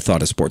 Honda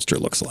thought a Sportster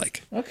looks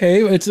like.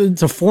 Okay, it's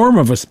a form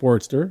of a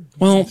Sportster.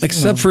 Well,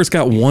 except for it's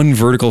got one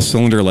vertical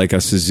cylinder like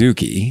a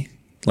Suzuki.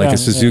 Like a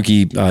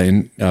Suzuki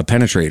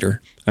Penetrator.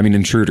 I mean,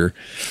 Intruder.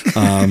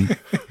 So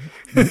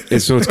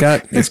it's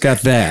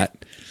got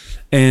that.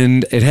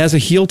 And it has a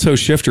heel-toe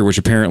shifter, which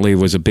apparently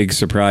was a big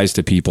surprise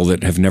to people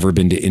that have never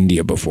been to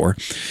India before.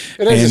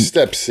 It has a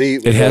step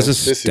seat. It has a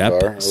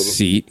step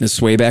seat, a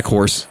swayback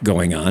horse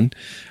going on.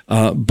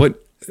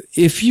 But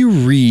if you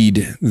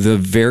read the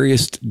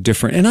various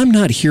different, and I'm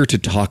not here to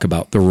talk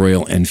about the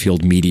Royal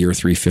Enfield Meteor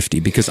 350,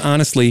 because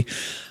honestly,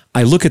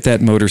 I look at that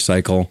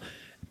motorcycle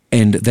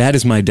and that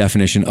is my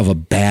definition of a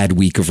bad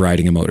week of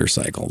riding a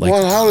motorcycle. Like,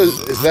 well, how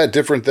is that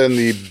different than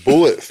the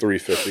Bullet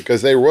 350?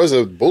 Because there was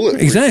a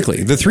Bullet. Exactly.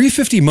 The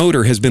 350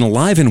 motor has been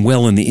alive and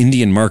well in the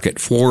Indian market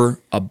for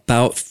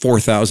about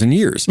 4,000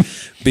 years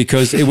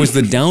because it was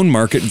the down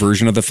market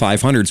version of the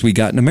 500s we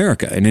got in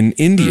America. And in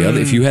India,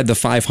 if you had the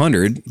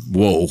 500,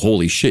 whoa,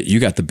 holy shit, you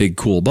got the big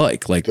cool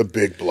bike. Like the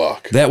big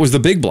block. That was the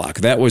big block.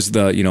 That was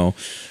the,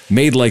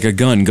 made like a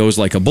gun, goes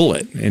like a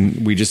bullet.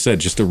 And we just said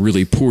just a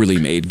really poorly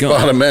made gun.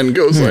 Bottom end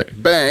goes like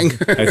bang.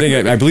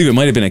 I believe it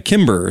might have been a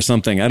Kimber or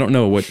something. I don't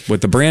know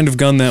what the brand of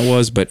gun that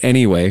was, but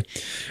anyway.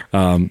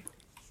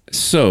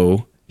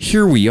 So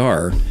here we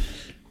are.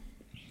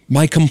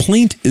 My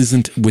complaint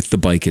isn't with the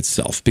bike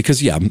itself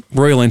because,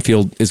 Royal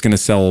Enfield is going to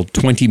sell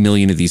 20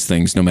 million of these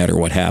things no matter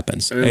what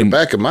happens. And in the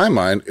back of my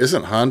mind,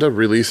 isn't Honda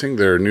releasing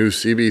their new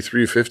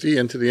CB350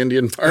 into the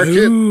Indian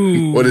market?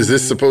 Ooh. What is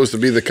this supposed to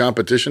be the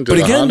competition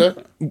to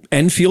Honda?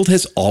 Enfield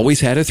has always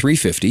had a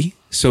 350.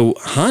 So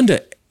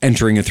Honda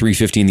entering a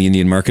 350 in the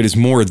Indian market is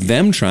more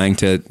them trying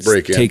to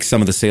take some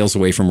of the sales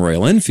away from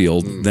Royal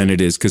Enfield than it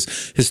is.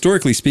 Because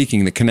historically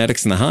speaking, the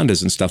Kinetics and the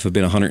Hondas and stuff have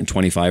been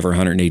 125 or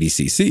 180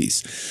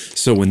 cc's.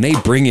 So when they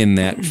bring in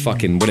that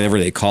fucking, whatever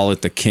they call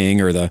it, the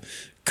King or the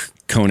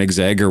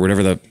Koenigsegg or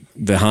whatever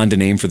the Honda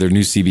name for their new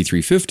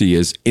CB350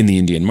 is in the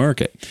Indian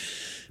market.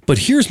 But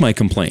here's my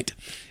complaint.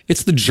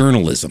 It's the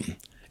journalism.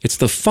 It's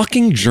the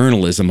fucking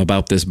journalism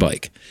about this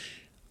bike.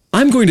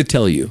 I'm going to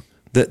tell you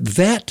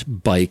that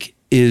bike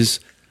is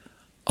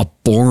a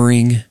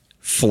boring,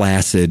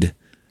 flaccid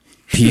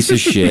piece of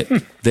shit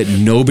that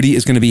nobody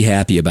is going to be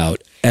happy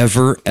about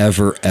ever,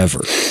 ever, ever.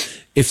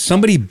 If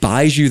somebody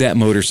buys you that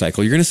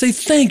motorcycle, you're going to say,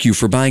 thank you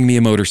for buying me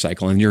a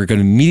motorcycle. And you're going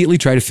to immediately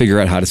try to figure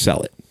out how to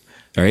sell it.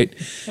 All right.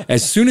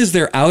 As soon as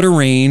they're out of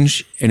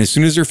range and as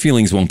soon as their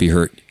feelings won't be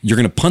hurt, you're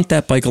going to punt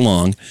that bike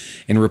along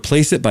and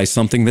replace it by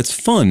something that's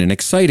fun and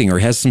exciting or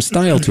has some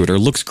style to it or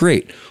looks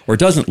great or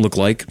doesn't look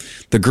like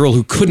the girl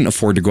who couldn't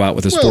afford to go out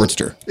with a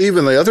Sportster.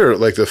 Even the other,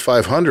 like the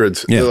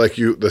 500s, like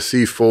the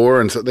C4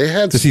 and so they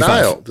had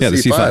style. The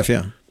C5,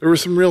 yeah. There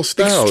was some real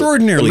style.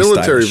 Extraordinarily the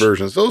military stylish.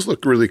 Versions. Those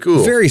look really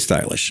cool. Very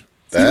stylish.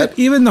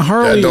 Even the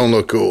Harley. That don't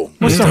look cool.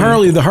 What's the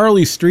Harley? The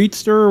Harley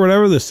Streetster or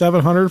whatever, the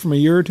 700 from a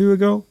year or two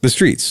ago? The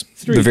streets.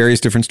 The various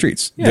different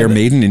streets. Yeah, they're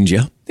made in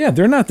India. Yeah,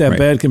 they're not that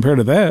bad compared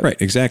to that.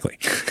 Right, exactly.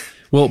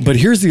 Well, but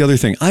here's the other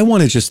thing. I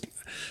want to just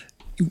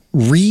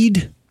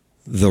read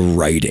the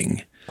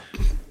writing.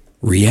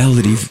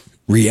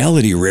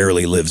 Reality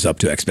rarely lives up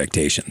to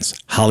expectations.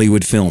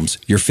 Hollywood films,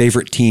 your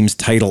favorite team's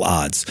title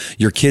odds,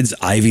 your kids'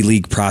 Ivy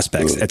League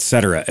prospects,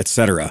 etc.,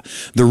 etc.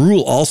 The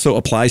rule also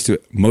applies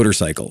to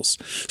motorcycles.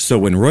 So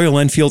when Royal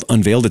Enfield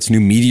unveiled its new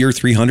Meteor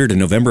 300 in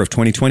November of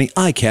 2020,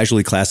 I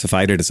casually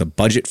classified it as a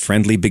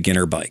budget-friendly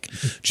beginner bike.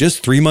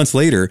 Just 3 months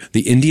later,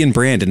 the Indian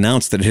brand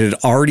announced that it had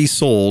already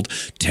sold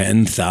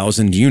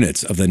 10,000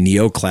 units of the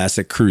Neo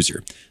Classic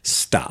Cruiser.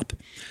 Stop.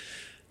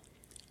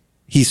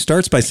 He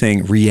starts by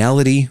saying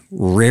reality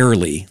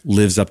rarely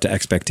lives up to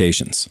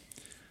expectations.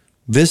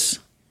 This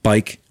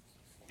bike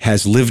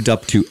has lived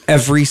up to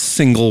every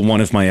single one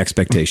of my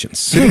expectations.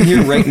 Sitting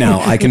here right now,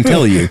 I can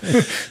tell you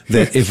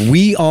that if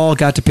we all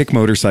got to pick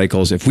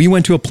motorcycles, if we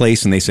went to a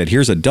place and they said,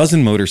 here's a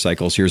dozen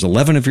motorcycles, here's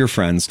 11 of your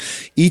friends,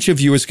 each of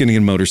you is going to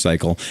get a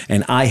motorcycle,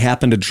 and I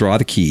happen to draw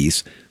the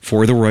keys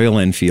for the Royal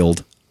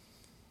Enfield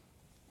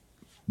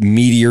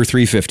Meteor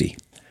 350.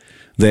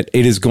 that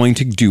it is going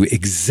to do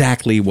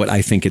exactly what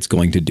I think it's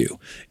going to do.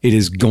 It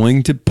is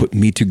going to put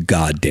me to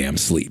goddamn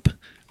sleep,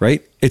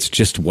 right? It's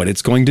just what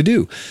it's going to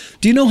do.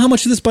 Do you know how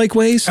much this bike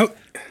weighs?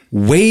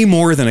 Way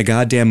more than a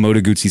goddamn Moto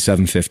Guzzi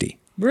 750.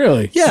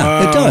 Really?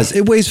 Yeah, it does.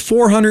 It weighs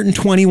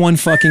 421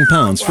 fucking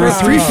pounds for a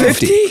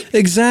 350.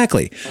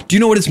 Exactly. Do you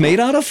know what it's made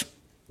out of?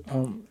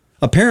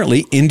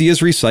 Apparently, India's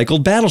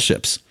recycled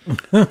battleships.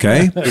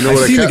 Okay? I've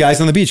seen the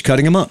guys on the beach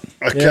cutting them up.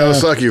 A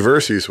Kawasaki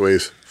Versys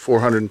weighs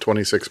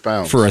 426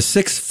 pounds. For a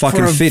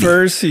 650.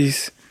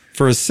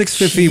 For a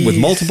 650 with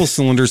multiple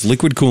cylinders,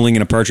 liquid cooling,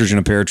 and a partridge in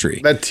a pear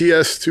tree. That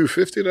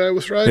TS250 that I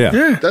was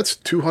riding, that's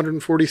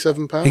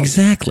 247 pounds.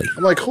 Exactly.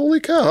 I'm like, holy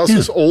cow, how's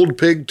this old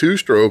pig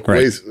two-stroke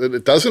weighs?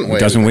 It doesn't weigh. It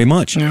doesn't weigh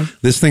much. Yeah.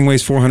 This thing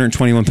weighs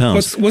 421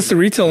 pounds. What's the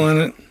retail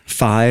on it?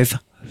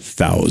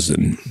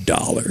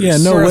 $5,000. Yeah,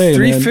 no For a way,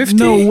 350?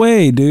 man. No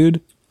way, dude.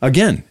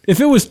 Again,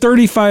 if it was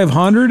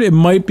 $3,500, it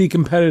might be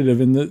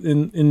competitive in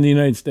the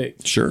United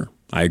States. Sure,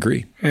 I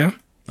agree. Yeah,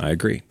 I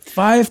agree.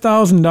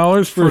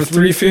 $5,000 for a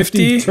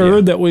 350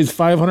 turd that weighs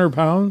 500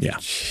 pounds. Yeah.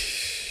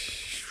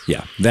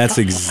 Yeah, that's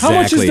exactly.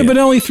 How much is the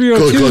Benelli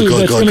 302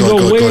 that's going to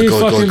go way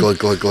fucking...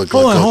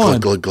 Hold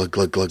on.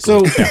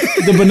 So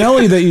the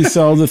Benelli that you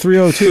sell, the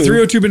 302. The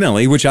 302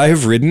 Benelli, which I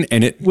have ridden,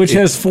 and which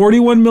has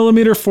 41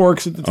 millimeter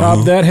forks at the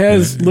top. That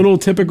has little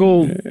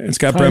typical... It's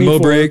got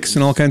Brembo brakes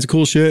and all kinds of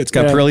cool shit. It's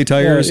got Pirelli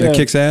tires. It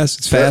kicks ass.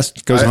 It's fast.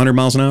 It goes 100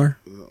 miles an hour.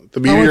 The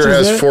Meteor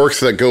has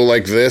forks that go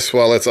like this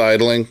while it's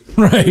idling.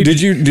 Right.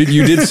 Did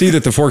you see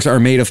that the forks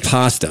are made of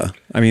pasta?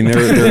 I mean,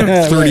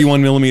 they're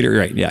 31 millimeter.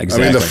 Right. Yeah,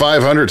 exactly. I mean, the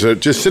 500s,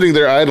 just sitting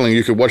there idling,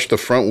 you could watch the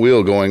front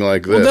wheel going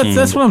like this. Well,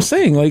 that's what I'm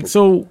saying. Like,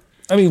 so,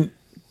 I mean,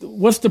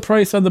 what's the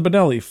price on the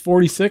Benelli?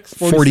 46?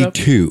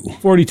 42.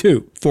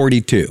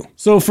 42.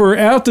 So for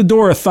out the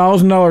door,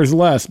 $1,000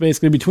 less,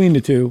 basically between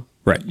the two.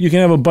 Right. You can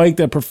have a bike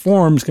that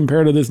performs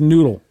compared to this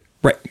noodle.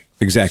 Right.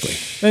 Exactly.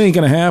 That ain't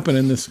going to happen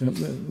in this.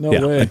 No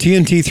way. A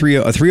TNT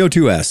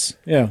 302S.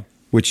 Yeah.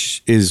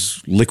 Which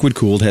is liquid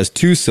cooled, has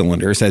 2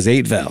 cylinders, has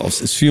 8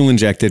 valves, is fuel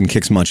injected, and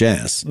kicks much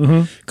ass.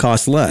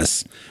 Costs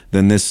less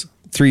than this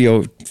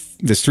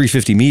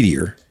 350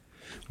 Meteor,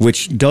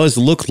 which does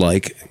look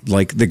like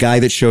the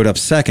guy that showed up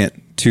second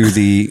to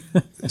the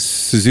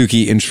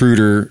Suzuki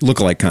Intruder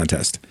lookalike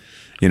contest.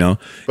 You know,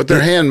 but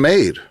they're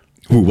handmade.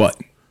 Who? What?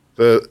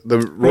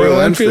 The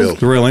Royal Enfield.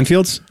 The Royal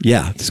Enfields?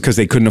 Yeah, it's because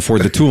they couldn't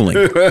afford the tooling.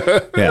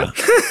 Yeah.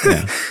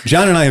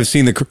 John and I have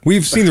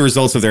we've seen the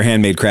results of their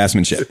handmade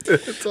craftsmanship.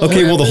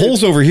 Okay, well, the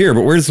hole's over here,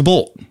 but where's the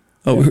bolt?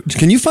 Oh,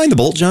 can you find the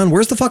bolt, John?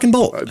 Where's the fucking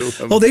bolt? I don't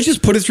have they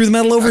just put it through the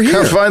metal over here.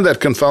 I can't find that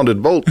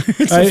confounded bolt.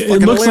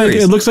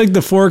 It looks like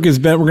the fork is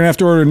bent. We're gonna have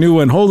to order a new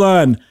one. Hold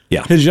on.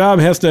 Yeah. His job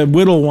has to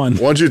whittle one.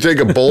 Once you take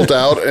a bolt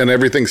out and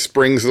everything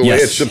springs the way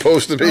it's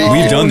supposed to be.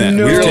 We've done that.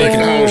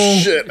 No.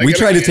 Shit. We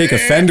tried to take a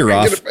fender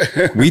off.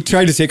 We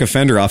tried to take a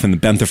fender off and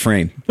bent the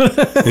frame.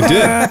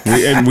 It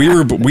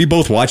did. We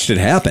both watched it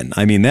happen.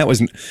 I mean,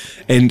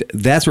 and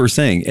that's what we're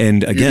saying.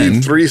 And again, you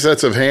need 3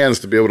 sets of hands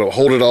to be able to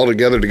hold it all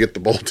together to get the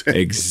bolt in.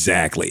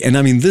 Exactly. And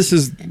I mean, this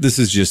is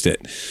just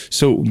it.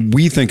 So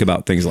we think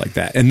about things like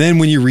that. And then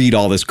when you read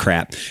all this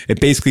crap, it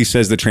basically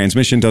says the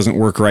transmission doesn't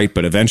work right,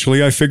 but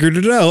eventually I figured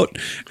it out.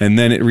 And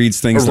then it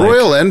reads things like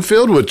Royal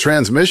Enfield with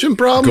transmission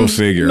problems? Go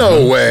figure.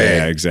 No way.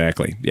 Yeah,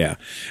 exactly. Yeah.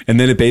 And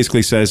then it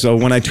basically says, oh,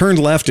 when I turned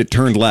left, it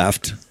turned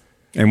left.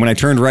 And when I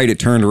turned right, it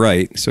turned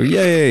right. So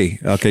yay.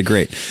 Okay,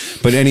 great.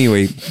 But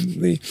anyway,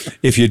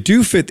 if you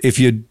do fit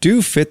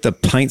the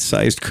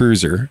pint-sized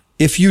cruiser,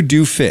 if you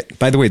do fit,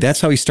 by the way,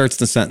 that's how he starts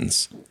the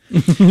sentence.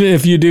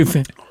 If you do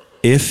fit.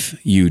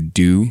 If you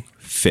do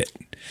fit.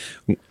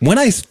 When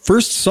I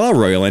first saw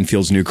Royal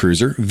Enfield's new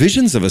cruiser,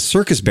 visions of a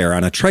circus bear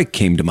on a trike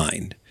came to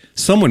mind.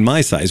 Someone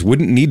my size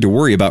wouldn't need to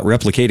worry about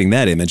replicating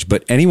that image,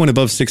 but anyone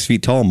above 6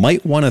 feet tall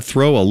might want to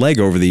throw a leg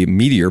over the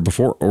Meteor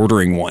before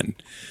ordering one.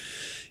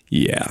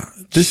 Yeah,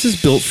 this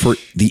is built for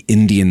the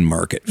Indian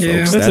market, folks.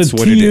 Yeah, that's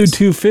what it is.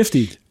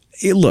 TU250.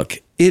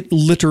 It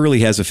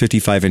literally has a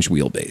 55-inch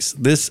wheelbase.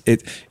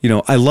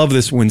 I love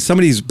this. When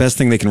somebody's best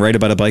thing they can write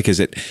about a bike is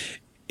it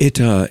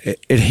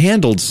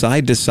handled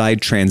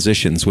side-to-side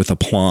transitions with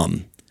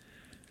aplomb.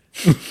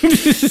 Wait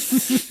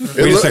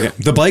a second.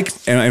 The bike,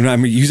 and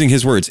I'm using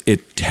his words,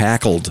 it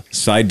tackled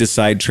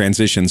side-to-side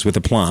transitions with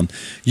aplomb.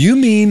 You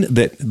mean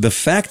that the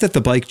fact that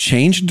the bike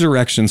changed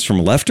directions from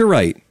left to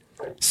right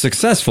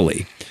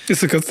successfully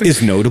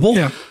is notable?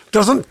 Yeah.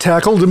 Doesn't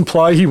tackled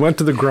imply he went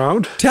to the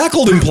ground?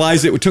 Tackled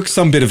implies it took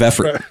some bit of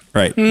effort.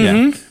 Right.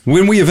 Mm-hmm. Yeah.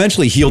 When we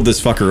eventually healed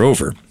this fucker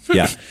over.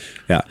 Yeah.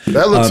 Yeah.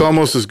 That looks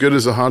almost as good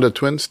as a Honda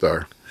Twin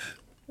Star.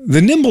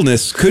 The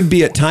nimbleness could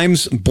be at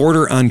times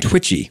border on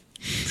twitchy.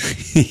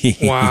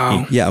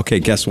 Wow. Yeah. Okay.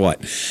 Guess what?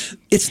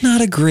 It's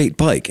not a great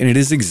bike, and it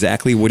is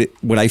exactly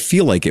what I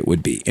feel like it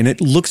would be, and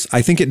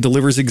I think it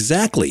delivers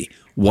exactly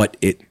what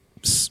it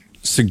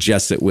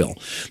suggests it will.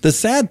 The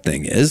sad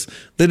thing is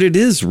that it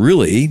is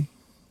really,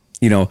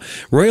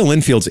 Royal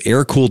Enfield's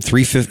air-cooled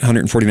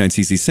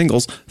 349cc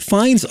singles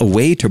finds a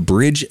way to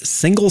bridge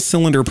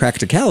single-cylinder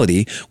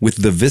practicality with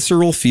the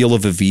visceral feel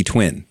of a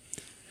V-twin.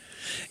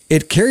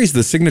 It carries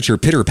the signature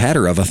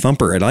pitter-patter of a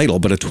thumper at idle,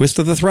 but a twist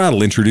of the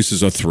throttle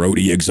introduces a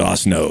throaty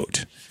exhaust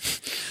note.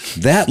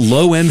 That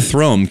low-end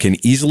thrum can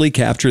easily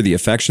capture the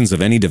affections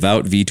of any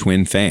devout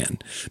V-twin fan,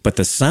 but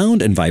the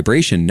sound and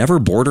vibration never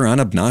border on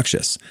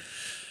obnoxious.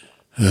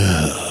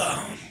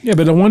 Yeah,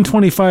 but a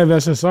 125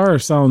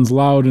 SSR sounds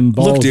loud and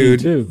ballsy, Look, dude,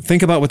 too.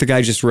 think about what the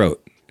guy just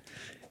wrote.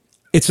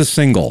 It's a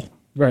single.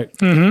 Right.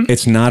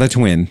 It's not a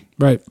twin.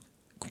 Right.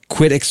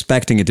 Quit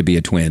expecting it to be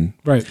a twin.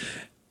 Right.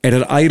 And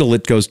at idle,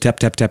 it goes tap,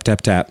 tap, tap, tap,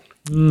 tap.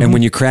 And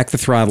when you crack the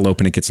throttle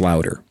open, it gets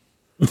louder.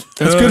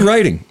 That's good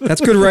writing.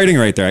 That's good writing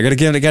right there. I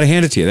gotta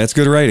hand it to you. That's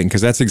good writing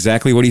because that's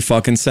exactly what he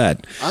fucking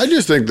said. I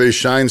just think they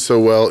shine so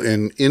well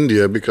in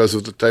India because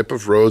of the type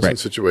of roads and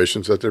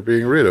situations that they're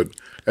being rated.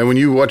 And when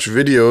you watch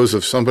videos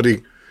of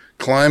somebody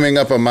climbing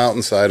up a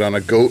mountainside on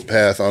a goat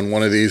path on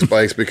one of these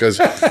bikes, because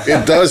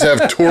it does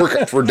have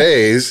torque for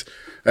days.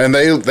 And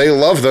they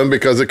love them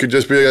because it could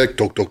just be like,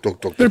 tok, tok,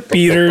 tok, tok. They're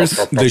beaters.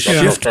 The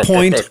shift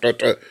point,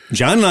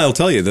 John and I will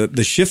tell you,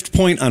 the shift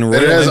point on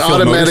Royal It has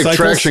Enfield automatic motorcycles,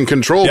 traction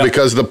control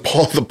because the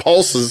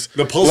pulses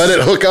let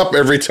it hook up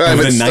every time.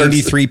 With it a starts.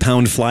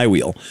 93-pound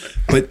flywheel.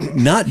 But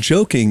not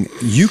joking,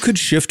 you could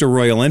shift a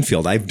Royal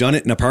Enfield. I've done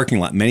it in a parking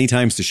lot many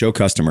times to show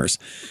customers.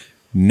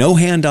 No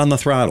hand on the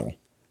throttle.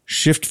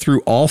 Shift through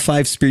all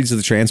 5 speeds of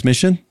the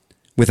transmission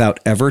without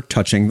ever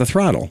touching the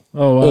throttle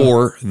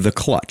or the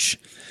clutch.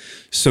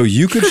 So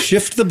you could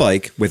shift the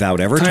bike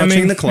without ever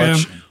touching the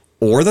clutch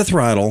or the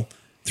throttle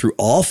through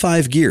all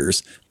 5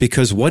 gears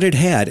because what it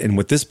had and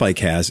what this bike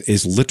has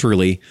is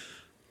literally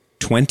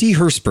 20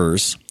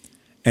 Hurspurs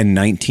and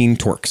 19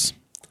 torques.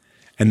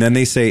 And then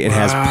they say it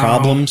has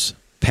problems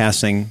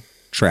passing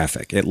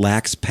traffic. It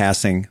lacks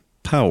passing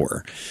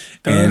power.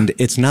 And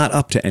it's not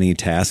up to any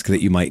task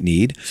that you might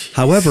need.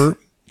 However,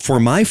 for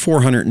my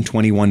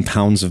 421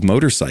 pounds of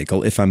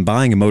motorcycle, if I'm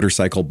buying a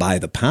motorcycle by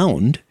the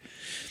pound,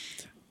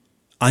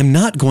 I'm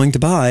not going to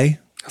buy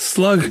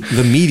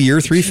the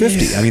Meteor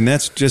 350. Jeez. I mean,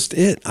 that's just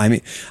it. I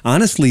mean,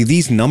 honestly,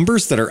 these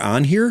numbers that are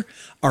on here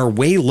are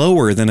way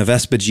lower than a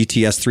Vespa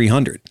GTS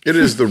 300. It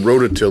is the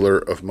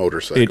rototiller of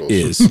motorcycles. It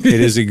is. It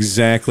is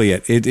exactly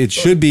it. It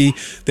should be.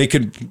 They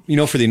could,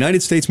 for the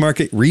United States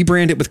market,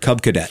 rebrand it with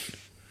Cub Cadet.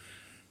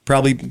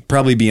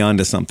 Probably beyond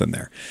to something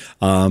there.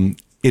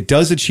 It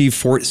does achieve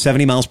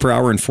 70 miles per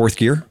hour in 4th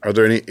gear. Are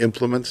there any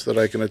implements that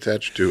I can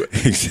attach to it?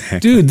 Exactly.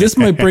 Dude, this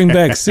might bring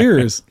back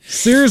Sears.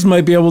 Sears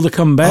might be able to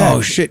come back.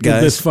 Oh, shit, guys.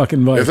 With this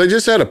fucking bike. If they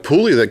just had a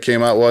pulley that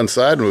came out one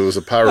side and it was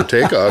a power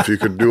takeoff, you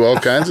could do all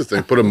kinds of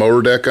things. Put a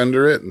motor deck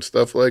under it and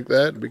stuff like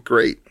that. It'd be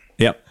great.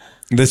 Yep.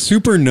 The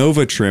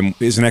Supernova trim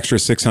is an extra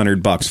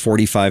 $600,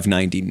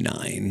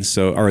 $45.99.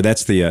 So,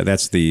 that's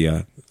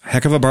the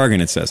heck of a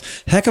bargain. It says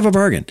heck of a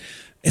bargain.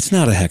 It's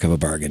not a heck of a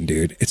bargain,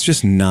 dude. It's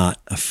just not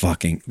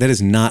that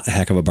is not a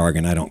heck of a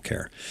bargain. I don't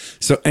care.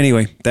 So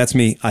anyway, that's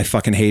me. I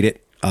fucking hate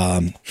it.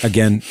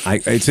 Again,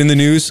 it's in the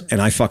news and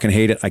I fucking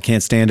hate it. I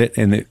can't stand it.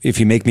 And if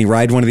you make me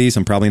ride one of these,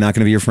 I'm probably not going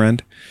to be your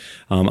friend.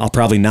 I'll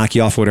probably knock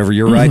you off whatever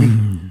you're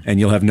riding and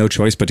you'll have no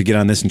choice but to get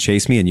on this and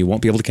chase me and you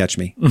won't be able to catch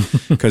me.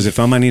 Because if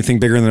I'm on anything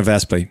bigger than a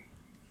Vespa,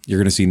 you're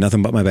going to see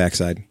nothing but my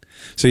backside.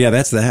 So yeah,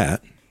 that's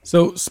that.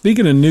 So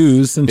speaking of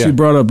news, since you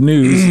brought up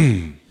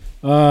news,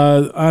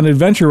 on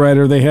Adventure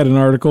Rider, they had an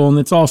article, and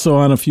it's also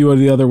on a few of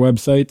the other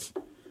websites,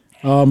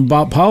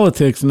 about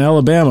politics in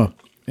Alabama.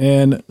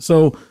 And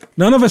so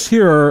none of us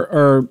here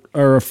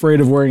are afraid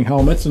of wearing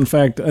helmets. In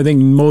fact, I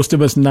think most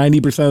of us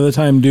 90% of the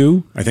time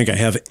do. I think I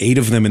have 8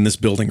 of them in this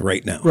building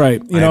right now.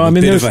 Right. I'm a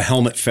bit of a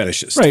helmet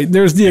fetishist. Right.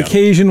 There's the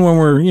occasion when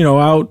we're,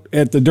 out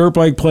at the dirt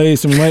bike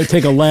place and we might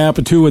take a lap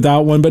or two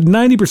without one. But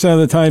 90% of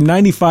the time,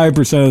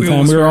 95% of the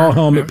time, we're all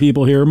helmet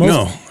people here.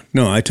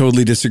 No, I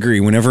totally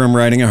disagree. Whenever I'm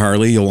riding a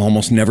Harley, you'll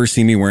almost never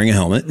see me wearing a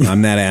helmet.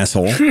 I'm that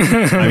asshole.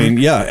 I mean,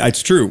 yeah,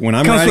 it's true. When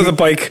I'm riding a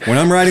bike, when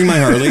I'm riding my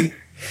Harley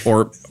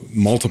or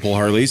multiple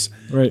Harleys,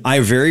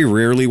 I very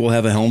rarely will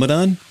have a helmet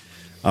on.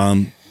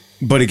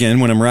 But again,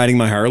 when I'm riding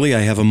my Harley, I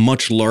have a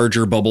much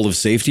larger bubble of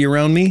safety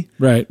around me,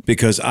 right?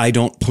 Because I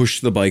don't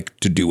push the bike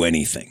to do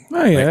anything.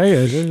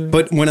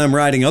 But when I'm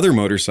riding other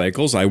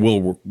motorcycles, I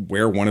will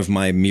wear one of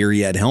my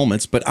myriad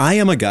helmets. But I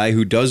am a guy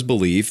who does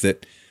believe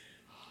that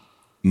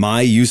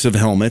my use of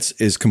helmets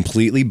is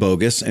completely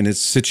bogus and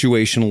it's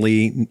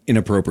situationally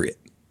inappropriate.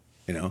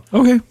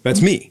 Okay.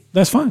 That's me.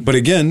 That's fine. But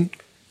again,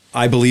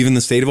 I believe in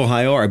the state of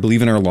Ohio. I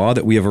believe in our law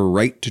that we have a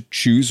right to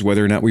choose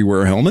whether or not we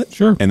wear a helmet.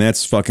 Sure. And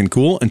that's fucking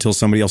cool until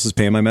somebody else is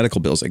paying my medical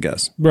bills, I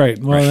guess. Right.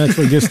 Well, that's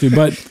what gets to.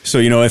 But so,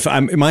 if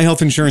my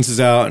health insurance is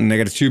out and I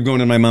got a tube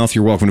going in my mouth,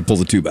 you're welcome to pull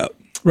the tube out.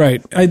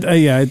 Right.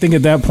 I think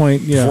at that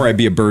point, before I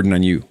be a burden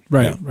on you.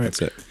 Right. Right.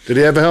 That's it. Did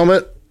he have a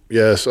helmet?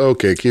 Yes.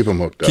 Okay. Keep him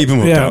hooked up. Keep him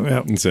hooked up.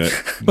 Yeah. That's it.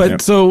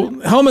 But so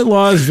helmet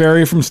laws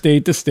vary from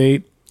state to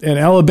state, and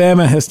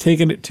Alabama has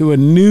taken it to a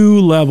new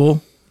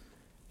level,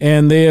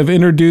 and they have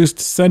introduced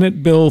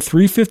Senate Bill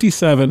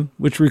 357,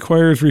 which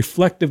requires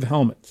reflective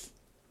helmets.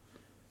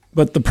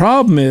 But the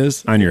problem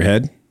is on your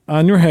head.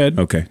 On your head.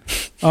 Okay.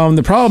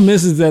 The problem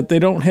is that they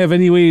don't have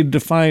any way to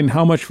define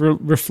how much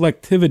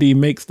reflectivity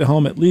makes the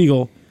helmet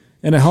legal.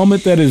 And a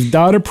helmet that is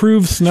DOT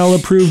approved, Snell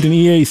approved, and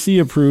EAC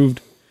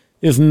approved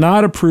is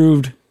not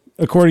approved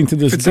according to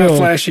this bill. It's not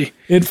flashy.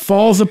 It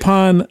falls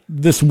upon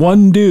this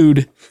one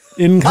dude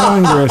in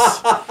Congress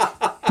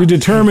to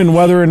determine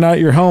whether or not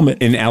your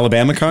helmet. In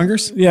Alabama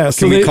Congress? Yeah.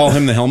 Can we call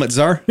him the helmet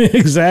czar?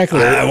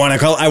 Exactly. I want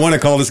to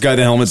call this guy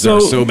the helmet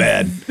czar so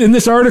bad. In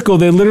this article,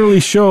 they literally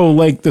show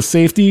like the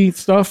safety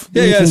stuff.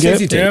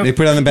 Safety tape. They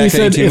put it on the back of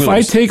 18-wheelers. He said, if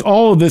I take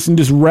all of this and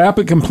just wrap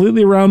it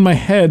completely around my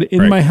head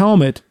in my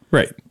helmet,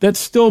 that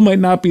still might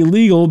not be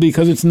legal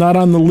because it's not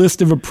on the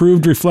list of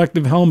approved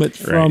reflective helmets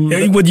from.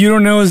 What you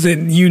don't know is that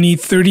you need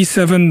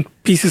 37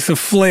 pieces of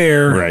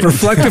flare,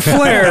 reflective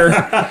flare,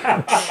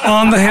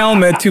 on the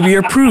helmet to be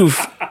approved.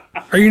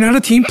 Are you not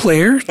a team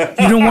player? You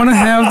don't want to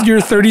have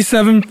your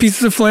 37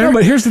 pieces of flare? No,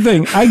 but here's the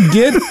thing.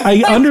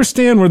 I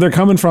understand where they're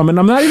coming from, and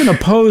I'm not even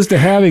opposed to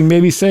having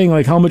maybe saying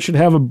like helmet should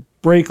have a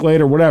brake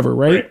light or whatever,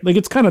 right? Like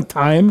it's kind of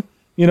time.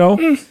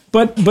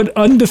 But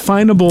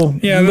undefinable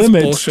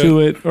limits to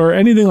it or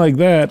anything like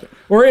that,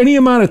 or any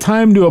amount of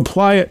time to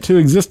apply it to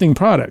existing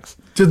products.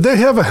 Did they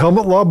have a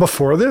helmet law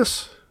before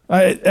this?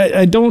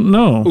 I don't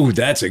know. Ooh,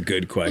 that's a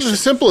good question. The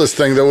simplest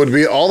thing that would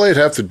be all they'd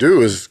have to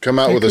do is come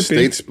out with a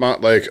state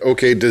spot, like,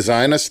 okay,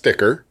 design a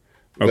sticker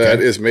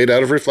that is made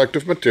out of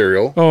reflective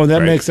material. Oh,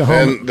 that makes a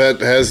helmet. And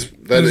that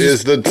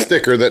is the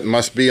sticker that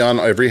must be on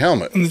every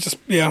helmet. And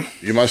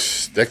You must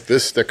stick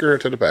this sticker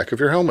to the back of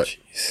your helmet.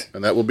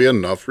 And that will be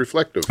enough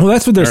reflective. Well,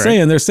 that's what they're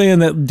saying. They're saying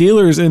that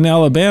dealers in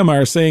Alabama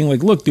are saying,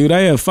 like, look, dude,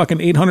 I have fucking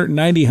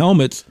 890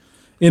 helmets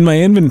in my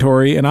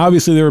inventory, and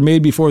obviously they were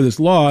made before this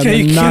law.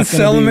 And you can't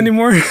sell them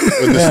anymore?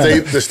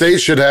 The state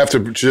should have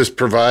to just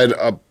provide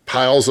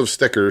piles of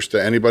stickers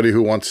to anybody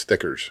who wants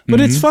stickers. But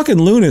it's fucking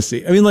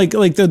lunacy. I mean, like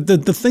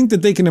the thing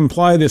that they can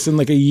imply this in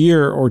like a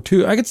year or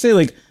two, I could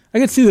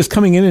see this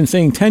coming in and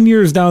saying 10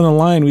 years down the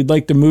line, we'd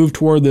like to move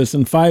toward this.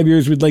 In 5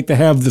 years, we'd like to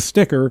have the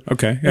sticker.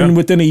 Okay. Yeah. And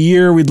within a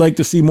year, we'd like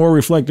to see more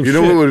reflective You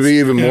know what would be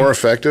even more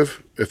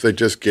effective? If they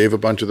just gave a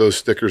bunch of those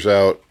stickers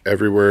out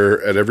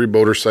everywhere, at every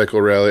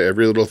motorcycle rally,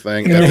 every little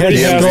thing. And they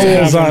had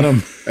skulls on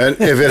them. And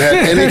if it had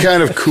any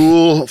kind of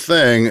cool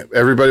thing,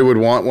 everybody would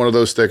want one of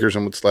those stickers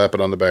and would slap it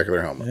on the back of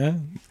their helmet. Yeah.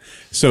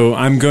 So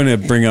I'm going to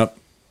bring up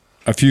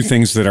a few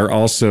things that are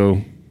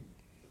also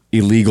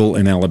illegal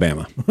in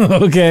Alabama.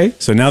 Okay.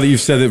 So now that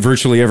you've said that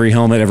virtually every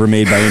helmet ever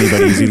made by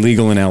anybody is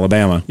illegal in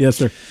Alabama. Yes,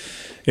 sir.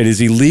 It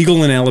is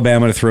illegal in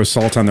Alabama to throw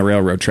salt on the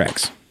railroad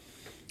tracks.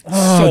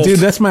 Oh, salt. Dude,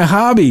 that's my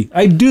hobby.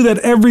 I do that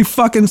every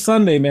fucking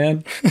Sunday,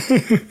 man.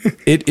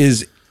 It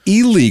is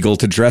illegal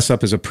to dress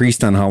up as a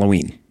priest on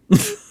Halloween.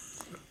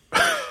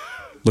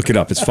 Look it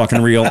up. It's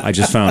fucking real. I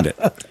just found it.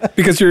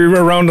 Because you're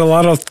around a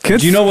lot of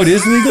kids? Do you know what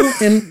is legal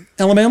in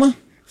Alabama?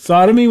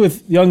 Sodomy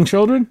with young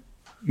children?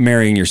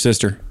 Marrying your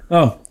sister.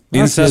 Oh.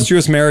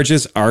 Incestuous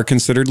marriages are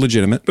considered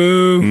legitimate.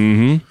 Boo.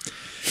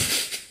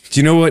 Mm-hmm. Do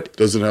you know what?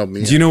 Doesn't help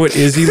me. Do you know what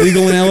is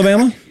illegal in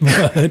Alabama?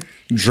 What?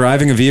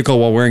 Driving a vehicle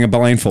while wearing a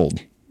blindfold.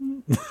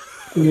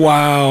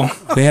 Wow.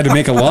 They had to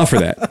make a law for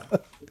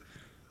that.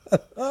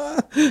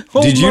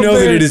 Did you know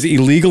that it is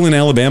illegal in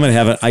Alabama to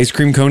have an ice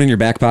cream cone in your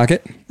back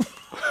pocket?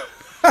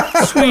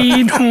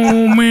 Sweet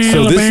home Alabama.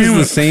 So this is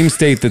the same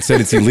state that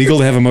said it's illegal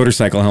to have a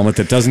motorcycle helmet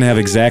that doesn't have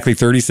exactly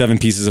 37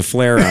 pieces of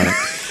flare on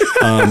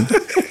it.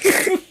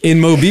 In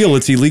Mobile,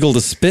 it's illegal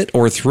to spit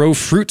or throw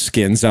fruit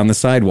skins on the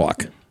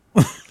sidewalk.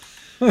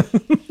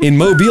 In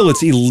Mobile,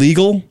 it's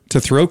illegal to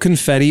throw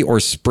confetti or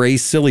spray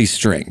silly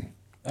string.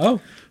 Oh.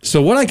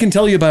 So what I can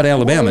tell you about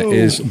Alabama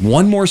is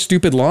one more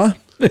stupid law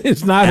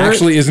It's not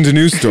actually isn't a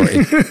news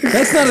story.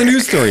 That's not a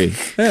news story.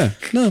 Yeah,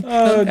 no.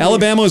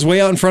 Alabama is way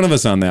out in front of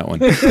us on that one.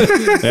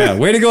 Yeah,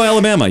 way to go,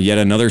 Alabama. Yet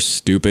another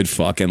stupid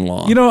fucking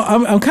law. You know,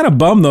 I'm kind of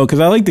bummed, though, because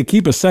I like to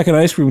keep a second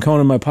ice cream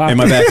cone in my pocket. In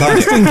my back pocket.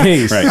 Just in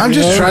case. Right. I'm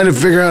just trying to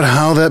figure out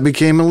how that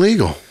became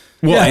illegal.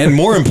 Well, and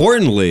more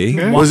importantly,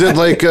 was it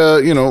like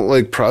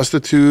like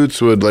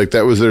prostitutes would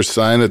that was their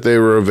sign that they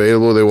were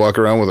available? They walk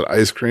around with an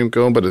ice cream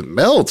cone, but it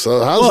melts.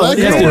 How's that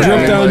going to work?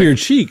 Drip down to your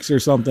cheeks or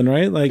something,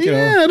 right? Like,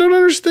 I don't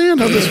understand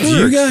how this works.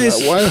 You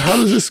guys, how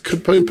does this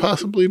could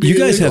possibly be? You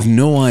guys illegal? have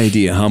no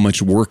idea how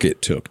much work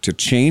it took to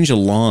change a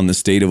law in the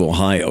state of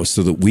Ohio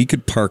so that we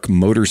could park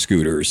motor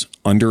scooters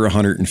under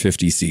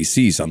 150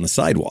 cc's on the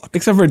sidewalk.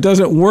 Except for it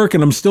doesn't work,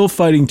 and I'm still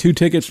fighting 2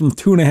 tickets from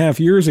 2.5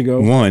 years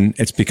ago. One,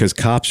 it's because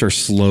cops are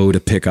slow to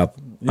pick up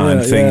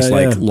on things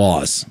like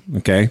laws.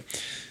 Okay.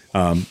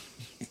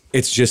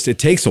 It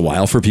takes a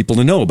while for people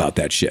to know about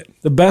that shit.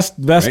 The best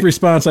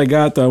response I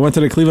got, though, I went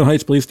to the Cleveland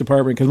Heights Police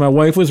Department because my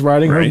wife was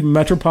riding her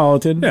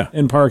Metropolitan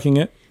and parking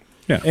it.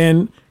 Yeah.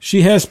 And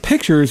she has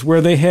pictures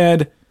where they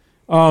had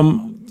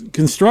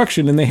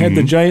construction and they had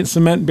the giant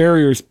cement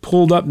barriers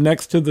pulled up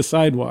next to the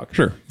sidewalk.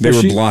 Sure. They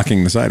were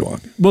blocking the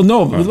sidewalk. Well,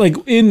 no, like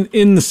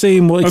in the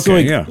same way,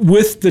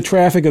 with the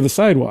traffic of the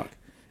sidewalk.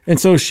 And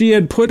so she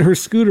had put her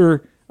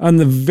scooter on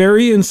the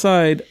very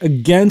inside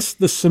against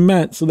the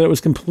cement so that it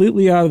was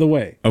completely out of the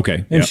way.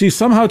 Okay. And she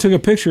somehow took a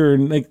picture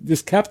and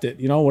just kept it,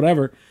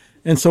 whatever.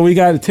 And so we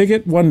got a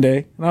ticket one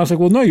day, and I was like,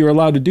 well, no, you're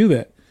allowed to do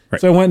that. Right.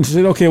 So I went and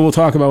said, okay, we'll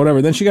talk about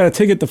whatever. Then she got a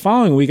ticket the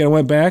following week, and I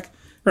went back.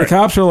 Right. The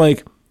cops are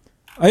like,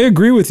 I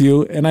agree with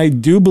you, and I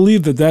do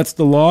believe that that's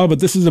the law, but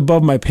this is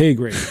above my pay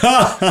grade.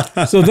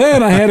 So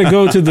then I had to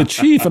go to the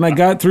chief, and I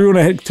got through, and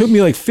it took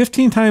me like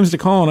 15 times to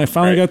call, and I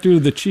finally got through to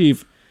the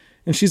chief.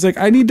 And she's like,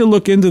 I need to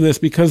look into this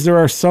because there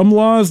are some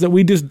laws that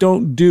we just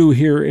don't do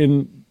here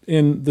in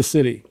the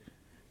city.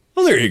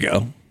 Well, there you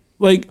go.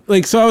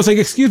 So I was like,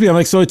 excuse me. I'm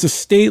like, so it's a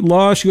state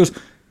law? She goes,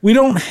 we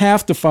don't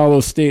have to follow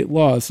state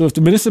laws. So if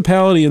the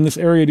municipality in this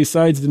area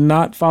decides to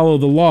not follow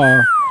the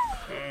law.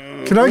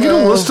 Can I get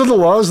a list of the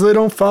laws they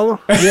don't follow?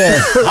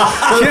 Yeah.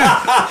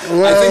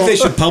 I think they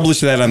should publish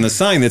that on the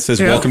sign that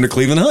says, welcome to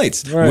Cleveland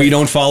Heights. Right. We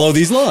don't follow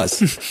these laws.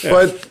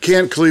 But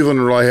can't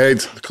Cleveland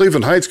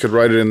Heights could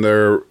write it in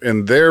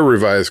their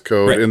revised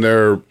code, in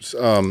their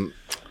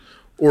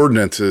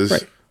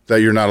ordinances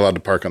that you're not allowed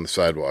to park on the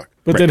sidewalk.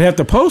 But they'd have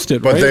to post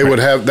it, But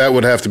right? that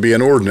would have to be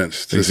an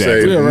ordinance to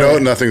say, no,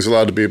 nothing's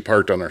allowed to be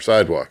parked on our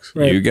sidewalks.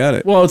 Right. You got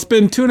it. Well, it's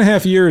been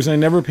 2.5 years, and I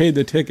never paid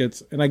the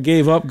tickets, and I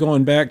gave up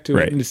going back to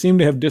it, and it seemed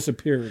to have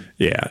disappeared.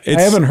 Yeah. I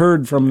haven't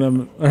heard from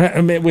them.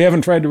 I mean, we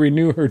haven't tried to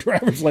renew her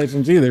driver's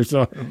license either.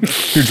 So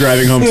You're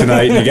driving home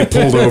tonight and you get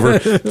pulled over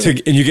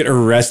and you get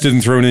arrested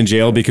and thrown in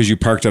jail because you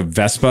parked a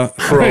Vespa.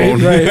 right.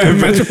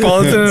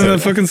 Metropolitan on the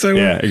fucking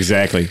sidewalk. Yeah,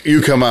 exactly.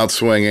 You come out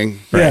swinging.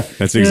 Right. Yeah.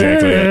 That's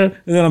exactly it.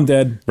 And then I'm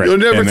dead Right. You'll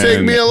never And take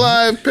then- me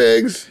alive,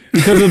 pigs.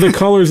 because of the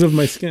colors of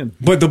my skin.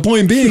 But the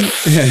point being,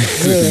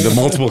 the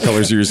multiple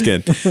colors of your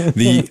skin.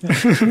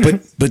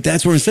 But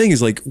that's what I'm saying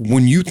is like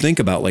when you think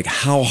about like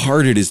how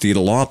hard it is to get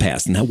a law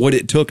passed and what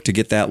it took to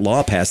get that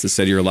law passed that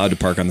said you're allowed to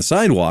park on the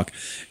sidewalk,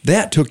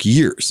 that took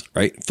years,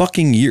 right?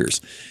 Fucking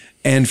years.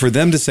 And for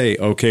them to say,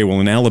 okay, well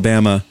in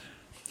Alabama,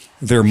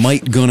 there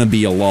might gonna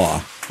be a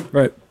law.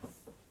 Right.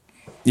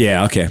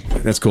 Yeah, okay,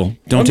 that's cool.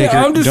 I'm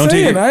just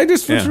saying. I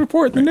just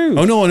report the news.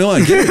 Oh no,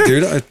 I get it,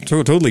 dude. I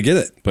totally get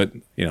it. But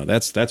you know,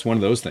 that's one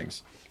of those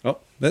things. Oh,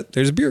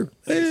 there's a beer.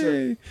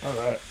 Hey. All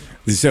right.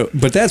 So,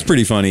 but that's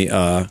pretty funny.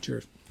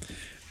 Cheers.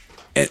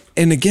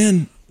 And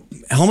again,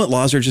 helmet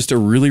laws are just a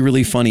really,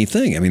 really funny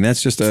thing. I mean,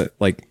 that's just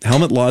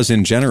helmet laws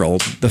in general.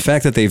 The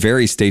fact that they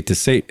vary state to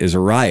state is a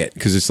riot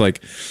because it's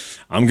like,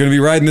 I'm going to be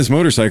riding this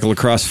motorcycle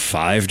across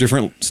 5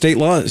 different state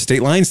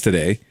lines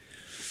today.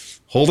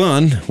 Hold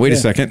on, wait a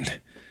second.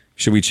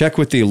 Should we check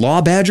with the law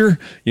badger?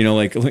 You know,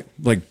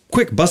 like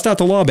quick, bust out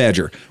the law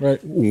badger. Right.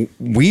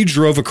 We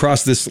drove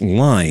across this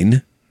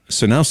line.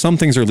 So now some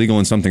things are legal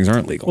and some things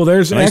aren't legal. Well, I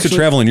used to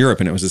travel in Europe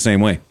and it was the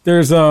same way.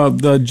 There's the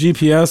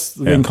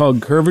GPS thing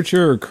called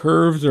curvature or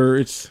curves, or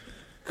it's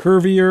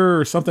curvier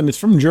or something. It's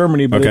from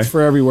Germany, but it's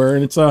for everywhere.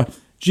 And it's a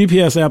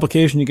GPS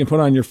application you can put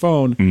on your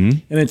phone,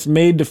 and it's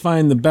made to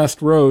find the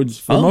best roads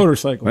for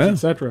motorcycles,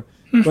 etc.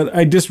 But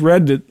I just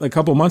read it a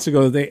couple months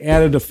ago that they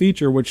added a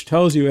feature which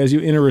tells you as you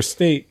enter a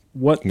state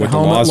what the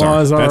helmet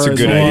laws are. That's a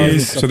good idea.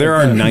 So there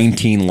are like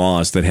 19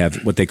 laws that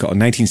have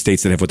 19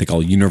 states that have what they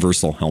call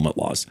universal helmet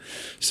laws.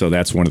 So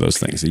that's one of those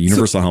things. A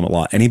universal helmet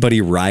law.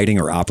 Anybody riding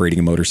or operating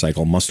a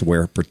motorcycle must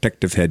wear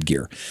protective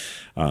headgear.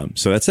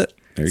 So that's it.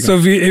 There you So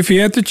go. if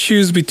you had to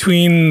choose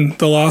between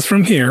the laws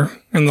from here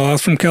and the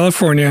laws from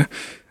California,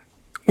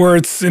 where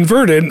it's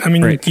inverted, I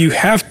mean, you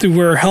have to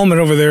wear a helmet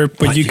over there,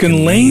 but you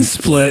can lane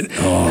split.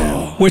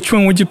 Oh. Which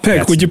one would you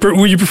pick? Would you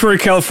prefer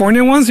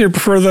California ones or you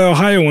prefer the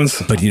Ohio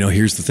ones? But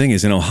here's the thing: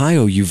 is in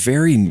Ohio, you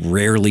very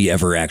rarely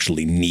ever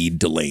actually need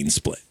to lane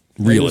split.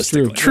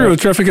 Realistically, True.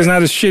 Traffic is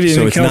not as shitty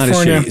in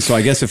California. Not as shitty. So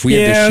I guess if we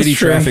had the shitty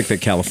traffic that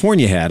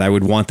California had, I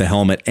would want the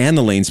helmet and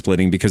the lane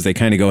splitting because they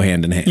kind of go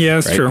hand in hand. Yeah,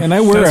 that's true. And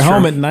I wear a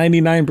helmet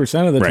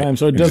 99% of the time,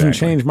 so it doesn't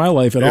change my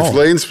life at all. If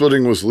lane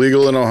splitting was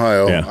legal in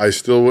Ohio, I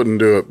still wouldn't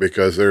do it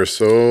because there's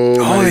so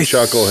many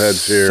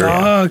chuckleheads here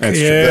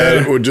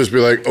that would just be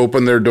like,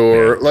 open their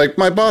door. Like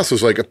my boss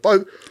was like, if I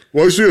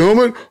see a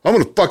helmet, I'm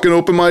going to fucking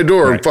open my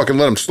door and fucking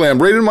let them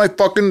slam right in my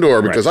fucking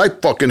door because I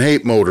fucking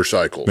hate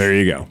motorcycles. There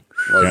you go.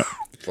 Like,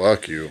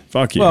 fuck you.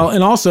 Fuck you. Well,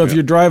 and also if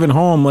you're driving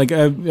home, like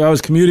I was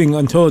commuting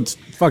until it's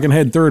fucking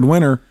had third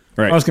winter.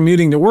 I was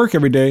commuting to work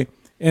every day.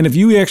 And if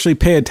you actually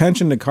pay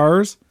attention to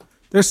cars,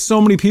 there's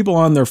so many people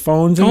on their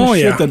phones and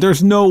shit that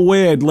there's no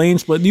way I'd lane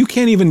split. You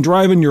can't even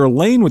drive in your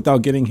lane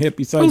without getting hit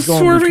besides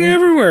going swerving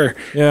everywhere.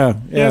 Yeah.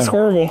 It's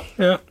horrible.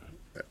 Yeah.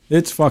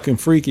 It's fucking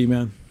freaky,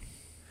 man.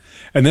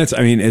 And that's,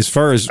 I mean, as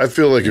far as I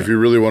feel like if you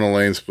really want to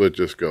lane split,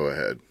 just go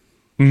ahead.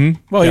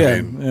 Mm-hmm. Well,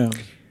 yeah.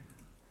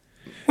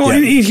 Well,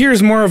 he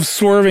hears more of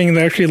swerving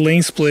than actually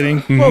lane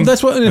splitting. Mm-hmm. Well,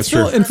 that's what. And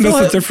Phil, that's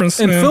the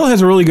difference. And Phil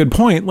has a really good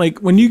point. Like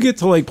when you get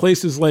to like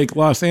places like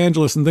Los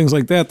Angeles and things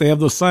like that, they have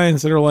those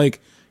signs that are like,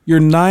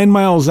 you're 9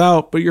 miles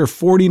out, but you're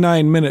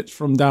 49 minutes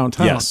from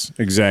downtown. Yes,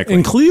 exactly.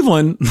 In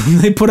Cleveland,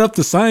 they put up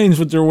the signs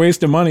with their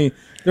waste of money.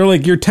 They're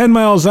like, you're 10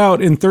 miles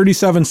out and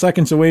 37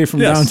 seconds away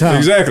from downtown.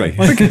 Exactly.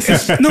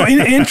 No,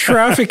 in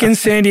traffic in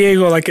San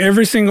Diego, like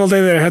every single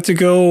day that I had to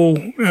go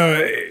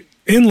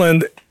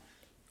inland,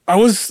 I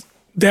was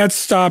dead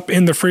stop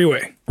in the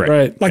freeway.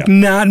 Right. Like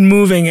not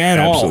moving at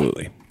all.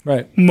 Absolutely.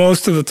 Right.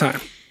 Most of the time.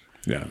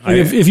 Yeah.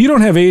 If you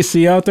don't have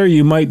AC out there,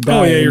 you might die.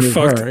 Oh, yeah, in you're your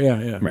fucked. car.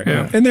 Yeah. Right.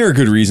 And there are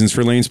good reasons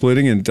for lane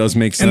splitting, and it does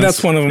make sense. And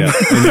that's one of them. Yeah.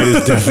 And that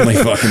is definitely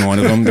fucking one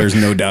of them. There's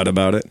no doubt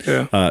about it.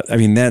 Yeah. I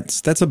mean,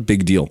 that's a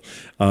big deal.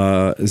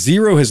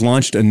 Zero has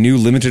launched a new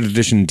limited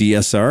edition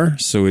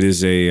DSR. So it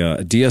is a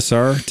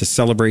DSR to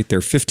celebrate their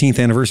 15th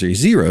anniversary.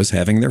 Zero's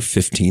having their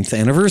 15th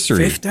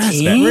anniversary.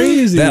 That's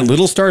crazy. That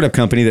little startup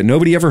company that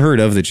nobody ever heard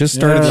of that just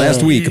started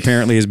last week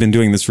apparently has been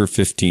doing this for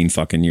 15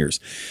 fucking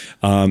years.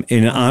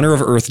 In honor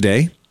of Earth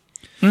Day,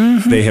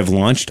 they have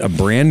launched a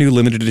brand new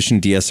limited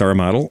edition DSR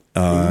model.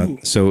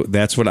 So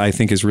that's what I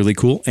think is really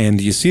cool. And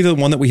you see the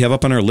one that we have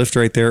up on our lift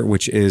right there,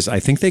 which is,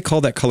 I think they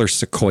call that color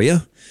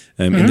Sequoia,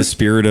 in the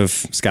spirit of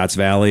Scotts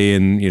Valley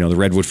and, the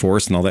Redwood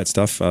Forest and all that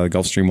stuff,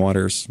 Gulf Stream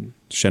waters,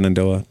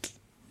 Shenandoah.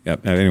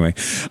 Yep. Anyway,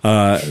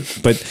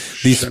 but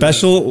the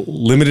special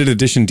limited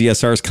edition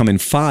DSRs come in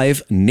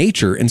 5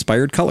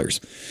 nature-inspired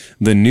colors.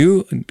 The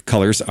new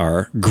colors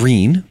are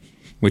green,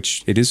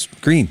 which it is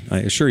green. I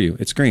assure you,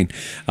 it's green.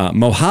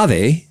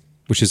 Mojave,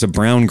 which is a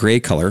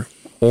brown-gray color.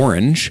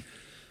 Orange.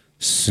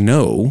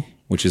 Snow,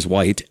 which is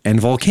white.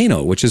 And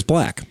volcano, which is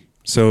black.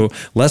 So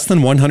less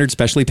than 100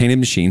 specially painted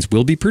machines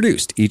will be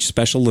produced. Each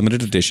special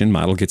limited edition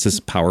model gets its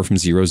power from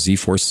Zero's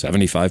Z-Force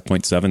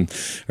 75.7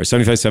 or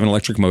 75.7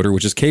 electric motor,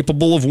 which is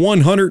capable of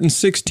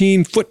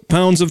 116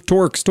 foot-pounds of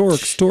torques.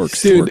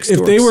 Dude,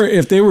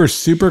 if they were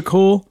super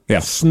cool,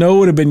 Snow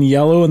would have been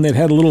yellow and they'd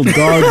had a little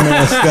dog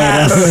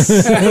mascot.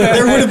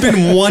 There would have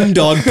been one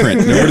dog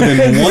print.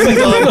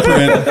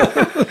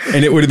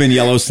 And it would have been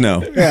yellow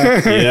snow.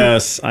 Yeah.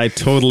 Yes, I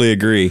totally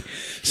agree.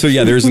 So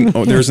yeah, there's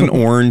an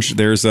orange.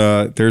 There's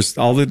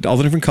all the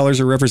different colors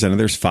are represented.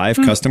 There's 5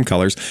 custom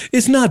colors.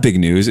 It's not big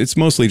news. It's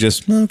mostly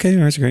just okay.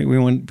 That's great. We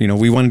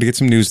wanted to get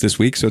some news this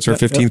week, so it's our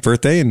 15th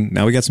birthday, and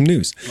now we got some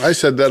news. I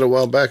said that a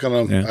while back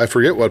on I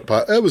forget what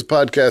it was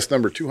podcast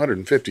number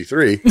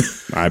 253.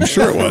 I'm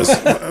sure it was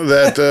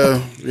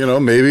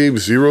that maybe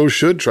Zero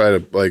should try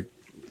to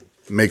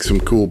make some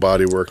cool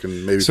body work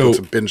and maybe put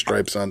some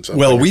pinstripes on something.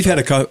 Well, we had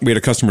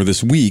a customer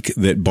this week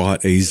that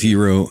bought a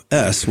Zero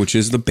S, which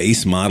is the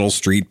base model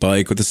street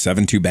bike with a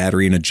 7.2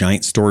 battery and a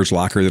giant storage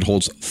locker that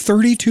holds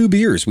 32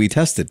 beers. We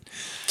tested.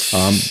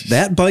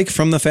 That bike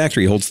from the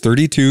factory holds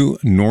 32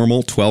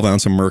 normal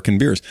 12-ounce American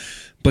beers.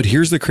 But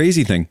here's the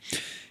crazy thing.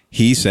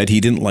 He said he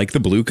didn't like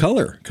the blue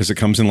color because it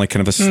comes in like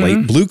kind of a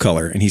slate blue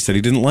color. And he said he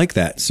didn't like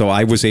that. So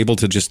I was able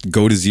to just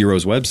go to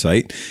Zero's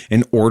website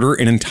and order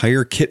an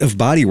entire kit of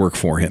bodywork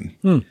for him.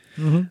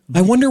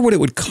 I wonder what it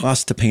would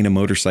cost to paint a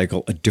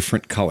motorcycle a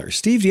different color.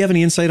 Steve, do you have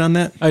any insight on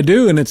that? I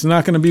do, and it's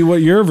not going to be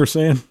what you're ever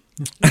saying.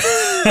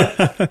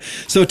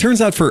 So it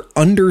turns out for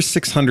under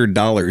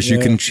 $600, you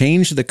can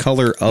change the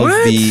color of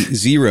the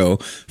Zero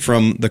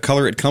from the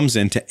color it comes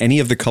in to any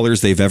of the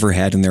colors they've ever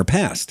had in their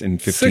past in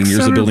 15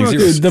 years of building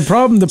Zeros. The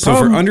problem. So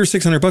for under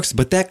 $600,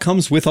 but that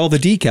comes with all the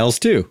decals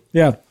too.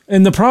 Yeah,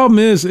 and the problem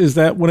is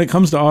that when it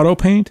comes to auto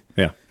paint,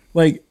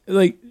 like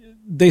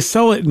they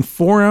sell it in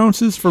 4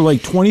 ounces for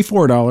like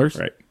 $24,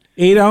 right?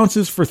 8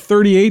 ounces for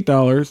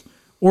 $38.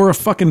 Or a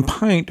fucking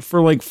pint for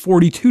like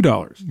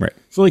 $42. Right.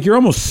 So like you're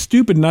almost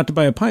stupid not to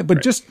buy a pint.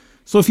 But just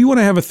so if you want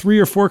to have a 3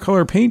 or 4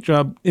 color paint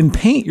job in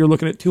paint, you're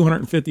looking at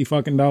 $250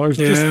 fucking dollars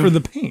just for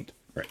the paint.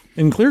 Right.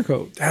 And clear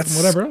coat. And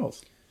whatever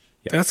else.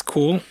 Yeah. That's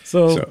cool.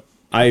 So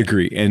I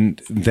agree. And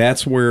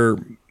that's where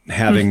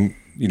having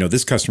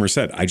this customer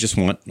said, I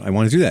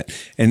want to do that.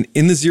 And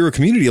in the Zero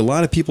community, a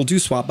lot of people do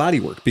swap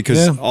bodywork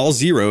because all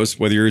Zeros,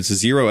 whether it's a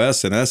Zero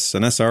S, an S,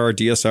 an SR,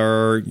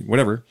 DSR,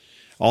 whatever,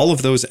 all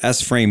of those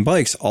S-frame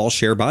bikes all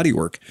share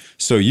bodywork.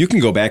 So you can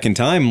go back in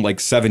time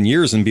like 7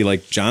 years and be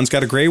like, John's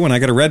got a gray one, I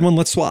got a red one,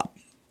 let's swap.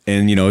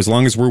 And, as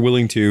long as we're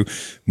willing to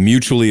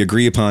mutually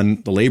agree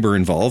upon the labor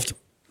involved,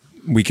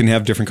 we can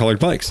have different colored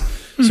bikes.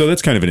 So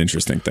that's kind of an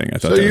interesting thing. I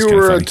thought that was kind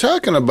of funny. So you were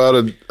talking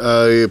about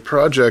a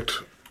project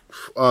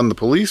on the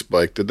police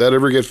bike. Did that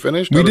ever get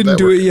finished? We didn't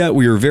do it yet.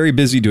 We were very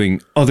busy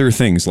doing other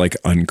things like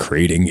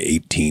uncrating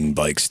 18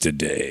 bikes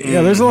today.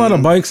 Yeah, there's a lot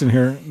of bikes in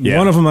here. Yeah.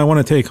 One of them I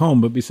want to take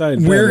home, but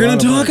besides we're going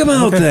to talk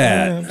about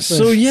that.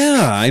 So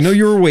I know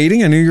you were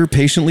waiting. I know you were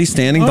patiently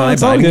standing by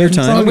biding your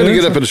time. I'm going to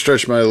get up and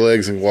stretch my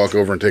legs and walk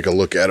over and take a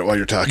look at it while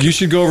you're talking. You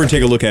should go over and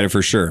take a look at it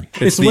for sure.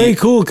 It's way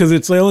cool because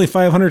it's only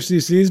 500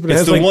 cc's, but it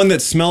has the one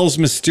that smells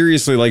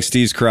mysteriously like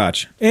Steve's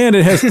crotch. And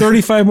it has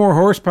 35 more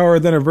horsepower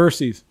than a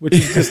Versys, which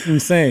is just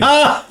insane.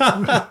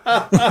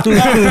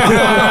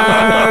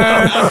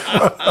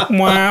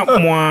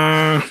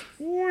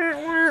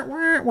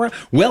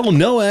 Well,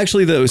 no,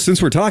 actually, though,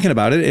 since we're talking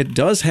about it, it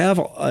does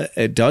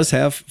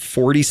have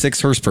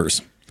 46 horsepower.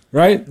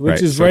 Right,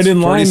 which is right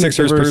in line with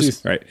the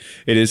Versys. Right,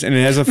 it is, and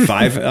it has a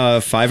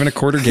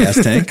 5.25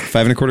 gas tank,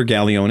 5.25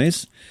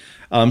 galliones.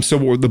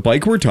 So the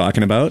bike we're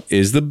talking about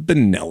is the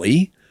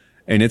Benelli,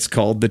 and it's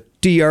called the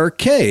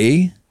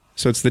TRK.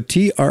 So it's the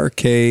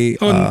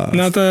TRK.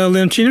 Not the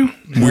Leoncino?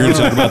 We're going to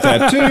talk about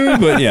that too,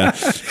 but yeah,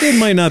 it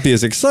might not be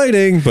as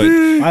exciting, but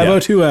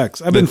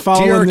 502X. I've been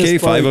following TRK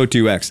this bike.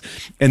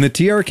 502X. And the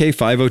TRK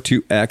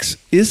 502X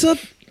is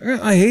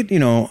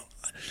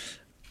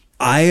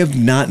I have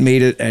not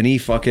made it any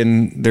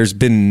fucking. There's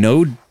been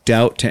no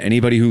doubt to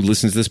anybody who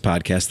listens to this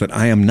podcast that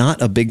I am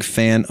not a big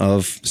fan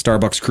of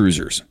Starbucks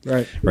cruisers.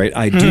 Right.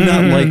 I do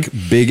not like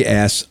big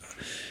ass.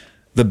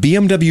 The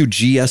BMW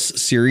GS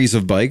series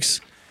of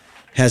bikes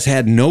has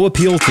had no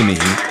appeal to me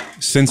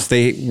since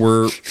there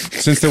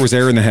was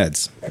air in the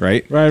heads.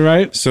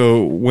 Right.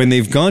 So when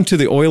they've gone to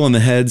the oil in the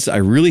heads, I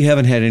really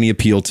haven't had any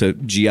appeal to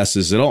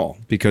GSs at all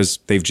because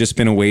they've just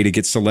been a way to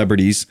get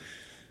celebrities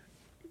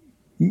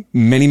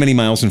many, many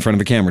miles in front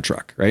of a camera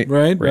truck, right?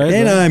 Right.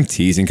 And I'm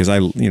teasing because I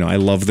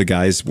love the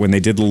guys when they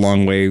did the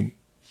long way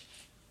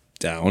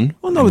down.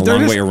 Well, no,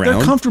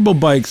 they're comfortable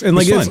bikes, and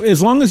like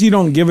as long as you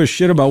don't give a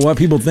shit about what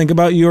people think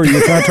about you or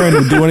you're not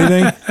trying to do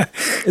anything,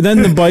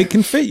 then the bike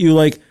can fit you.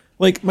 Like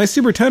my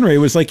Super Tenere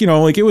was like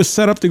it was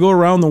set up to go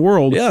around the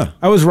world. Yeah,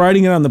 I was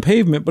riding it on the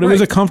pavement, but it was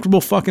a comfortable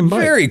fucking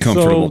bike. Very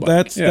comfortable. So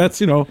bike. That's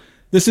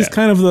This is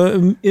kind of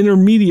the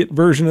intermediate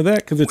version of that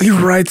because it's. We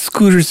ride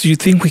scooters. Do you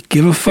think we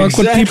give a fuck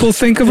what people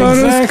think about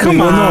us?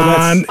 Come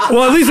on.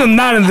 Well, at least I'm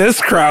not in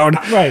this crowd.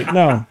 Right.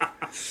 No.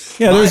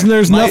 Yeah.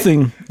 There's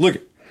nothing. Look,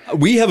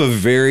 we have a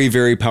very,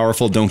 very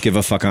powerful don't give a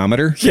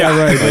fuckometer. Yeah.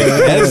 Right.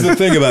 That's the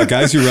thing about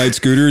guys who ride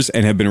scooters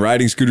and have been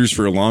riding scooters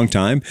for a long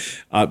time.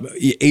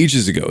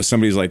 Ages ago,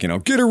 somebody's like,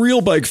 get a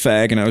real bike,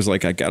 fag, and I was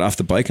like, I got off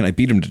the bike and I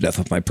beat him to death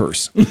with my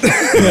purse.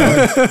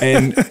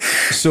 And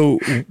so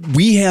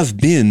we have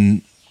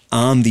been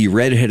on the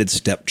redheaded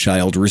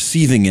stepchild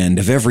receiving end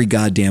of every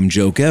goddamn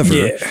joke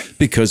ever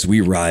because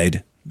we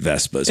ride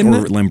Vespas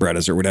or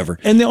Lambrettas or whatever.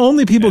 And the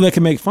only people that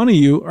can make fun of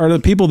you are the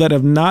people that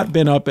have not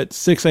been up at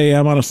 6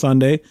 a.m. on a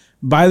Sunday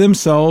by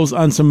themselves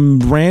on some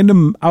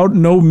random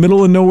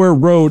middle of nowhere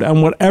road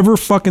on whatever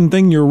fucking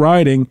thing you're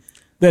riding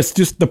that's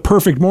just the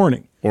perfect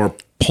morning. Or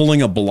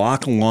pulling a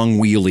block long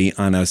wheelie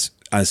on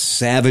a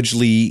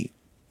savagely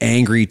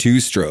angry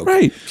two-stroke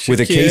with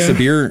a case of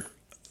beer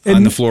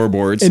on the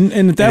floorboards and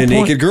at that point, a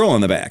naked girl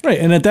on the back. Right.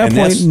 And at that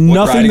point, that's nothing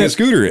what riding a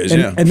scooter is.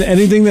 And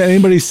anything that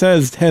anybody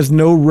says has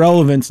no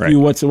relevance to you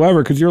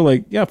whatsoever because you're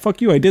like, yeah,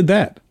 fuck you, I did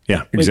that.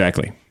 Yeah,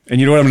 exactly. And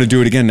you know what? I'm going to do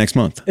it again next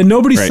month. And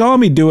nobody saw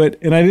me do it,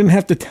 and I didn't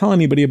have to tell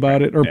anybody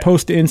about it or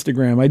post to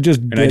Instagram. I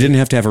just did. I didn't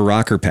have to have a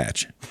rocker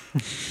patch.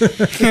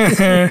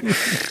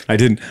 I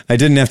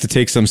didn't have to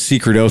take some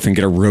secret oath and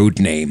get a road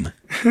name.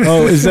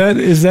 Oh, is that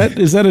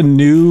a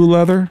new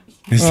leather?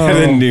 Is that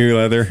a new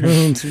leather?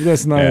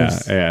 That's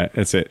nice. Yeah,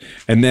 that's it.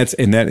 And that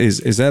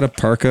is that a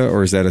parka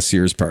or is that a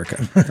Sears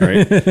parka?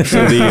 Right.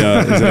 So is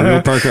that a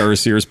real parka or a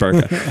Sears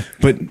parka?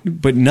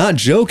 But not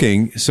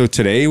joking. So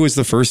today was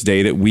the first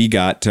day that we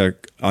got to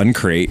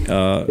uncrate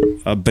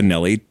a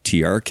Benelli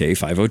TRK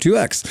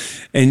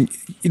 502X, and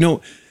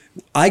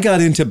I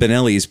got into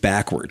Benellis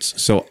backwards.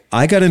 So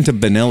I got into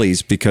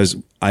Benellis because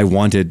I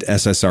wanted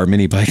SSR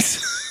mini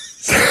bikes.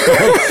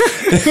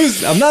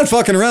 I'm not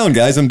fucking around,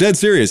 guys. I'm dead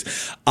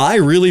serious. I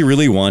really,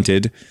 really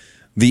wanted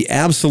the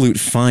absolute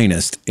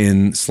finest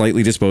in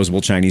slightly disposable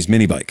Chinese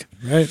mini bike.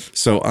 Right.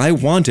 So I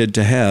wanted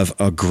to have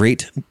a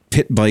great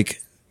pit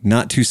bike,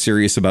 not too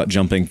serious about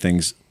jumping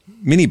things,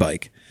 mini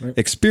bike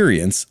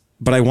experience,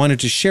 but I wanted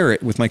to share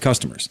it with my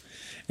customers.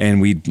 And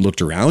we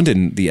looked around,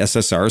 and the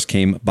SSRs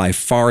came by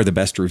far the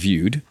best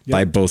reviewed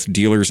by both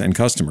dealers and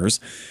customers.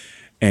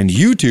 And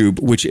YouTube,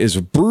 which is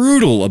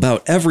brutal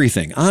about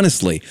everything.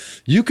 Honestly,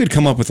 you could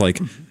come up with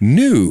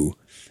new.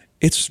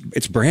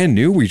 It's brand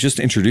new. We just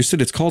introduced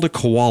it. It's called a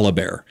koala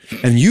bear.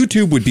 And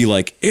YouTube would be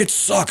like, it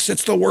sucks.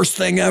 It's the worst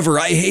thing ever.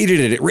 I hated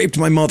it. It raped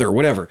my mother,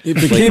 whatever.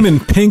 If it came in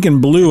pink and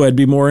blue, I'd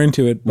be more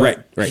into it. Right.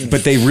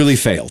 But they really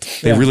failed.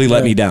 They really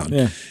let me down.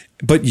 Yeah.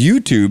 But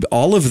YouTube,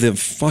 all of the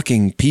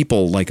fucking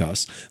people like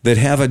us that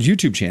have a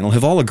YouTube channel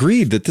have all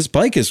agreed that this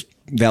bike is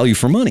value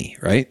for money,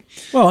 right?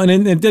 Well, and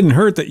it didn't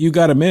hurt that you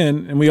got them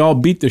in, and we all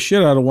beat the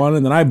shit out of one,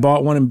 and then I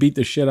bought one and beat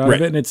the shit out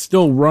of it, and it's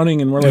still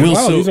running, and we're like,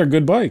 wow, these are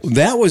good bikes.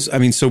 That was,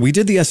 so we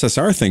did the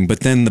SSR thing,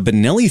 but then the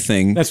Benelli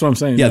thing. That's what I'm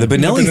saying. Yeah, the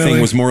Benelli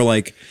thing was more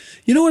like,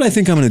 you know what I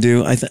think I'm going to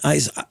do?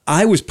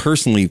 I was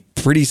personally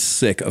pretty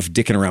sick of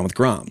dicking around with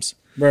Groms.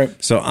 Right.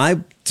 So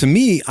to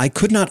me, I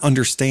could not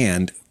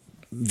understand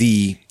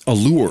the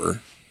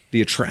allure,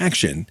 the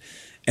attraction,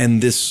 and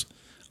this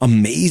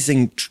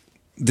amazing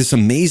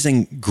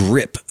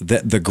grip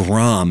that the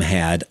Grom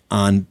had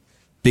on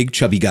big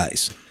chubby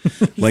guys.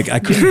 I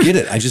couldn't get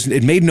it.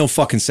 It made no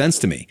fucking sense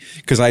to me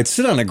because I'd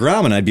sit on a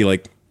Grom and I'd be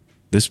like,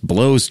 this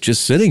blow's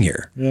just sitting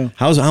here. Yeah.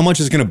 How much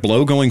is going to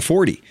blow going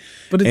 40?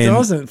 But it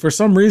doesn't for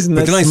some reason.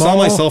 But then I saw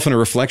myself in a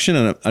reflection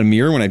in a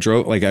mirror when I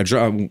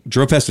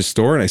drove past a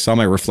store and I saw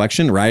my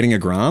reflection riding a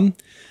Grom,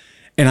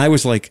 and I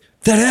was like,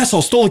 that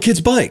asshole stole a kid's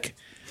bike.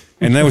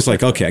 And I was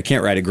like, okay, I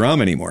can't ride a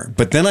Grom anymore.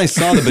 But then I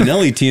saw the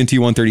Benelli TNT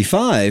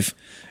 135,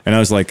 and I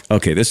was like,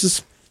 okay, this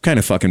is kind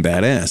of fucking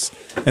badass.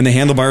 And the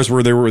handlebars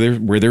were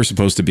where they're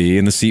supposed to be,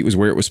 and the seat was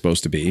where it was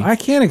supposed to be. I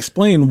can't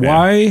explain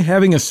why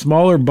having a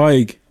smaller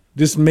bike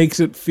just makes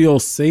it feel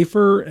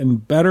safer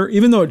and better,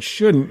 even though it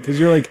shouldn't. Because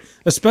you're like,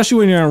 especially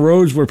when you're on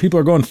roads where people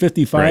are going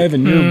 55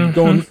 and you're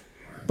going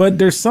But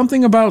there's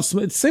something about,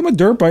 same with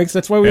dirt bikes.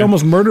 That's why we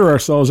almost murder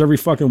ourselves every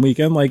fucking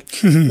weekend. Like,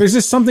 there's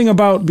just something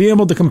about being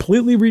able to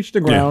completely reach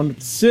the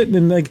ground, sit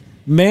and like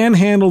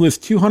manhandle this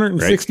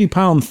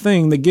 260-pound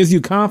thing that gives you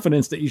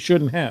confidence that you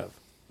shouldn't have.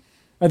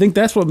 I think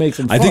that's what makes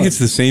them fun. I think it's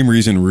the same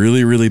reason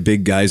really, really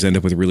big guys end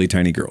up with really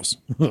tiny girls.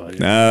 Could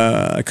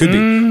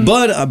be.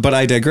 But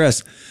I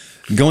digress.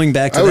 Going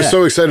back to I was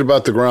so excited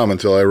about the Grom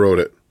until I rode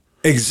it.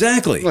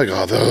 Exactly. Like,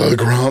 oh, the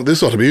Grom,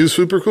 this ought to be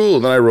super cool.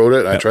 And then I rode it,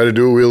 and I tried to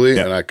do a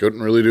wheelie, and I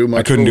couldn't really do much.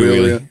 I couldn't do a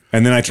wheelie.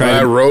 And then I tried. And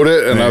I rode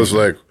it, and I was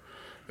like,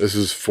 this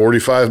is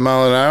 45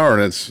 mile an hour,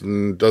 and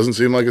it doesn't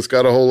seem like it's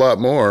got a whole lot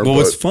more. Well,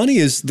 what's funny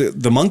is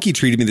the Monkey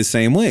treated me the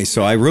same way.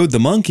 So I rode the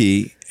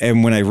Monkey,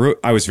 and when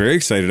I was very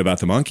excited about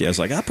the Monkey. I was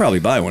like, I'll probably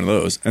buy one of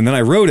those. And then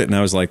I rode it, and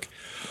I was like,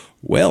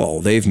 well,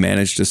 they've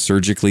managed to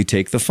surgically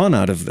take the fun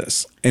out of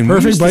this. And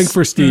perfect bike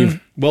for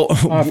Steve. Well,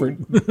 offered.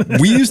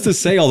 We used to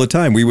say all the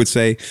time, we would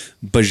say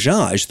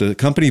Bajaj, the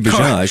company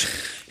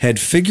Bajaj, had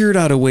figured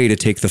out a way to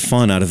take the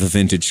fun out of a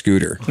vintage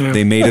scooter. Yeah.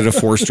 They made it a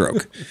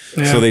 4-stroke.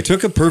 So they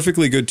took a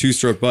perfectly good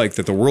 2-stroke bike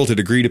that the world had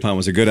agreed upon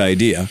was a good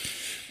idea.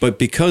 But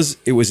because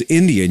it was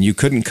Indian, you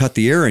couldn't cut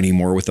the air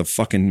anymore with a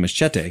fucking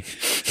machete.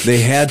 They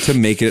had to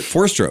make it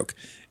 4-stroke.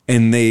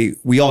 And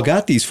we all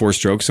got these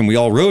 4-strokes and we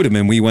all rode them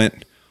and we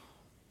went,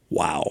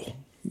 wow,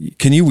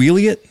 can you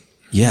wheelie it?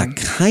 Yeah,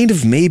 kind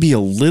of, maybe a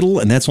little,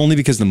 and that's only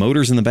because the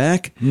motor's in the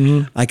back.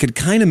 I could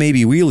kind of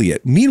maybe wheelie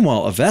it.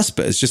 Meanwhile, a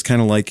Vespa is just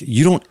kind of like,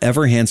 you don't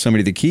ever hand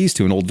somebody the keys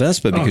to an old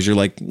Vespa because you're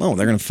like, oh,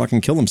 they're going to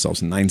fucking kill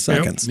themselves in 9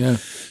 seconds. Yeah.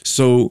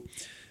 So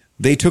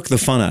they took the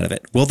fun out of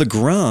it. Well, the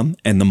Grom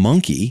and the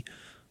Monkey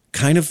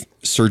kind of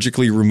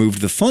surgically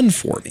removed the fun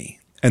for me.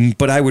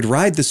 But I would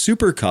ride the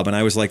Super Cub and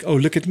I was like, oh,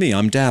 look at me,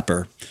 I'm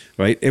dapper,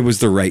 right? It was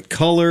the right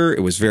color. It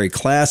was very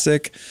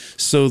classic.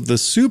 So the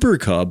Super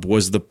Cub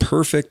was the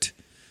perfect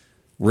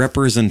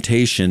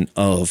representation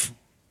of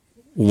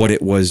what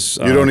it was.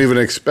 You don't even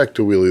expect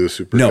to wheelie the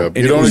Super Cub.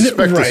 You don't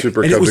expect the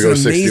Super Cub to go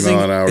 60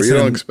 mile an hour. You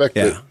don't expect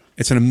it.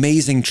 It's an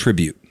amazing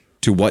tribute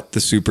to what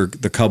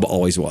the Cub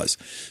always was.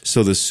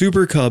 So the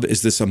Super Cub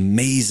is this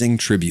amazing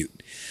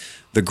tribute.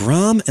 The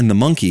Grom and the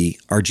Monkey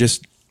are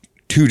just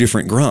 2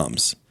 different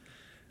Groms.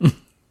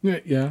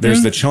 Yeah.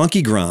 There's the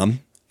chonky Grom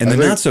and the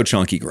not so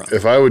chonky Grom.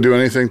 If I would do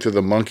anything to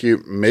the Monkey,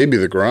 maybe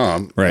the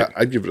Grom,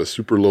 I'd give it a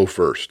super low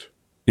first.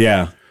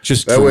 Yeah.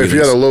 Just that way, if you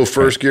had a low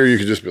first gear, you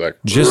could just be like,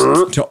 just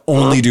to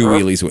only do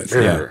wheelies with.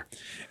 Yeah.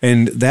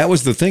 And that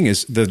was the thing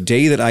is the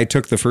day that I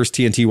took the first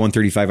TNT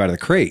 135 out of the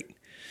crate,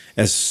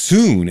 as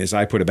soon as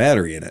I put a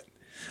battery in it,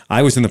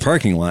 I was in the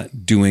parking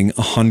lot doing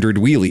 100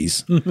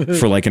 wheelies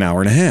for like an hour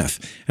and a half.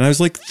 And I was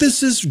like,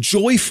 this is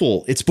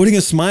joyful. It's putting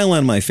a smile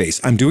on my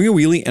face. I'm doing a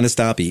wheelie and a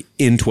stoppie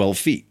in 12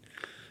 feet.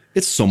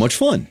 It's so much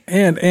fun.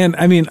 And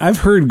I mean, I've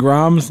heard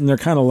Groms and they're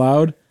kind of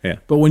loud. Yeah.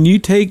 But when you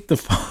take the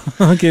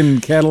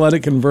fucking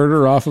catalytic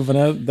converter off of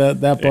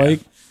that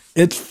bike,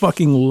 it's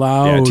fucking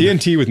loud. Yeah,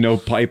 TNT with no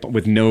pipe,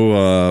 with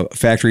no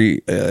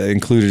factory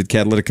included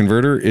catalytic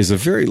converter is a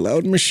very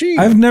loud machine.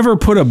 I've never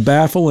put a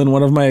baffle in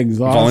one of my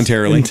exhausts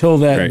voluntarily until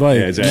that bike.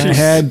 Yeah, exactly. I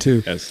had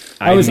to. Yes.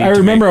 I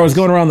remember I was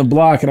going around the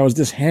block and I was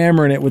just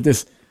hammering it with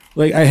this.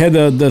 Like I had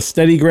the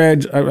Steady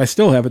Garage, I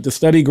still have it, the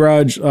Steady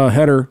Garage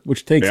header,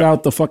 which takes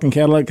out the fucking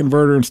catalytic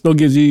converter and still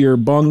gives you your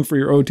bung for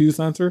your O2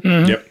 sensor.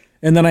 Mm-hmm. Yep.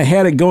 And then I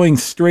had it going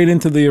straight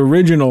into the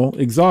original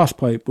exhaust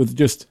pipe with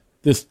just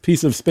this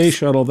piece of space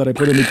shuttle that I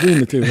put in between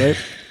the two, right?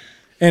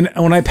 And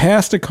when I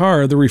passed a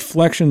car, the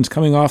reflections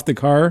coming off the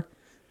car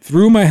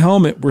through my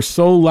helmet were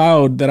so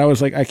loud that I was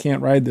like, I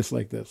can't ride this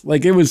like this.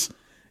 Like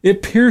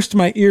it pierced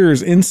my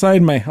ears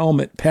inside my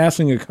helmet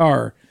passing a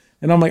car.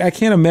 And I'm like, I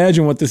can't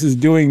imagine what this is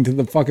doing to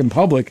the fucking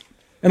public.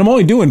 And I'm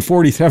only doing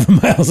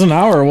 47 miles an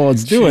hour while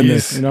it's doing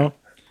this, you know?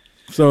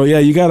 So yeah,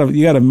 you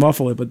gotta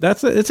muffle it, but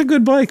it's a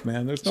good bike,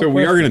 man. So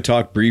we are going to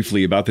talk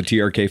briefly about the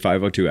TRK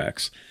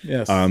 502X.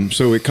 Yes.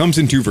 So it comes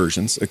in 2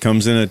 versions. It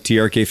comes in a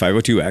TRK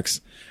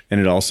 502X,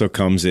 and it also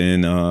comes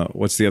in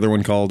what's the other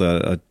one called?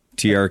 A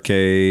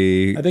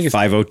TRK I think it's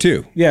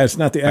 502. Yeah, it's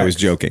not the X. I was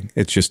joking.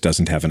 It just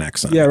doesn't have an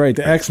X on it. Yeah, right.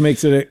 The X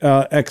makes it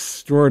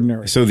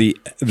extraordinary. So the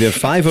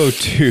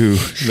 502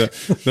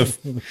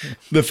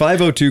 the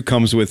 502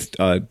 comes with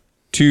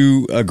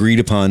 2 agreed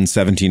upon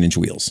 17-inch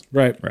wheels.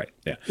 Right.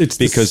 Yeah. It's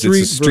because it's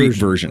a street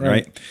version,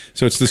 right?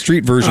 So it's the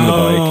street version of the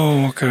bike.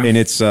 Oh, okay. And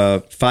it's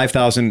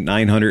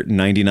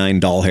 5,999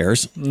 doll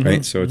hairs,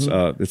 right? So it's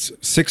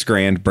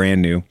 $6,000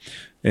 brand new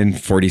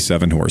and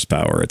 47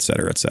 horsepower, et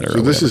cetera, et cetera.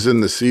 So this is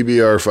in the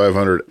CBR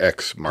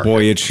 500X market.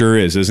 Boy, it sure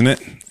is, isn't it?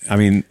 I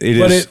mean, it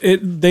is.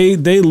 But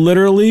they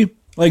literally,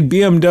 like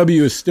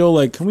BMW is still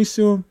like, can we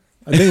sue them?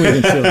 I think we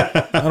can sue them.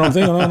 I don't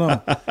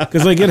know.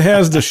 Because like it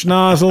has the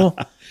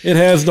schnozzle. It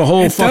has the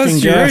whole fucking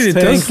gas tank. It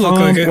does look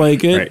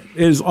like it. It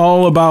is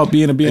all about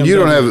being a BMW. And you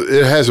don't have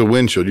it has a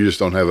windshield. You just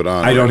don't have it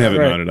on. I don't have it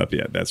mounted up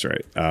yet. That's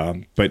right.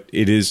 But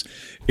it is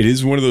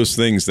one of those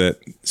things that.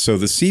 So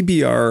the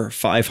CBR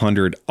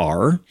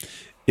 500R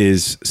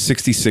is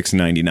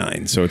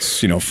 $66.99. So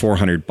it's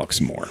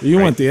 $400 more. You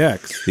right? want the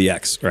X. The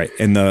X, right?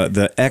 And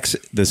the X,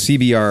 the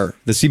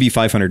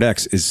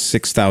CB500X is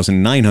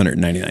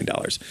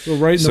 $6,999. So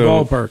right in the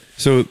ballpark.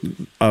 So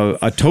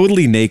a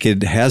totally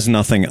naked, has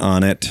nothing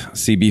on it,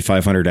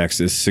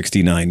 CB500X is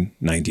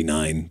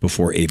 $69.99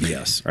 before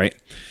ABS, right?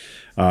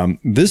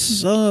 This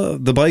is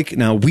the bike.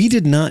 Now we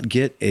did not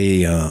get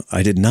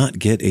I did not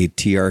get a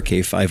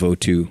TRK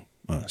 502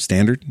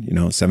 standard,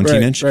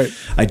 17 inch. Right.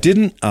 I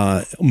didn't,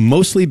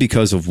 mostly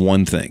because of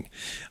one thing.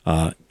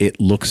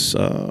 It looks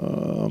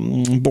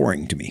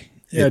boring to me.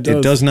 Yeah,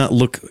 it does not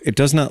look.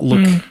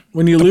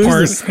 When you lose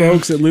the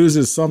spokes, it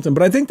loses something.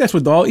 But I think that's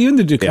with even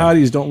the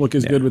Ducatis don't look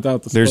as good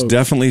without the spokes.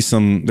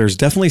 There's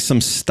definitely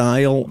some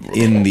style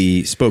in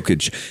the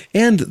spokage,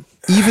 and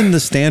even the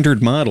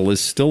standard model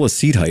is still a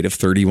seat height of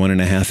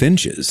 31.5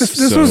 inches.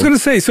 That's what I was going to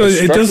say. So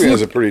it does look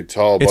as a pretty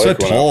tall bike. It's a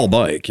tall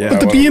bike, yeah.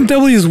 But the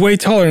BMW is way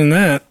taller than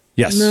that.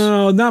 Yes.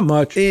 No, not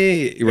much.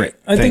 Right.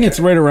 I think it's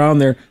right around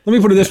there. Let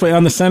me put it this way.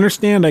 On the center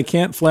stand, I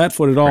can't flat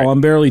foot at all. Right. I'm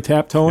barely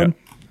tap toeing. Yep.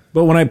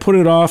 But when I put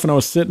it off and I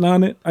was sitting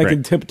on it, I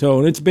could tiptoe.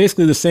 And it's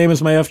basically the same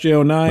as my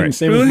FJ09,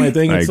 same as my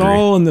thing. It's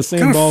all in the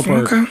same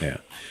ballpark. Okay. Yeah.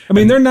 I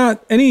mean, they're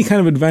not any kind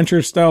of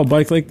adventure style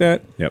bike like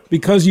that. Yep.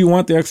 Because you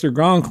want the extra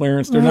ground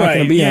clearance, they're not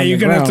going to be on the ground. You're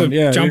going to have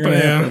to jump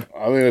it. Yeah.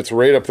 I mean, it's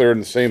right up there in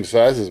the same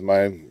size as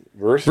mine.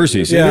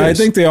 Versys. Yeah, I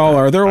think they all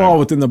are. They're all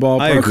within the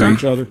ballpark of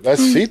each other. That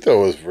seat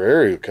though was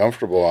very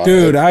comfortable on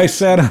Dude, it. I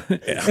sat on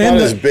it. It's not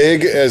as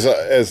big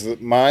as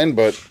mine,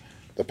 but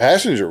the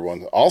passenger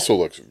one also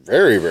looks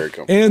very, very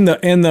comfortable.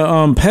 And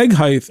the peg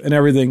height and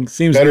everything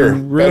seems better to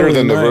be really better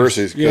than nice. the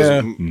Versys.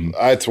 Because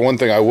that's one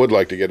thing I would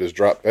like to get is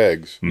drop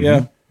pegs.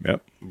 Yeah.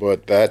 Yep.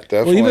 But that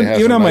definitely Well, has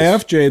even a on my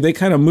nice, FJ, they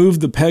kind of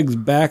moved the pegs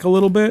back a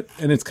little bit,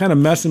 and it's kind of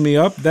messing me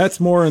up. That's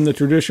more in the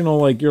traditional,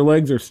 like your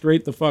legs are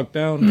straight the fuck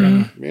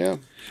down. Yeah.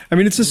 I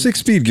mean, it's a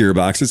 6-speed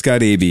gearbox. It's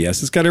got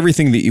ABS. It's got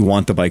everything that you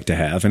want the bike to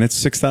have, and it's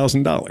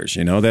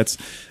 $6,000. That's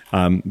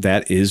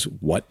that is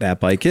what that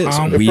bike is. It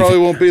probably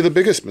won't be the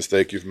biggest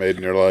mistake you've made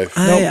in your life.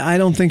 I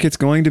don't think it's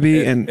going to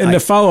be. And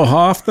to follow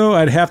Hoff, though,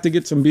 I'd have to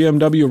get some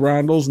BMW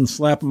Rondels and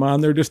slap them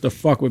on there just to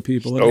fuck with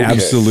people. Okay.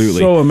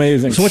 Absolutely. So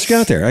amazing. So what you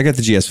got there? I got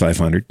the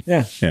GS500.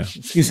 Yeah. Yeah.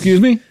 Excuse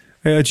me?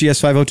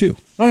 GS502.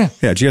 Oh, yeah.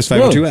 Yeah,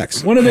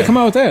 GS502X. When did they come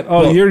out with that?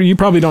 Oh, you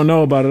probably don't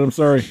know about it. I'm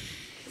sorry.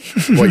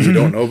 What, you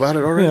don't know about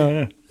it already?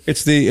 Yeah.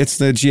 It's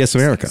the GS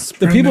America.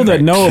 The people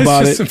that know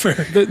about it,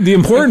 the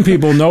important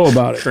people know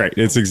about it. Right.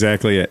 It's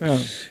exactly it.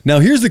 Yeah. Now,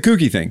 here's the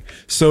kooky thing.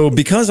 So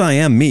because I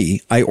am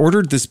me, I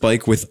ordered this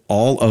bike with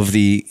all of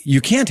you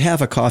can't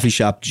have a coffee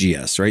shop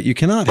GS, right? You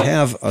cannot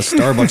have a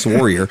Starbucks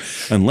Warrior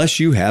unless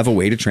you have a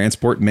way to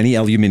transport many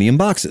aluminum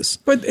boxes.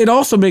 But it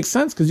also makes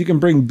sense because you can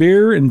bring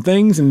beer and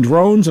things and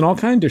drones and all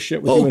kinds of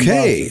shit with you in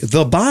boxes.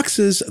 The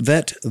boxes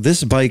that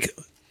this bike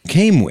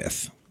came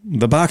with,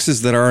 the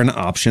boxes that are an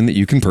option that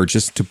you can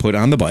purchase to put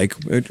on the bike,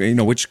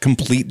 which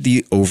complete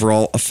the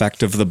overall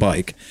effect of the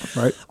bike.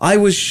 Right. I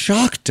was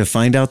shocked to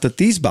find out that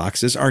these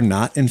boxes are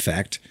not, in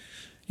fact,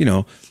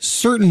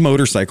 certain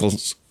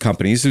motorcycles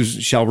companies who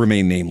shall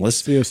remain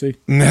nameless COC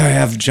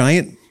have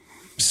giant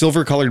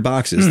silver-colored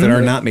boxes that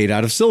are not made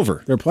out of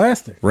silver. They're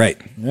plastic. Right.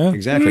 Yeah.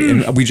 Exactly.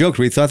 And we joked,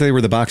 we thought they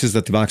were the boxes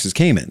that the boxes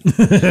came in,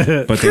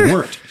 but they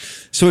weren't.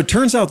 So it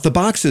turns out the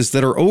boxes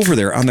that are over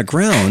there on the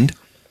ground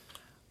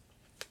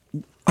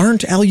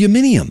aren't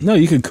aluminium. No,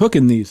 you could cook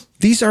in these.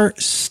 These are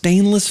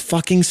stainless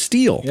fucking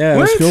steel. Yeah,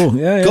 that's cool.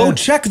 Yeah. Go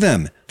check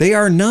them. They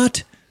are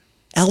not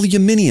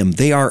aluminium.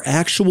 They are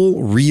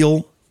actual,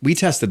 real. We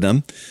tested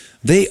them.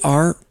 They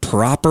are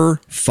proper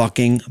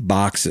fucking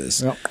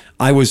boxes. Yep.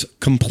 I was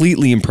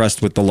completely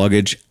impressed with the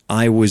luggage.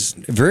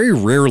 Very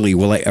rarely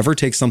will I ever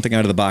take something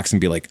out of the box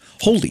and be like,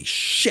 holy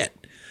shit.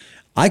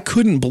 I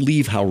couldn't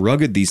believe how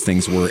rugged these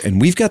things were.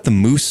 And we've got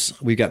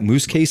we've got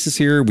Moose cases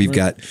here. We've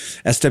got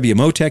SW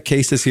Motec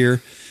cases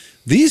here.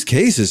 These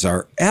cases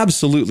are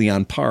absolutely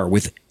on par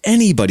with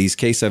anybody's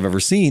case I've ever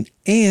seen.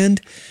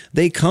 And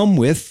they come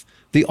with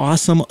the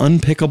awesome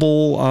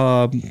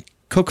unpickable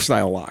Coke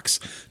style locks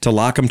to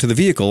lock them to the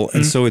vehicle.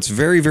 And so it's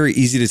very, very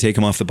easy to take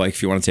them off the bike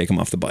if you want to take them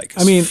off the bike.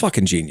 It's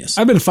fucking genius.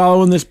 I've been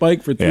following this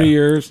bike for 3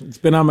 years. It's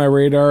been on my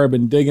radar. I've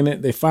been digging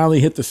it. They finally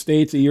hit the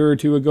States a year or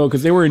two ago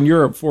because they were in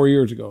Europe 4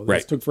 years ago.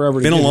 It took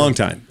forever. Been a long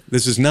time.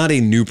 This is not a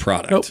new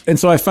product. Nope. And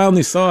so I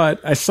finally saw it.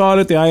 I saw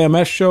it at the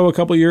IMS show a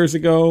couple years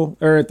ago,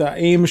 or at the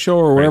AIM show,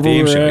 or wherever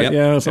we were at.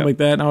 Yeah, something like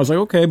that. And I was like,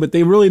 okay, but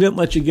they really didn't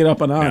let you get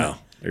up and on it.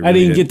 Really I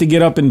didn't get to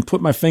get up and put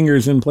my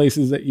fingers in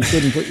places that you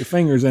shouldn't put your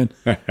fingers in.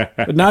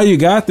 But now you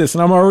got this,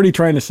 and I'm already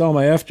trying to sell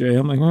my FJ.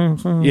 I'm like,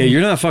 yeah,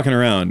 you're not fucking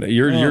around.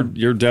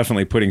 You're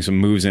definitely putting some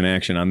moves in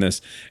action on this,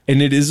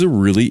 and it is a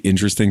really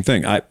interesting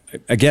thing.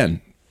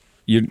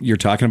 You're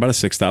talking about a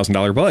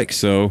 $6,000 bike,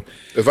 so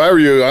if I were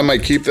you, I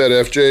might keep that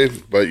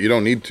FJ, but you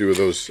don't need two of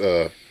those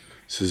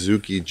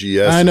Suzuki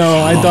GS. I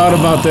know. I thought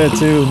about that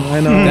too. I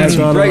know. That's I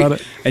thought right.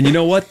 about it. And you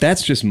know what?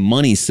 That's just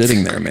money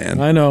sitting there,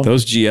 man. I know.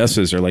 Those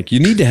GSs are like,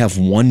 you need to have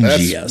one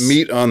That's GS.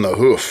 meat on the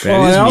hoof.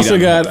 Well, is I also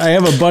meat on I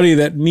have a buddy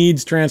that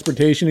needs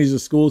transportation. He's a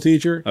school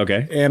teacher.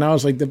 Okay. And I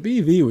was like, the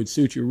BV would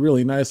suit you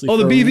really nicely. Oh,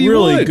 the for BV a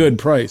really would. good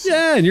price.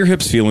 Yeah, and your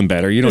hip's feeling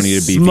better. You don't need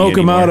a BV Smoke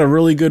them anymore. out a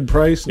really good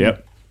price. and-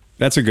 Yep.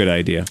 That's a good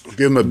idea.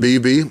 Give him a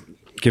BB.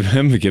 Give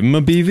him a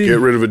BV. Get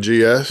rid of a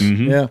GS.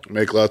 Yeah.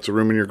 Make lots of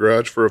room in your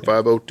garage for a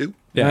 502.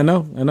 Yeah. I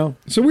know.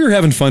 So we were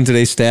having fun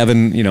today,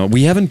 stabbing.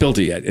 We haven't built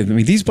it yet. I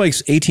mean, these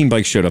bikes, 18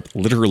 bikes showed up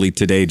literally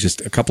today,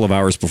 just a couple of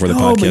hours before the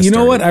podcast. Oh, but you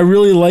know started. what? I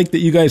really like that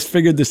you guys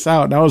figured this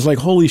out. And I was like,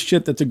 holy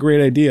shit, that's a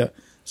great idea.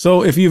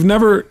 So if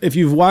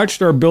you've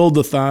watched our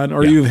build-a-thon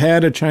or you've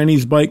had a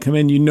Chinese bike come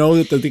in, you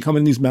know that they come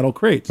in these metal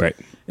crates. Right.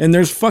 And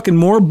there's fucking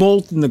more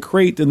bolts in the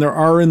crate than there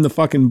are in the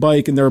fucking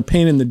bike, and they're a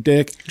pain in the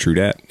dick. True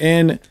that.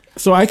 And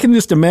so I can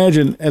just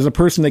imagine, as a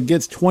person that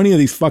gets 20 of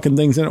these fucking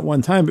things in at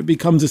one time, it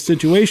becomes a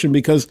situation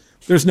because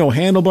there's no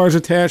handlebars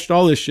attached,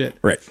 all this shit.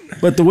 Right.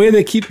 But the way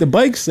they keep the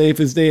bike safe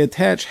is they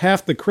attach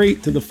half the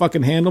crate to the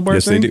fucking handlebar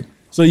Yes, they thing. do.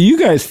 So you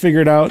guys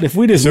figured out if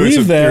we just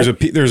leave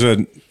that. There's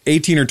a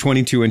 18 or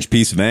 22 inch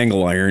piece of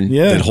angle iron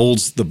that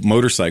holds the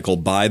motorcycle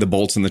by the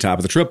bolts in the top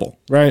of the triple.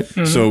 Right.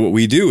 So what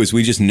we do is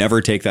we just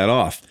never take that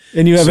off.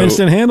 And you have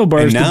instant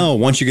handlebars. And now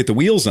once you get the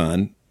wheels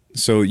on,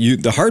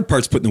 the hard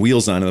part's putting the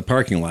wheels on in the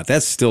parking lot.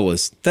 That still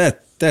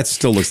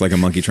looks like a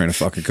monkey trying to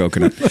fuck a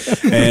coconut.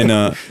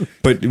 And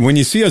but when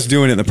you see us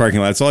doing it in the parking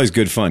lot, it's always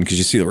good fun because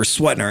you see that we're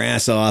sweating our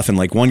ass off, and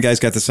like one guy's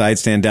got the side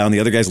stand down, the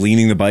other guy's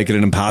leaning the bike at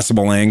an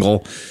impossible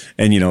angle,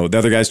 and the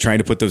other guy's trying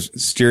to put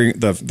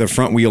the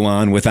front wheel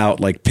on without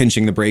like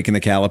pinching the brake in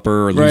the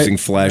caliper or losing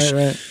flesh.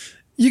 Right.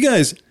 You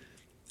guys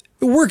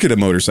work at a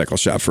motorcycle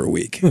shop for a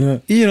week.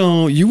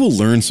 You will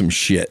learn some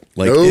shit.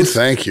 Like,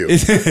 thank you.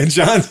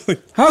 John's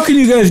like, How can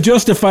you guys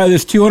justify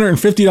this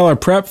 $250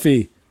 prep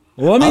fee?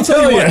 Well, let me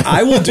tell you. What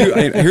I will do.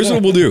 Here's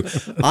what we'll do.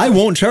 I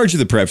won't charge you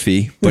the prep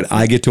fee, but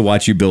I get to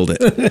watch you build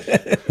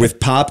it with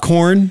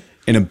popcorn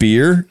and a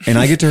beer, and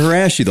I get to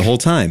harass you the whole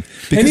time.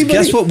 Because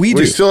guess what we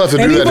do? We still have to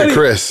do that to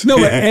Chris. No,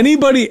 but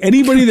anybody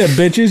that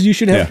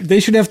bitches,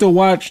 they should have to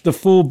watch the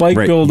full bike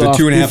build the off.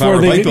 2.5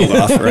 hour bike build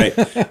off, right?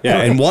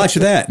 Yeah, and watch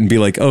that and be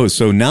like, oh,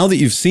 so now that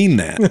you've seen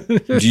that,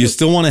 do you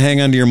still want to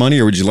hang on to your money,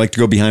 or would you like to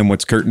go behind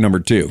what's curtain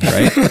number 2,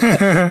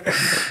 right?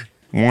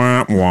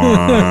 Wah,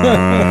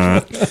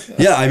 wah.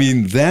 Yeah, I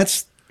mean,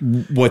 that's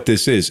what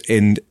this is.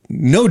 And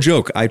no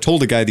joke, I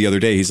told a guy the other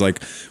day, he's like,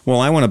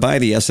 well, I want to buy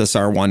the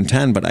SSR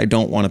 110, but I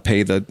don't want to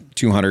pay the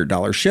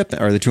 $200 ship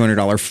or the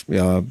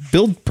 $200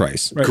 build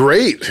price. Right.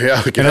 Great.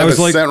 Yeah, and I was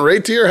like, sent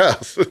right to your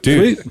house.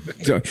 Dude,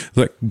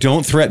 look,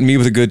 don't threaten me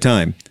with a good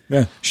time.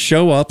 Yeah.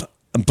 Show up,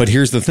 but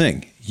here's the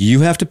thing.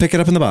 You have to pick it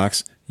up in the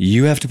box.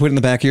 You have to put it in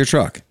the back of your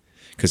truck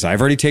because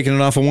I've already taken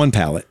it off of one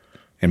pallet.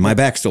 And my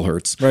back still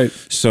hurts. Right.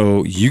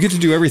 So you get to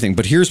do everything.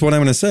 But here's what I'm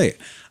going to say.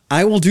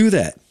 I will do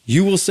that.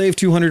 You will save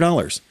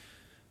 $200.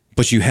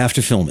 But you have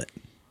to film it.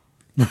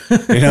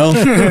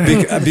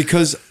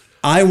 Because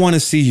I want to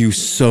see you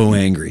so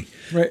angry.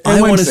 Right. I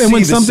want to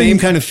see the same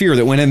kind of fear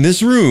that went in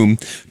this room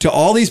to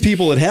all these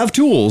people that have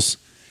tools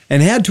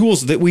and had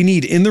tools that we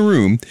need in the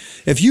room.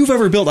 If you've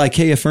ever built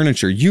IKEA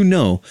furniture, you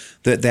know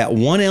that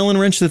one Allen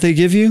wrench that they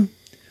give you,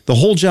 the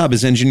whole job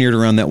is engineered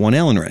around that one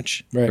Allen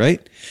wrench.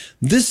 Right?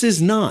 This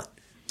is not.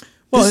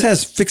 Well, this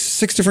has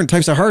 6 different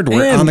types of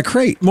hardware on the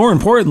crate. More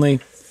importantly,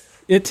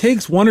 it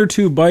takes 1 or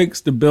 2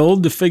 bikes to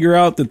build to figure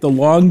out that the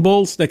long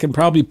bolts that can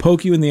probably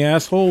poke you in the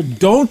asshole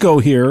don't go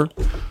here.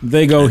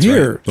 They go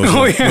here.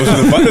 Right. Those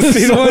are the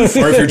buttons.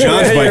 Or if you're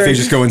John's bike, they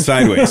just go in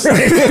sideways. John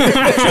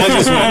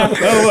just went,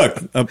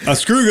 oh, look, a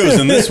screw goes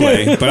in this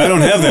way, but I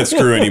don't have that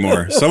screw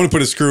anymore. So I'm going to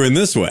put a screw in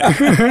this way.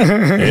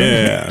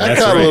 Yeah. I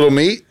caught a little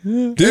meat.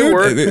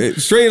 Dude,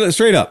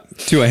 straight up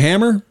to a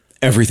hammer.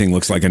 Everything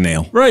looks like a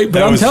nail. Right,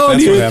 but I'm telling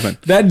you,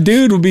 that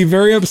dude would be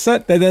very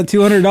upset that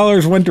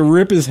 $200 went to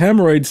rip his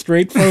hemorrhoid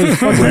straight from his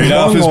fucking right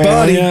off his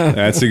body. Yeah.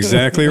 That's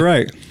exactly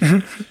right.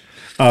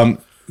 I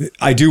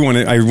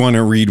want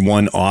to read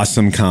one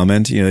awesome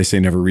comment. They say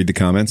never read the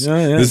comments.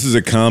 Yeah. This is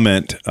a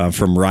comment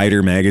from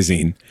Rider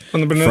Magazine. On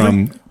the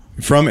banana?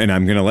 From, and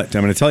I'm going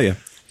to tell you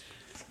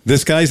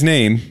this guy's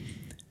name,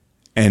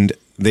 and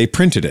they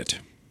printed it.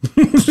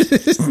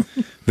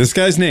 This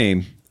guy's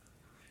name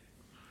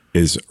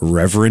is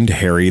Reverend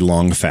Harry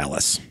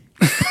Longphallus.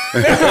 Look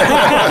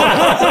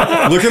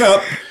it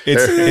up.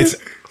 It's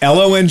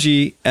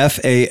Longfallis.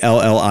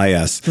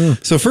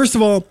 So first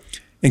of all,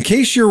 in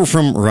case you're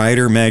from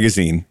Rider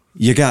Magazine,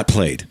 you got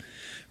played.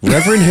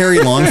 Reverend Harry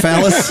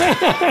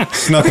Longphallus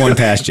snuck one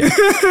past you.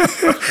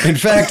 In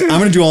fact, I'm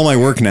going to do all my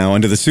work now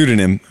under the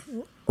pseudonym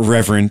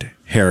Reverend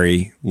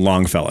Harry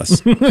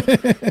Longphallus,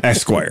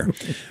 Esquire.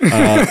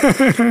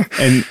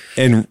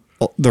 And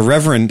the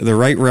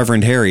Right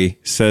Reverend Harry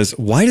says,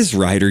 why does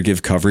Rider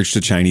give coverage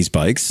to Chinese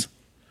bikes?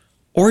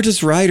 Or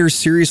does Rider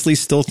seriously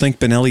still think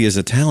Benelli is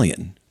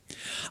Italian?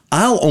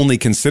 I'll only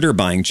consider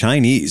buying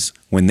Chinese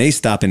when they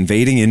stop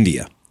invading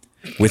India,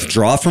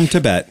 withdraw from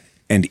Tibet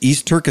and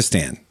East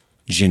Turkestan,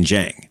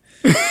 Xinjiang.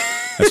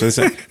 That's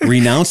what it said.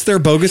 Renounce their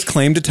bogus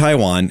claim to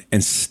Taiwan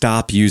and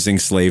stop using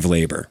slave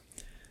labor.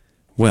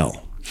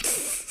 Well,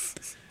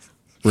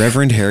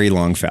 Reverend Harry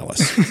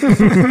Longphallus,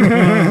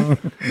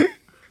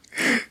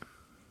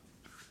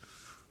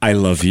 I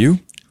love you,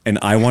 and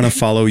I want to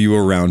follow you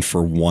around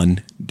for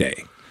one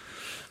day.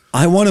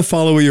 I want to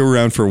follow you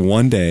around for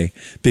one day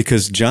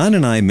because John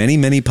and I, many,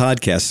 many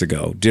podcasts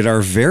ago, did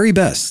our very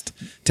best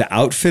to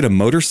outfit a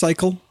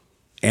motorcycle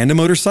and a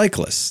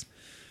motorcyclist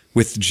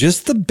with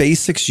just the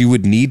basics you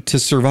would need to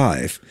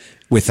survive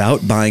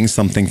without buying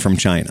something from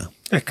China.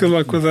 Good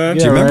luck with that.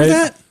 Do you remember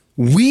that?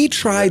 We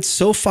tried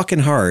so fucking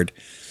hard.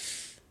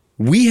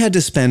 We had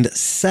to spend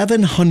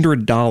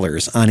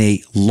 $700 on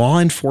a law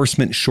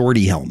enforcement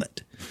shorty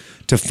helmet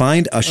to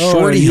find a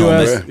shorty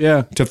helmet.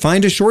 Yeah. To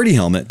find a shorty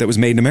helmet that was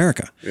made in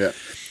America. Yeah.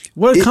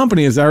 What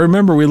company is that? I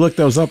remember we looked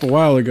those up a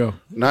while ago.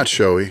 Not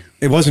showy.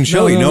 It wasn't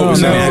showy. No, it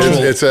was an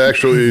actual. It's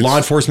actually law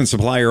enforcement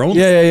supplier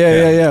only.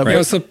 Yeah.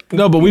 Right.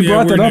 No, but we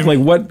brought that up. Like,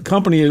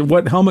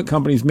 what helmet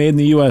companies made in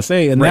the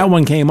USA? And that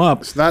one came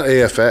up. It's not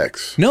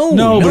AFX.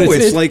 No, but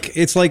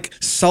it's like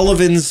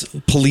Sullivan's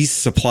Police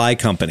Supply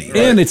Company. Right?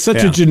 And it's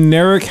such a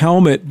generic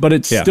helmet, but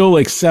it's still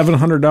like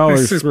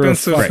 $700 for a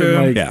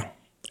fucking, yeah.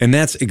 And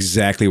that's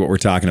exactly what we're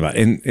talking about.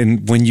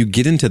 And when you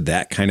get into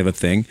that kind of a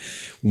thing,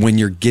 when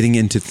you're getting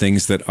into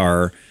things that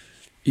are,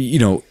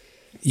 the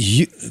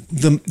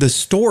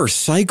store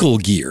Cycle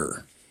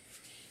Gear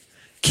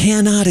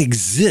cannot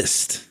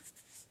exist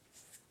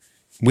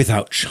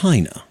without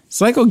China.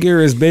 Cycle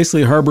Gear is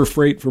basically Harbor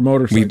Freight for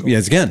motorcycles.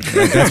 Yes, again,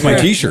 that's my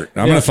T-shirt.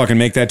 I'm going to fucking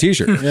make that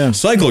T-shirt. Yeah.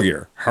 Cycle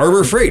Gear,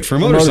 Harbor Freight for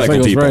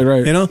motorcycle people.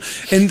 Right. And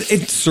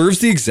it serves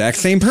the exact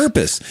same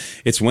purpose.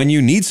 It's when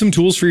you need some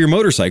tools for your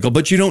motorcycle,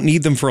 but you don't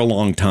need them for a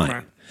long time.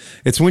 Right.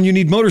 It's when you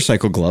need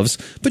motorcycle gloves,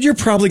 but you're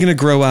probably going to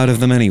grow out of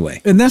them anyway.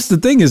 And that's the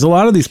thing is a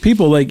lot of these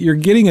people, like you're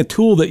getting a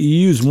tool that you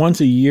use once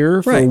a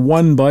year for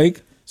one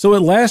bike. So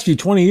it lasts you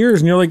 20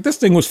 years and you're like, this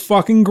thing was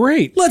fucking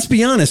great. Let's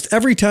be honest.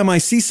 Every time I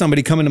see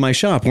somebody come into my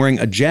shop wearing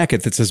a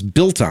jacket that says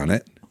Built on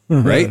it,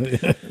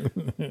 right?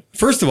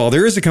 First of all,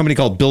 there is a company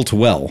called Built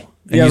Well.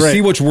 And you see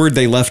which word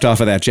they left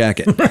off of that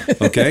jacket.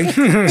 Okay?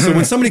 So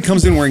when somebody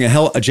comes in wearing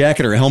a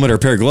jacket or a helmet or a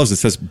pair of gloves that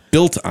says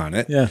Built on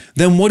it,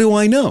 then what do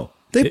I know?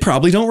 They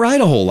probably don't ride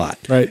a whole lot.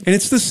 Right. And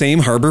it's the same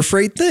Harbor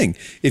Freight thing.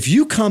 If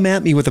you come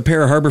at me with a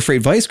pair of Harbor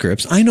Freight vice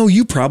grips, I know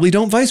you probably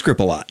don't vice grip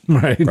a lot.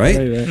 Right.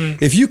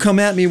 If you come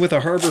at me with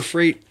a Harbor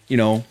Freight,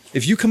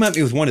 if you come at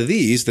me with one of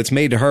these that's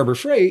made to Harbor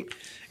Freight,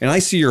 and I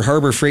see your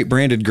Harbor Freight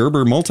branded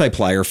Gerber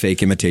multiplier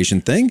fake imitation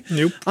thing,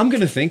 I'm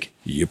going to think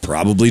you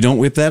probably don't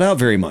whip that out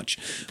very much.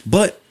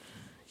 But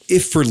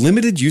if for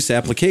limited use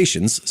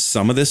applications,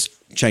 some of this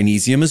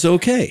Chinesium is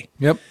okay.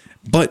 Yep.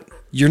 But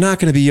you're not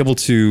going to be able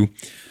to...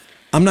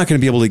 I'm not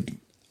going to be able to,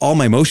 all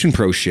my Motion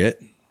Pro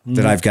shit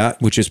that I've got,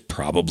 which is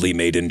probably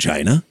made in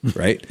China,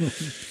 right?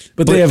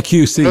 but they have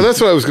QC. No, that's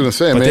what I was going to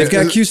say. But they've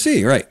got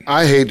QC, right?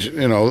 I hate,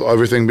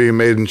 everything being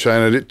made in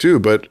China too,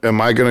 but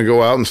am I going to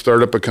go out and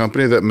start up a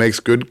company that makes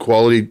good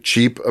quality,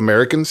 cheap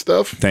American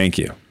stuff? Thank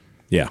you.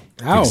 Yeah,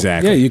 How?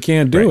 Exactly. Yeah, you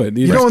can't do it.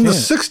 You in the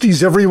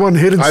 60s, everyone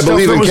hated stuff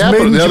believe that in was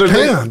made in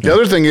Japan. The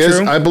other thing is,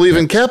 I believe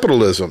in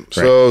capitalism.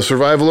 So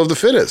survival of the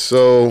fittest.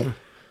 So...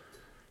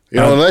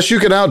 unless you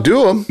can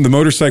outdo them. The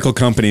motorcycle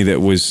company that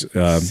was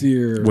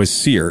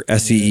Sear,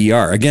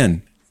 S-E-E-R.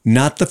 Again,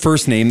 not the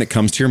first name that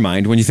comes to your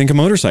mind when you think of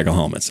motorcycle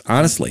helmets,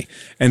 honestly.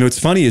 And what's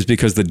funny is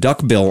because the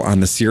duck bill on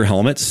the Sear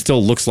helmet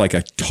still looks like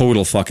a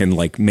total fucking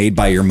made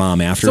by your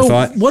mom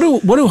afterthought. So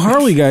what do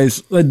Harley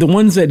guys, like the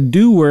ones that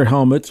do wear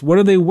helmets, what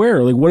do they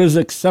wear? Like what is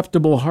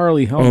acceptable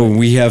Harley helmet? Oh,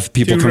 we have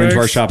people come into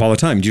our shop all the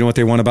time. Do you know what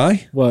they want to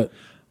buy? What?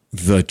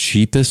 The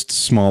cheapest,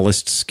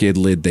 smallest skid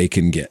lid they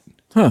can get.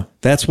 Huh.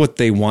 That's what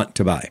they want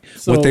to buy.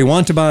 So, what they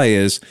want to buy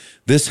is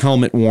this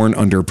helmet worn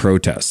under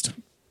protest.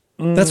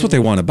 That's what they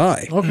want to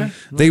buy. Okay.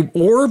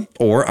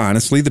 Or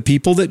honestly, the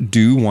people that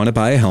do want to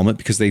buy a helmet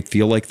because they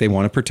feel like they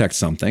want to protect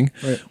something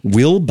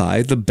will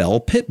buy the Bell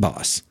Pit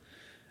Boss.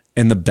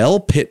 And the Bell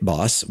Pit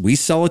Boss, we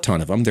sell a ton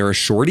of them. They're a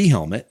shorty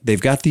helmet.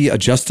 They've got the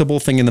adjustable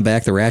thing in the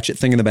back, the ratchet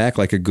thing in the back,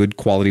 like a good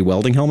quality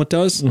welding helmet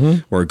does,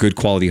 or a good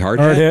quality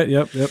hard hat.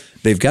 Yep.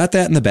 They've got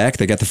that in the back.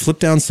 They got the flip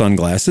down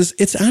sunglasses.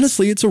 It's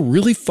a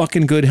really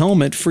fucking good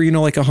helmet for,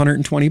 like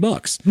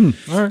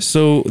 $120. All right.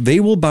 So they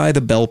will buy the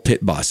Bell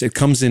Pit Boss. It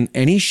comes in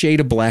any shade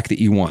of black that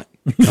you want.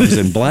 It comes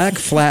in black,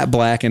 flat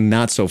black, and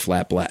not so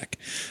flat black.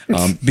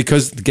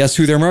 Because guess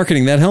who they're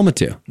marketing that helmet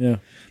to? Yeah.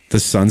 The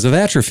Sons of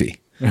Atrophy.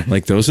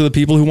 Like those are the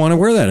people who want to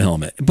wear that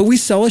helmet. But we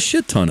sell a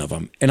shit ton of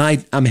them. And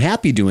I'm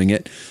happy doing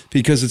it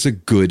because it's a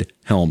good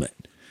helmet.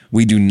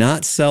 We do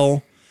not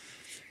sell.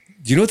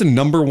 Do you know what the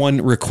number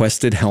one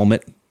requested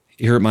helmet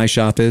here at my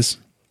shop is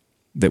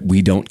that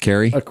we don't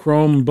carry? A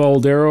chrome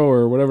Baldero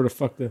or whatever the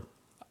fuck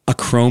a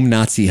chrome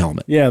Nazi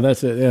helmet. Yeah,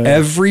 that's it. Yeah.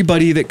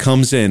 Everybody that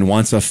comes in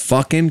wants a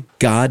fucking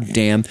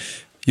goddamn,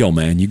 yo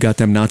man, you got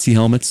them Nazi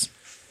helmets?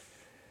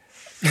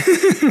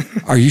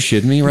 Are you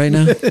shitting me right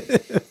now?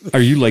 Are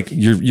you like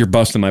you're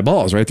busting my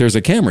balls, right? There's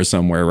a camera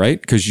somewhere, right?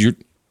 Because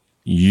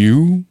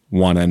you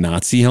want a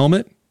Nazi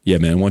helmet? Yeah,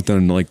 man, I want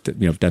them like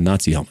that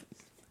Nazi helmet.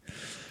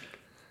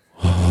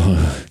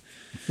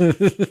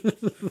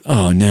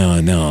 oh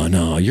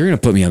no, you're gonna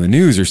put me on the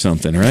news or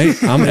something, right?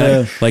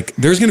 Like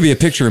there's gonna be a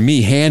picture of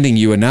me handing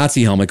you a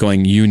Nazi helmet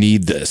going, you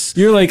need this.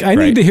 You're like, I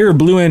need to hear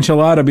Blue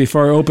Enchilada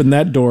before I open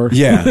that door.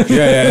 Yeah,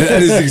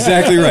 that is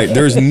exactly right.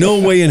 There's no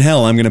way in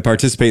hell I'm gonna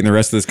participate in the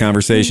rest of this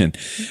conversation.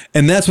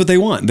 And that's what they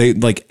want. They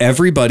like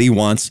everybody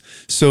wants.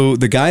 So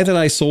the guy that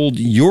I sold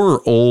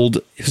your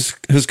old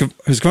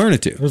Husqvarna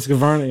to.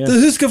 Husqvarna, yeah. The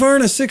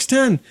Husqvarna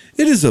 610.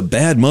 It is a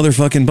bad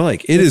motherfucking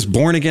bike. It is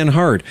born again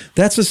hard.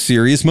 That's a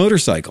serious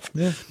motorcycle.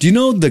 Yeah. Do you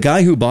know the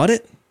guy who bought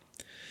it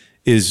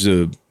is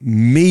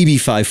maybe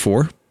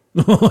 5'4"?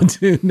 Oh,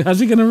 dude, how's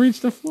he going to reach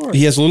the floor?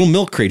 He has a little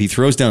milk crate he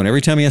throws down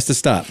every time he has to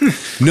stop.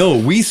 No,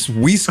 we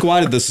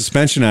squatted the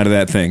suspension out of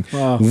that thing.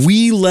 Wow.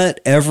 We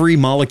let every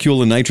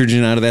molecule of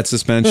nitrogen out of that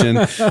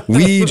suspension.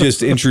 We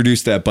just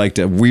introduced that bike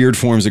to weird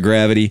forms of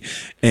gravity,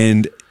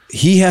 and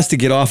he has to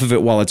get off of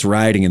it while it's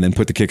riding and then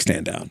put the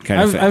kickstand down.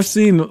 I've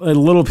seen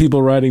little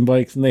people riding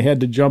bikes and they had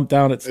to jump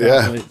down at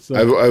stoplights.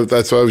 So.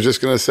 That's what I was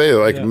just going to say.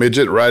 Like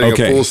midget riding a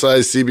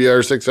full-size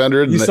CBR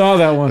 600. You saw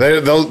that one.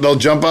 They'll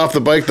jump off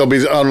the bike. They'll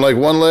be on like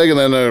one leg and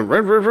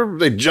then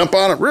they jump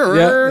on it.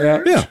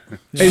 Yeah.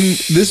 And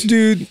this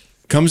dude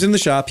comes in the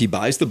shop. He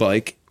buys the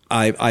bike.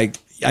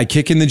 I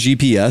kick in the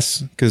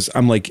GPS because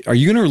I'm like, are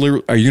you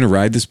gonna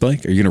ride this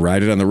bike? Are you gonna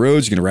ride it on the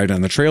roads? You're gonna ride it on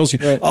the trails?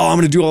 Right. Oh, I'm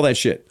gonna do all that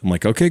shit. I'm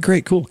like, okay,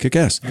 great, cool, kick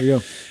ass. There you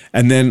go.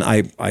 And then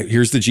I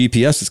here's the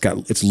GPS.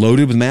 It's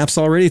loaded with maps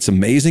already. It's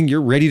amazing.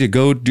 You're ready to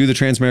go do the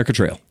Transamerica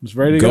Trail. It's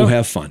ready to go.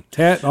 Have fun.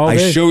 All I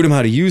day. showed him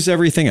how to use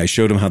everything. I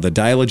showed him how the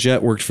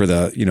Dial-A-Jet worked for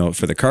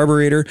the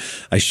carburetor.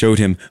 I showed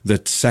him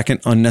the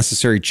second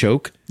unnecessary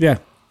choke. Yeah.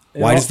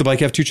 Why does the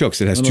bike have two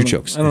chokes? It has two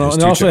chokes. I don't know.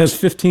 And it also has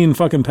 15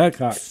 fucking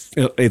petcocks.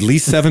 At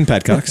least 7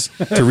 petcocks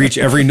to reach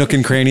every nook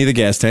and cranny of the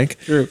gas tank.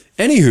 True.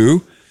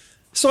 Anywho,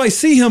 so I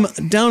see him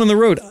down on the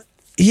road.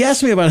 He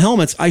asked me about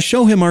helmets. I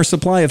show him our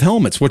supply of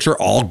helmets, which are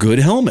all good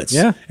helmets.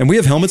 Yeah. And we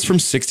have helmets from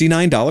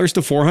 $69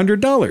 to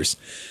 $400.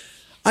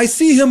 I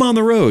see him on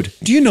the road.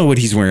 Do you know what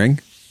he's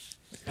wearing?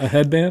 A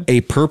headband?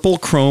 A purple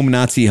chrome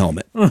Nazi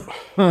helmet.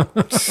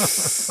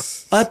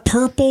 A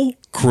purple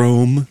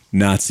chrome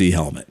Nazi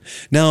helmet.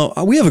 Now,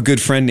 we have a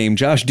good friend named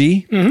Josh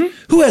D,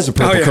 who has a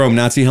purple chrome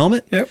Nazi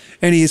helmet. Yep.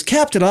 And he has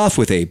capped it off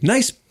with a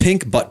nice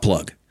pink butt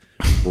plug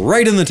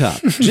right in the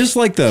top, just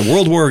like the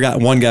World War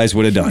I guys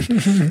would have done.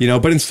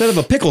 But instead of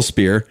a pickle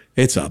spear,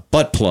 it's a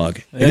butt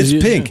plug. And it's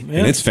pink,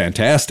 and it's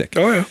fantastic.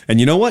 Oh, yeah. And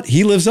you know what?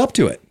 He lives up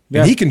to it.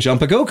 Yeah. And he can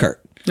jump a go-kart.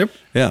 Yep.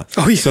 Yeah.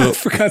 Oh, yeah. So I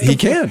forgot he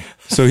can.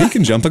 So he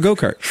can jump a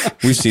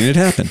go-kart. We've seen it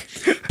happen.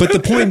 But the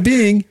point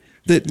being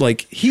that,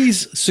 like,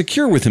 he's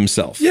secure with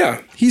himself.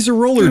 Yeah. He's a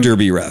roller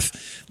derby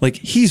ref. Like,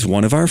 he's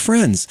one of our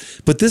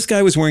friends. But this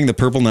guy was wearing the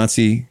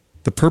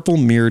purple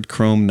mirrored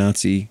chrome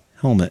Nazi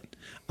helmet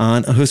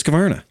on a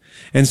Husqvarna.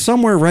 And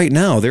somewhere right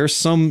now, there's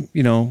some,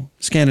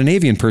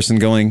 Scandinavian person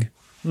going,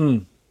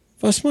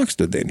 was magst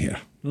du den here?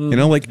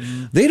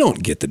 They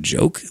don't get the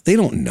joke. They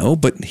don't know,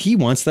 but he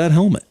wants that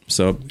helmet.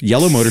 So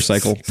yellow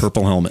motorcycle,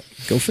 purple helmet.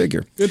 Go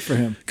figure. Good for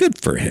him. Good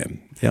for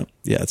him. Yeah,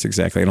 that's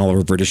exactly. And all of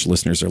our British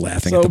listeners are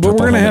laughing at the but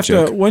purple we're gonna helmet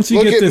have joke. to once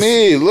you get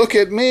this. Look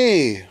at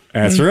me.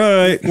 That's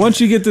right. Once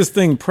you get this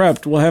thing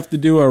prepped, we'll have to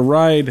do a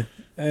ride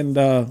and.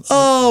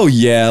 Oh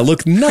yeah,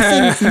 look,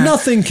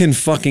 nothing can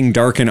fucking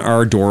darken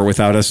our door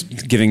without us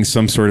giving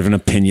some sort of an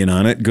opinion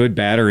on it, good,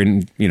 bad, or Well, as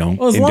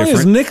indifferent. long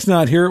as Nick's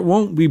not here, it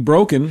won't be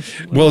broken.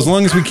 Well, as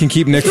long as we can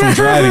keep Nick from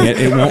driving it,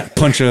 it won't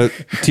punch a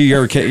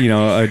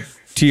TRK,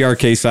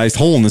 TRK-sized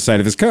hole in the side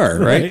of his car,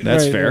 right?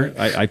 That's fair.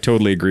 Right. I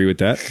totally agree with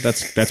that.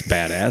 That's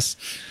badass.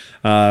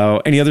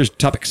 Any other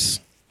topics?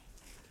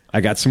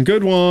 I got some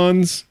good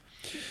ones.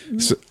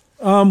 So,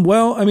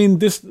 well, I mean,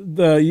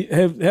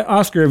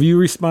 Oscar, have you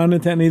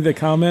responded to any of the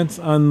comments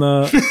on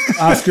the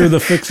Oscar the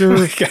Fixer?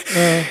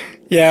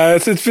 Yeah,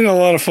 it's been a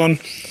lot of fun.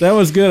 That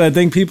was good. I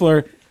think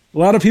a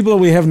lot of people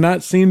that we have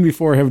not seen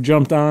before have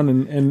jumped on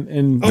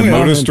and the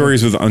Moto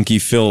Stories with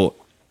Unky Phil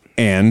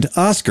and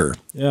Oscar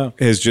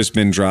has just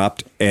been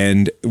dropped,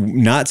 and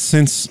not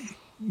since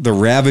the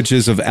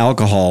ravages of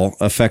alcohol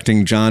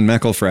affecting John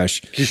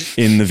McElfresh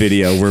in the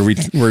video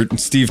where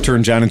Steve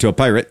turned John into a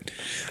pirate,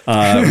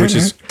 which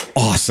is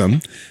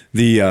awesome.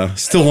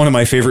 Still one of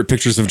my favorite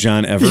pictures of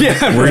John ever.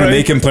 Yeah, we're gonna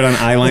make him put on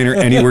eyeliner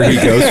anywhere he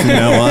goes from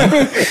now on.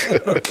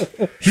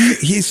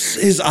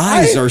 His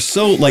eyes are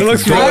so like. It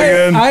looks really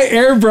good. I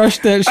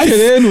airbrushed that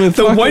shit in with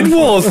the white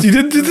walls. You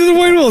did the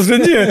white walls,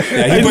 didn't you?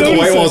 Yeah, he put the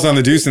white walls on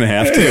the deuce and a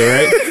half too,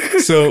 right?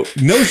 So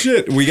no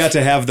shit, we got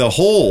to have the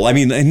whole. I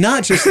mean, and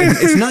not just.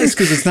 It's nice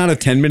because it's not a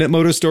 10-minute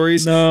Moto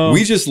Stories. No,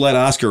 we just let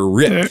Oscar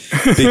rip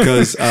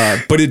because.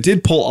 But it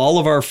did pull all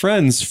of our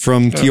friends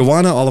from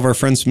Tijuana, all of our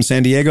friends from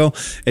San Diego.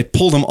 It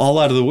pulled them all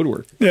out of the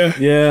woodwork. Yeah.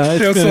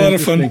 It's a lot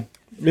of fun.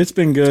 It's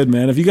been good,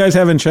 man. If you guys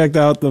haven't checked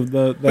out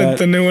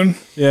the new one,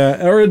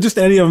 or just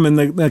any of them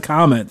in the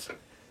comments,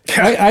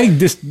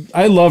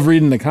 I love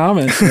reading the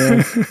comments.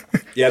 Man.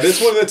 Yeah,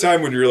 this one of the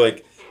time when you're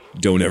like,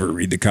 don't ever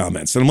read the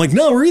comments. And I'm like,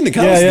 no, we're reading the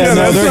comments.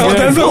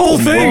 That's the whole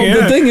thing.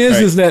 Well, the thing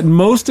is that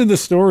most of the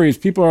stories,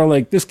 people are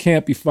like, this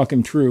can't be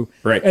fucking true.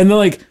 Right. And they're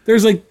like,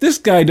 there's like, this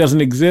guy doesn't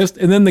exist.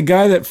 And then the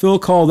guy that Phil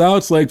called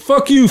out's like,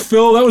 fuck you,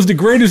 Phil. That was the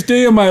greatest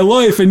day of my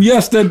life. And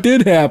yes, that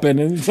did happen.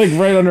 And it's like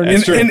right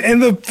underneath.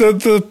 And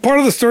the part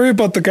of the story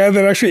about the guy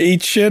that actually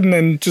ate shit and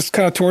then just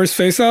kind of tore his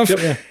face off. Yep.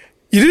 Yeah.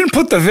 You didn't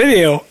put the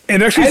video,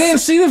 and actually I didn't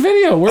see the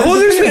video.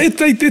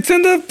 It's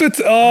in the.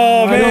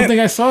 I don't think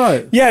I saw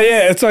it.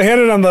 Yeah. So I had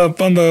it on the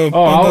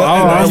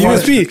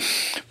USB,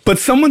 but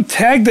someone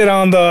tagged it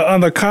on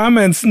the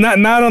comments,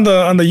 not on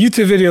the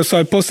YouTube video.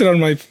 So I posted it on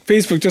my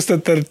Facebook just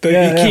that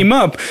it came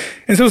up,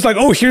 and so it was like,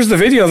 oh, here's the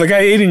video. The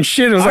guy eating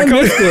shit. It was I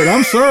missed it.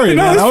 I'm sorry,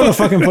 man. I would have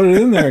fucking put it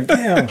in there.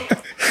 Damn.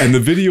 And the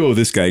video of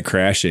this guy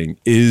crashing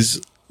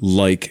is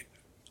like,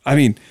 I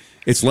mean.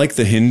 It's like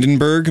the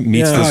Hindenburg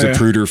meets the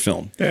Zapruder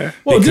film. Yeah.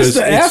 Well, just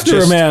the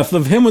aftermath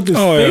of him with his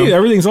face. Yeah.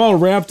 Everything's all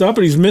wrapped up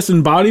and he's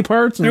missing body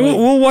parts. And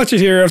we'll watch it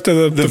here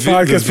after the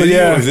podcast. The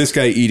video of this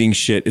guy eating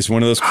shit is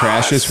one of those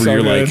crashes where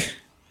you're good. Like...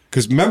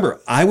 Because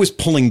remember, I was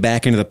pulling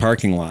back into the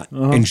parking lot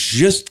and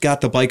just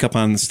got the bike up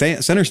on the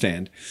center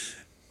stand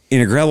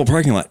in a gravel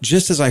parking lot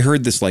just as I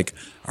heard this like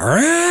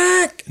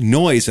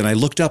noise. And I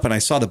looked up and I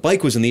saw the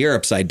bike was in the air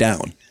upside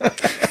down.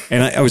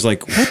 And I was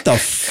like, what the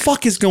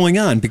fuck is going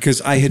on? Because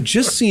I had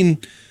just seen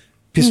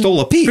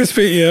Pistola Pete.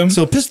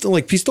 So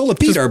Pistola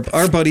Pete,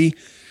 our buddy,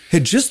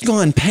 had just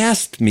gone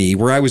past me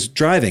where I was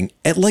driving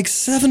at like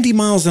 70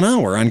 miles an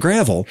hour on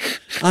gravel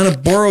on a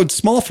borrowed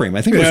small frame.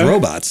 I think it was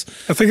Robots.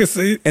 I think it's...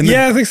 I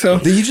think so.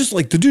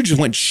 The dude just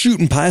went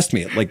shooting past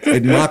me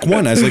at Mach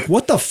 1. I was like,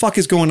 what the fuck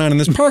is going on in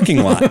this parking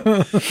lot?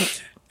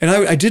 And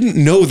I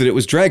didn't know that it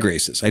was drag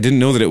races. I didn't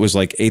know that it was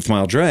like 8th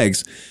Mile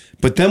drags.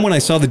 But then when I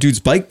saw the dude's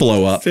bike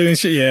blow up, and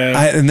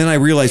then I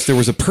realized there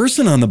was a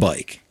person on the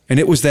bike, and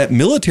it was that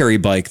military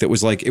bike that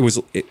was like it was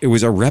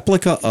a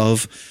replica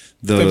of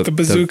the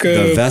bazooka,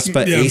 the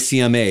Vespa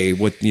ACMA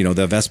with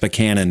the Vespa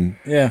Cannon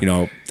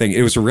thing.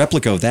 It was a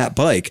replica of that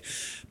bike,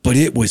 but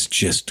it was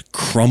just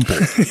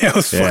crumpled. It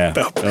was fucked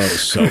up. Oh, it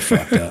was so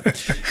fucked up.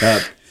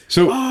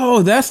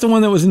 That's the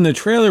one that was in the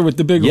trailer with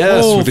the big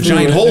hole. With the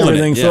giant hole in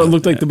it. So it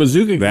looked like the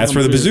bazooka. That's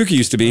where the bazooka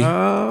used to be.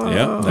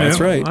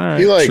 That's right. Right.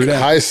 He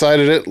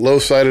high-sided it,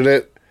 low-sided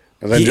it,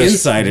 and then he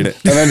insided it.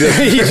 And then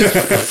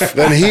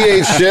then he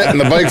ate shit, and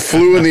the bike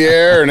flew in the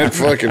air, and it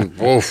fucking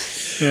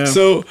woof. Yeah.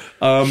 So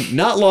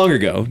not long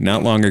ago,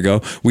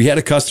 we had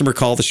a customer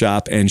call the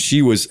shop, and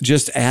she was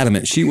just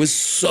adamant. She was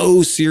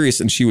so serious,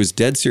 and she was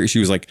dead serious. She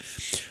was like,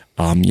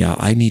 I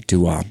need to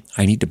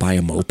buy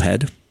a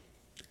moped.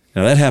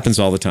 Now, that happens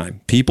all the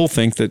time. People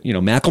think that,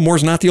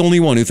 Macklemore's not the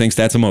only one who thinks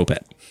that's a moped,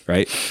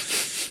 right?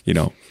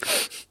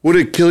 Would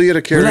it kill you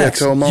to carry a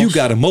Tomos? You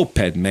got a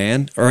moped,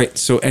 man. All right.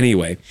 So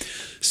anyway,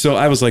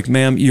 I was like,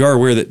 ma'am, you are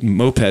aware that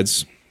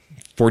mopeds,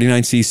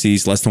 49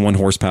 cc's, less than 1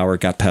 horsepower,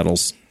 got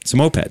pedals. It's a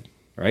moped,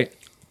 right?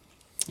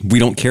 We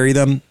don't carry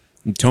them.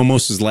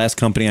 Tomos is the last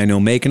company I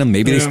know making them.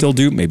 Maybe they still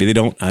do. Maybe they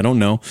don't. I don't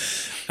know.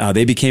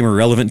 They became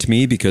irrelevant to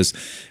me because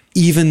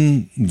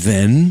even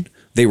then...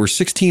 They were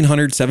 $1,600,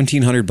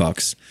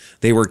 $1,700.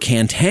 They were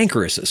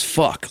cantankerous as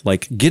fuck.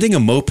 Like getting a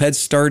moped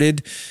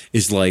started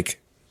is like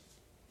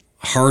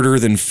harder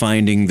than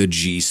finding the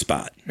G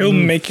spot. It'll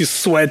make you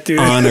sweat, dude.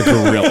 On a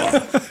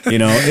gorilla.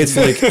 It's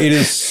like, it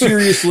is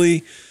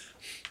seriously,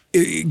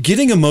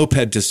 getting a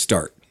moped to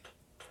start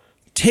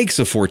takes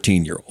a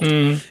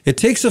 14-year-old. It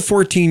takes a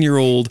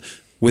 14-year-old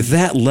with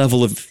that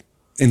level of,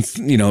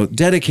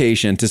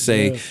 dedication to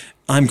say,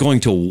 I'm going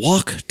to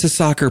walk to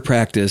soccer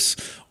practice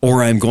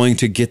or I'm going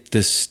to get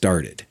this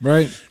started.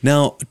 Right.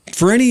 Now,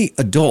 for any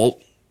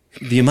adult,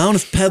 the amount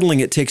of pedaling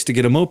it takes to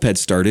get a moped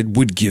started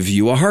would give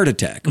you a heart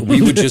attack.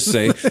 We would just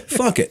say,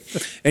 fuck it.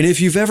 And if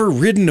you've ever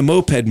ridden a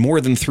moped more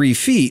than 3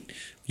 feet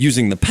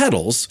using the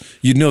pedals,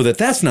 you'd know that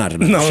that's not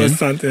an option. No, it's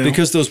not. Yeah.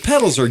 Because those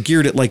pedals are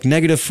geared at like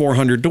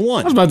 -400 to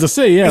 1. I was about to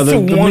say, it's the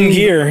one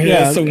gear.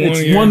 It's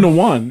 1 to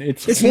 1.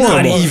 It's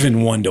not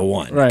even 1 to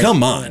 1. Right.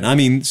 Come on. I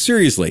mean,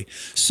 seriously.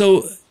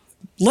 So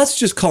let's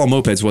just call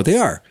mopeds what they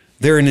are.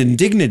 They're an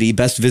indignity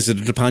best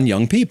visited upon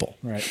young people.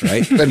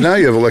 Right. And now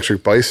you have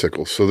electric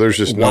bicycles, so there's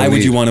just no Why would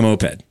need. you want a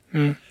moped?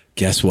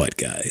 Guess what,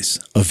 guys?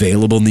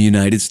 Available in the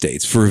United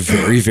States for a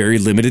very, very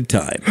limited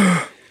time.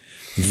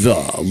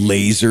 The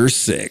Laser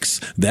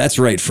 6. That's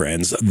right,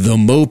 friends. The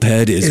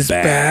moped is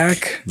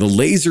back. The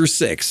Laser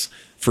 6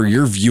 for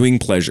your viewing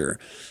pleasure.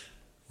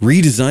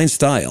 Redesigned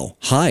style,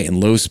 high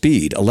and low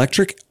speed,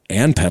 electric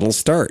and pedal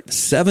start,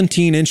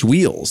 17-inch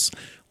wheels.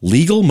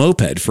 Legal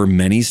moped for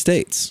many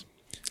states.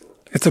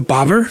 It's a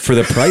bobber? For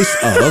the price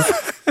of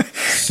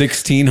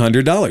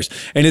 $1,600.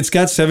 And it's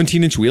got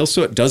 17-inch wheels,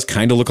 so it does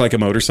kind of look like a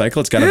motorcycle.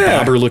 It's got a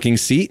bobber-looking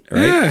seat,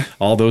 right? Yeah.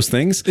 All those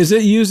things. Is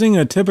it using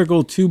a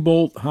typical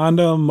 2-bolt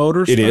Honda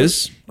motor? It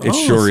is. It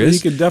sure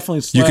is. You could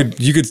definitely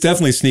you could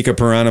definitely sneak a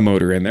Piranha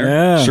motor in there.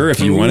 Yeah. Sure, if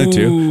you wanted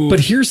to. But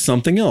here's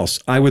something else.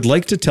 I would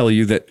like to tell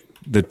you that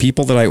the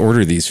people that I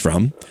order these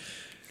from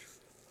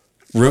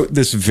wrote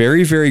this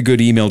very, very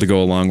good email to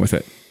go along with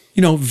it.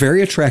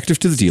 very attractive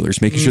to the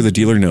dealers, making sure the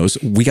dealer knows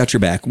we got your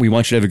back. We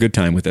want you to have a good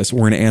time with us.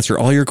 We're going to answer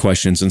all your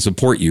questions and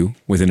support you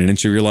within an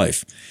inch of your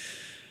life.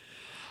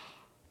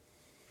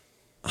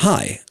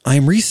 Hi, I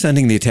am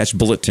resending the attached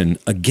bulletin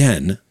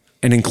again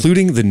and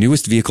including the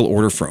newest vehicle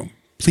order form.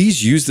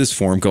 Please use this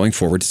form going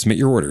forward to submit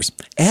your orders.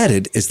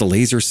 Added is the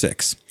Laser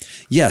 6.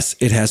 Yes,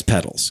 it has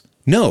pedals.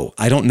 No,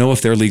 I don't know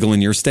if they're legal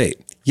in your state.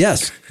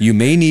 Yes, you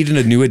may need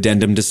a new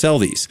addendum to sell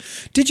these.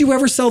 Did you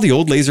ever sell the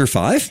old Laser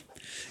 5?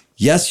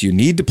 Yes, you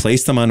need to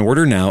place them on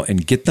order now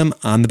and get them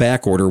on the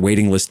back order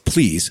waiting list.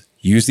 Please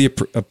use the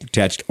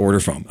attached order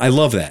form. I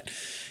love that.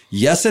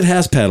 Yes, it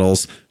has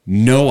pedals.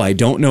 No, I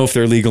don't know if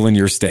they're legal in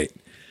your state.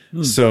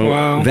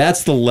 So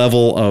that's the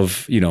level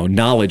of,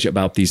 knowledge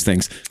about these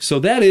things. So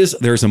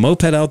there's a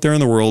moped out there in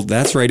the world.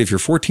 That's right. If you're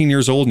 14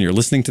 years old and you're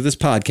listening to this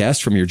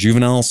podcast from your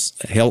juvenile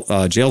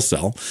jail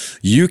cell,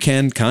 you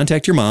can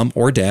contact your mom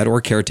or dad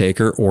or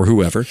caretaker or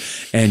whoever,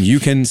 and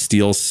you can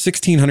steal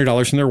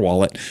 $1,600 from their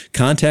wallet,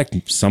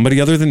 contact somebody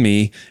other than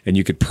me, and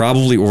you could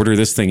probably order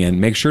this thing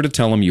in. Make sure to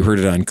tell them you heard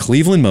it on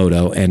Cleveland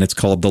Moto, and it's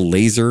called the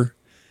Laser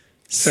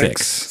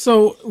 6.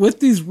 So with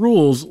these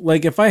rules,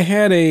 like if I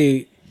had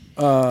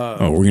we're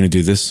going to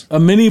do this? a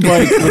mini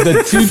bike with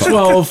a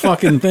 212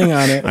 fucking thing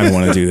on it, I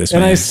want to do this.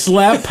 and man. I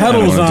slap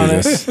pedals wanna on do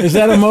it, this. is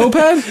that a moped?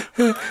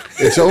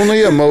 It's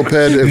only a moped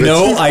if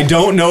No, I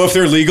don't know if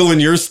they're legal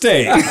in your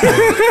state.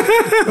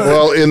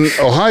 well, in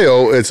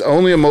Ohio, it's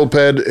only a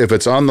moped if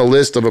it's on the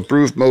list of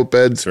approved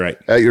mopeds right.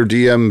 at your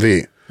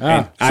DMV.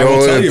 I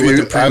will tell you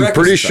what the I'm pretty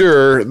prerequisites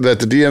sure that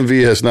the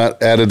DMV has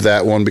not added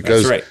that one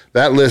because That's right.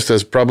 that list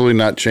has probably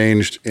not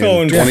changed in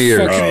Oh, 20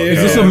 years. Is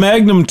this a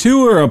Magnum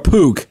 2 or a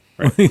Pook?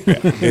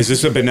 Is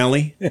this a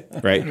Benelli?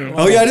 Right.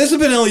 Oh, yeah, it is a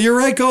Benelli. You're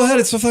right. Go ahead.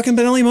 It's a fucking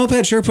Benelli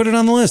moped. Sure, put it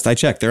on the list. I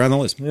checked. They're on the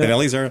list. Yeah.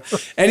 Benellis are.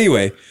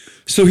 Anyway,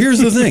 so here's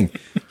the thing.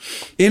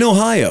 In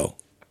Ohio,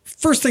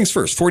 first things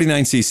first,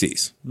 49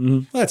 cc's.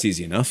 Well, that's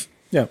easy enough.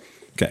 Yeah.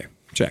 Okay,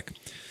 check.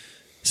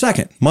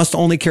 Second, must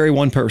only carry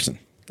one person.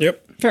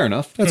 Yep. Fair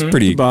enough. That's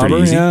pretty Bobber,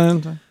 easy.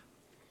 yeah.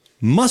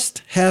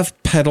 Must have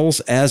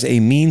pedals as a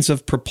means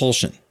of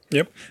propulsion.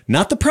 Yep.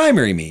 Not the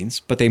primary means,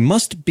 but they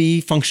must be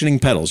functioning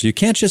pedals. You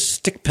can't just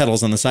stick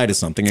pedals on the side of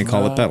something and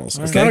call it pedals.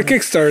 It's not a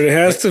kickstart. It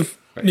has to.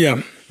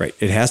 Yeah. Right.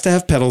 It has to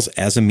have pedals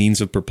as a means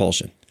of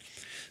propulsion.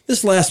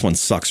 This last one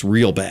sucks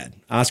real bad.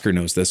 Oscar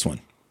knows this one.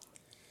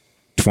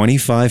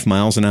 25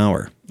 miles an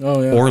hour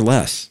or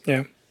less.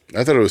 Yeah.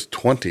 I thought it was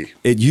 20.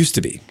 It used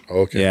to be.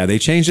 Okay. Yeah, they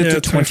changed it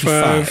to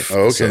 25. Oh,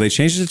 okay. So they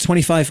changed it to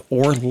 25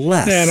 or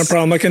less. Yeah, no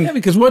problem. I can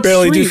because what's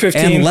barely do street?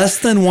 15. And less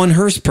than 1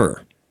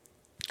 horsepower.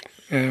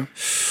 Yeah.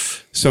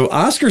 So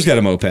Oscar's got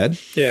a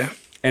moped. Yeah.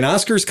 And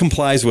Oscar's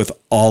complies with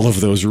all of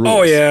those rules.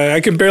 Oh, yeah.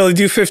 I can barely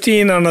do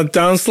 15 on a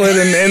downslide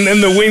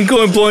and the wind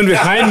blowing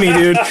behind me,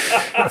 dude.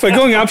 If I'm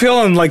going uphill,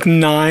 I'm like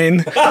 9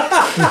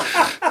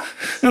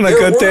 on a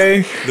good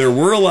day. There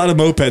were a lot of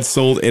mopeds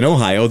sold in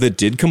Ohio that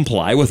did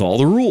comply with all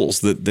the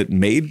rules that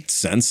made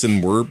sense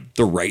and were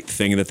the right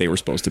thing that they were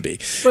supposed to be.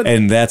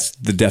 And that's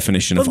the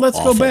definition of But let's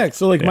awful. go back.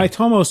 So like my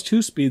Tomos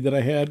 2-speed that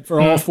I had for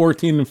all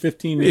 14 and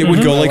 15 years. It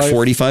would go like life.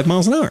 45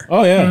 miles an hour.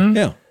 Oh, yeah.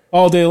 Yeah.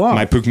 All day long.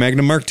 My Puch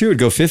Magnum Mark II would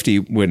go 50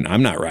 when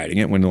I'm not riding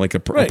it, when like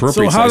right. appropriate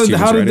So how size did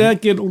humans riding that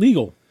it. get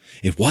legal?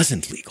 It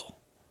wasn't legal.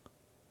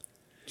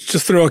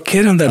 Just throw a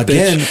kid on that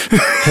Again, bitch.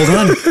 hold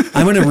on.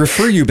 I'm going to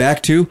refer you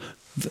back to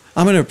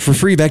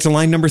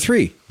line number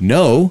 3.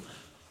 No,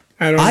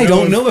 I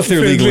don't know if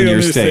they're legal in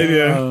your state.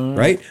 Yeah.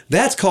 Right?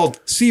 That's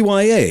called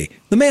CYA.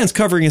 The man's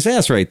covering his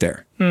ass right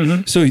there.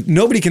 Mm-hmm. So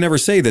nobody can ever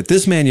say that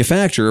this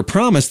manufacturer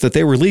promised that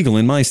they were legal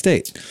in my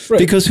state. Right.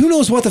 Because who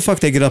knows what the fuck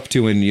they get up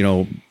to in,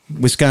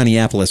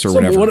 Wisconsin-Appalachia or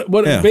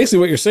whatever. Basically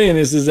what you're saying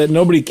is that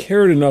nobody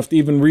cared enough to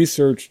even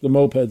research the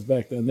mopeds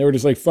back then. They were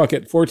just like, fuck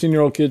it,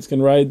 14-year-old kids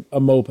can ride a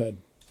moped.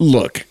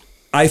 Look,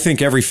 I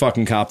think every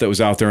fucking cop that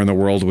was out there in the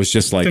world was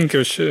just like, Didn't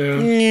give a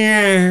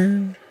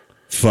shit.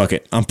 fuck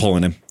it, I'm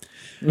pulling him.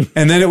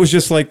 And then it was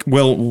just like,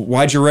 well,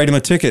 why'd you write him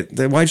a ticket?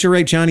 Why'd you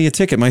write Johnny a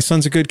ticket? My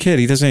son's a good kid.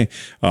 He doesn't.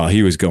 Oh,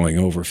 he was going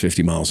over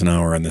 50 miles an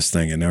hour on this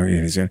thing, and now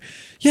he's going.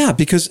 Yeah,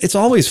 because it's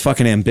always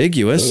fucking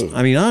ambiguous.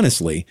 I mean,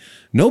 honestly,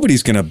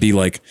 nobody's going to be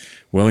like,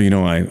 well,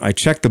 I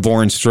checked the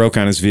bore and stroke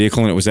on his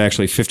vehicle, and it was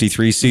actually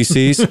 53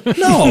 cc's.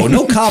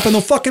 No cop in the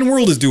fucking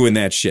world is doing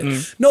that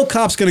shit. No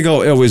cop's going to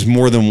go, it was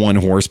more than 1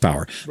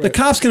 horsepower. Right. The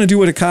cop's going to do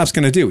what a cop's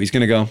going to do. He's going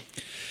to go,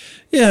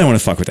 yeah, I don't want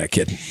to fuck with that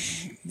kid.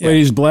 Yeah. Wait,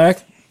 he's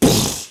black?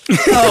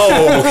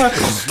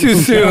 Oh, too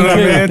soon,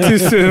 man. Too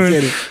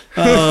soon.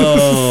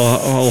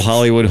 Oh,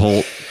 Hollywood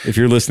Holt. If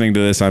you're listening to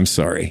this, I'm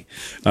sorry.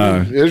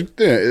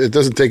 It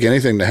doesn't take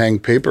anything to hang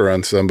paper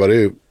on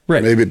somebody.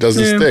 Right. Maybe it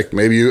doesn't stick.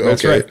 Maybe you,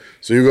 That's okay. right.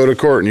 So you go to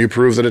court and you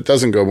prove that it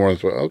doesn't go more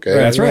than, okay.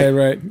 That's right.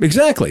 Right.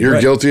 Exactly. You're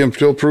right. guilty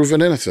until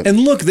proven innocent. And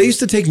look, they used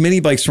to take mini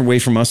bikes away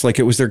from us like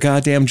it was their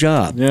goddamn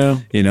job. Yeah.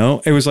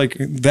 It was like,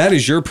 that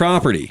is your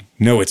property.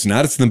 No, it's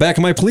not. It's in the back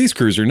of my police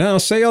cruiser. Now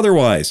say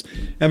otherwise.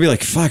 I'd be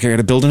like, fuck, I got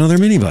to build another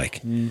mini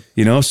bike.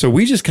 So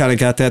we just kind of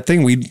got that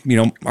thing.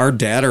 Our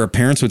dad or our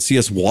parents would see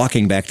us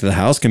walking back to the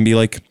house and be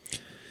like,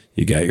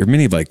 you got your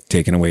mini bike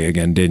taken away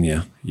again, didn't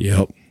you?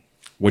 Yep.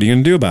 What are you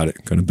going to do about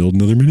it? Going to build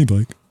another mini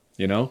bike.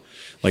 You know,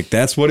 like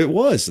that's what it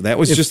was. That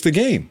was just the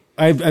game.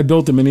 I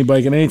built a mini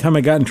bike, and anytime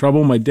I got in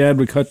trouble, my dad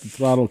would cut the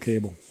throttle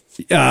cable.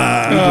 My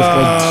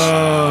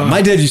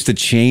dad used to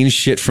change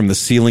shit from the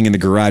ceiling in the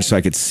garage so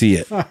I could see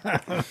it. I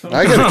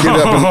got a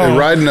kid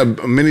riding a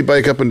mini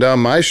bike up and down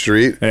my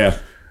street. Yeah.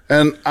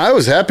 And I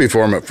was happy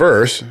for him at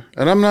first.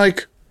 And I'm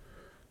like,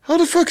 how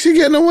the fuck's he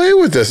getting away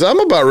with this? I'm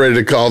about ready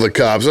to call the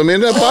cops. I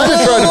mean, if I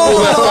had tried to pull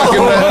that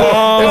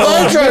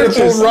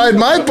fucking ride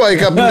my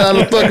bike up and down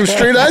the fucking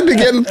street, I'd be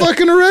getting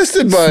fucking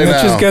arrested by now.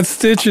 Snitches got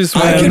stitches,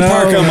 man. I can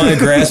park on my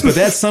grass, but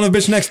that son of a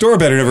bitch next door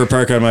better never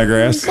park on my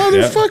grass.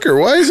 Motherfucker,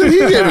 why isn't he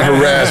getting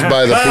harassed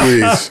by the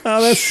police?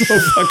 Oh, that's so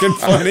fucking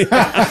funny.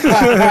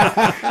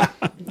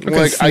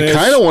 Like, I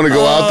kind of want to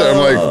go out there. I'm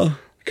like,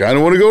 kind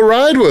of want to go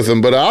ride with him,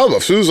 but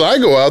as soon as I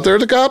go out there,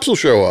 the cops will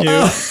show up.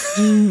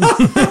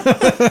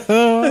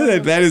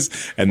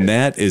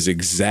 that is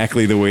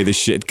exactly the way the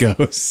shit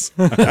goes.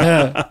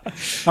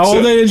 How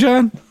old are you,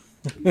 John?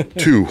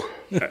 2.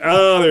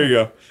 Oh, there you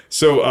go.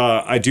 So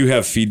I do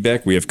have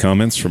feedback. We have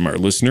comments from our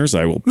listeners.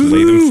 I will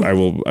play them. I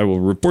will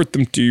report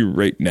them to you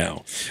right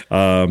now.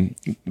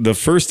 The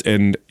first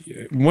and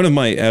one of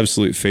my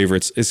absolute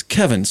favorites is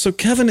Kevin. So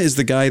Kevin is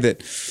the guy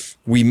that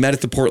we met at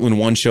the Portland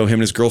One show. Him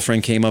and his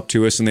girlfriend came up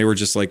to us, and they were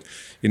just like,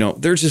 you know,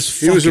 they're just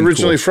fucking He was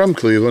originally cool. from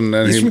Cleveland.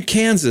 And He's from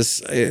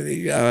Kansas.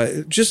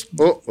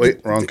 Oh,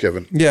 wait, wrong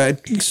Kevin. Yeah,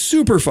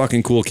 super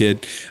fucking cool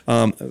kid.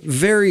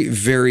 Very,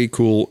 very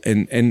cool,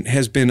 and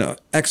has been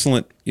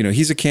excellent. You know,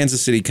 he's a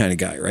Kansas City kind of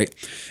guy, right?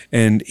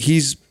 And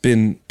he's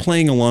been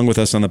playing along with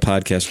us on the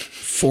podcast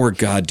for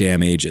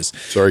goddamn ages.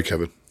 Sorry,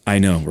 Kevin. I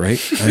know,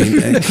 right? I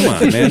mean, come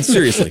on, man,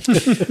 seriously.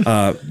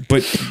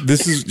 But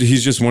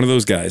he's just one of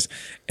those guys,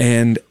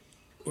 and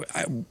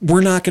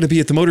we're not going to be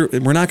at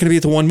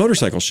the One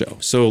Motorcycle Show.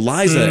 So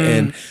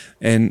Liza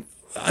and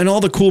all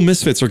the cool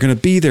misfits are going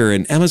to be there,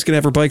 and Emma's going to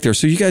have her bike there.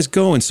 So you guys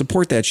go and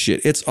support that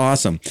shit. It's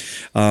awesome.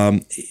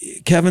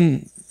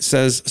 Kevin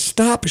says,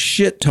 stop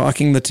shit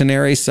talking the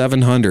Tenere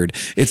 700.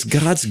 It's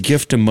God's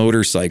gift to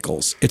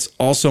motorcycles. It's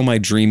also my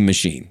dream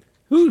machine.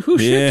 Who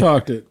shit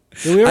talked it?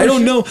 I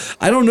don't know.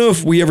 I don't know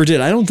if we ever did.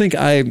 I don't think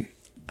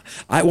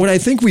what I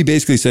think we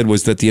basically said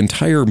was that the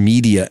entire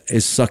media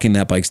is sucking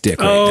that bike's dick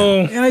right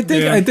now. And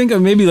I think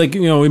maybe, like,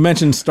 you know, we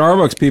mentioned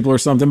Starbucks people or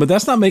something, but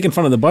that's not making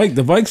fun of the bike.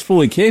 The bike's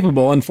fully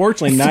capable.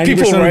 Unfortunately,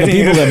 90% of the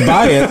people that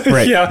buy it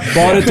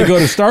bought it to go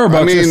to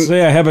Starbucks and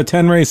say, I have a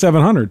Tenere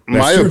 700.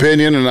 My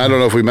opinion, and I don't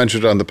know if we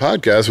mentioned it on the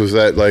podcast, was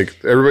that, like,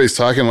 everybody's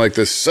talking like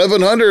this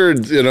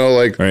 700, you know,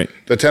 like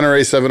the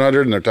Tenere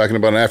 700, and they're talking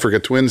about an Africa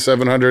Twin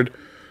 700.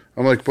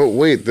 I'm like, but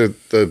wait, the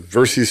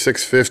Versys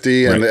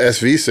 650 and the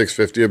SV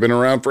 650 have been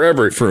around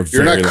forever.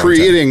 You're not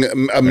creating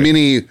a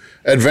mini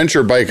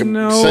adventure bike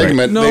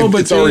segment.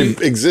 It's already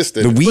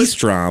existed. The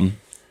Wii-Strom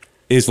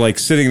is like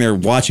sitting there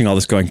watching all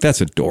this going,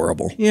 that's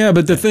adorable. Yeah,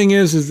 but the thing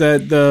is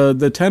that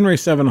the Tenere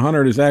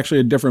 700 is actually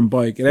a different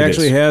bike. It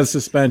actually has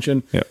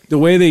suspension. Yep. The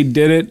way they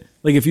did it,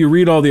 like if you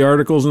read all the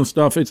articles and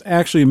stuff, it's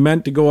actually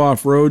meant to go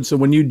off-road. So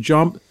when you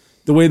jump,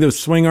 the way the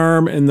swing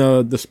arm and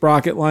the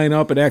sprocket line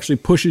up, it actually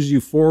pushes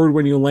you forward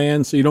when you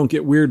land so you don't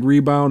get weird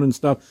rebound and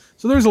stuff.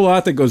 So there's a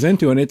lot that goes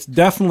into it. And it's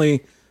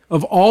definitely,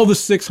 of all the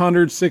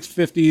 600s,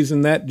 650s,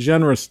 and that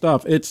genre of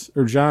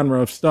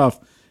stuff,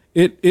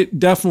 it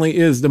definitely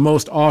is the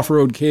most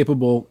off-road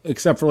capable,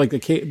 except for like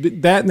that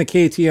and the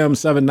KTM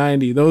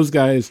 790. Those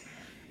guys,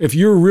 if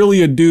you're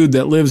really a dude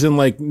that lives in,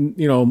 like,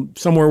 you know,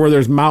 somewhere where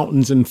there's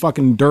mountains and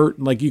fucking dirt,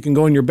 and like you can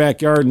go in your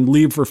backyard and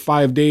leave for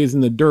 5 days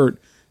in the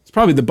dirt, it's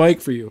probably the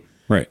bike for you.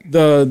 Right.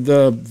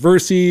 The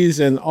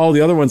Versys and all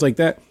the other ones like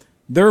that,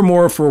 they're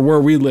more for where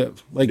we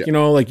live. Like, you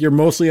know, like you're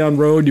mostly on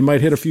road. You might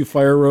hit a few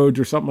fire roads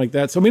or something like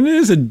that. So, I mean,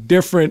 it's a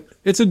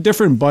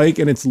different bike,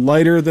 and it's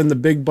lighter than the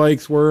big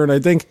bikes were. And I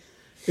think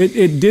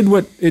it did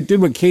what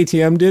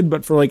KTM did,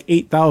 but for like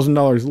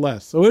 $8,000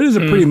 less. So it is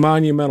a pretty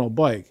monumental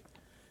bike.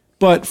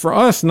 But for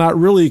us, not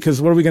really,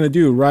 because what are we going to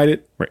do? Ride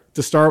it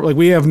to start? Like,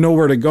 we have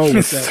nowhere to go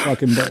with that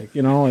fucking bike,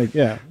 you know? Like,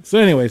 yeah. So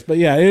anyways, but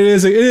yeah,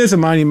 it is a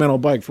monumental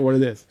bike for what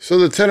it is. So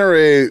the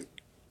Tenere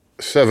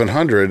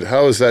 700,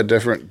 how is that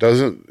different?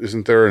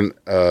 Isn't there an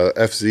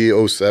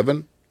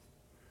FZ07?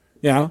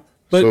 Yeah.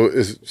 But so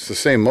it's the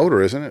same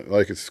motor, isn't it?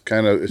 Like, it's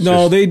kind of...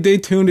 they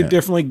tuned it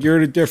differently,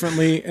 geared it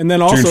differently, and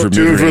then also...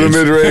 Tuned for the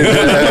mid-range.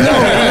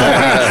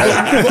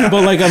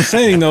 But like I'm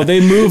saying, though,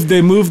 they moved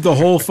the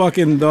whole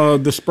fucking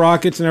the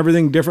sprockets and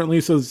everything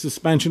differently, so the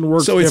suspension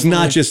works. So it's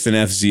not just an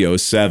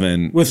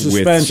FZ07 with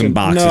suspension. With some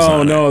boxes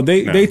on it.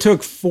 They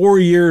took 4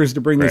 years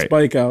to bring this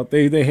bike out.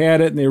 They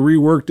had it and they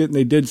reworked it and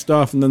they did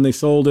stuff and then they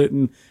sold it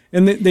and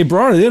they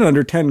brought it in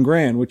under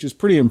 $10,000, which is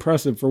pretty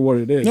impressive for what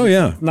it is. Oh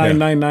yeah,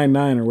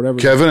 9999 or whatever.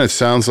 Kevin, it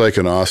sounds like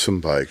an awesome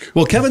bike.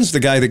 Well, Kevin's the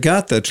guy that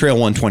got the Trail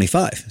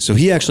 125, so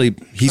he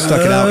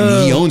stuck it out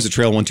and he owns a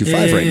Trail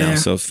 125 right now.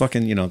 So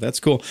fucking, you know, that's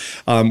cool.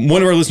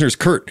 One of our listeners,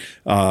 Kurt,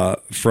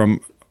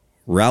 from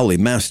Rowley,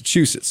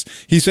 Massachusetts,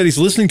 he said he's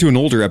listening to an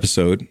older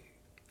episode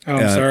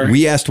sorry.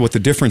 We asked what the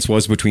difference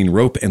was between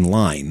rope and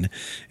line.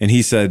 And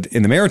he said,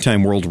 in the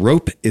maritime world,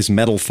 rope is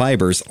metal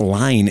fibers.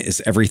 Line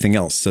is everything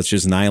else, such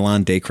as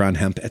nylon, dacron,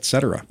 hemp,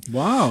 etc.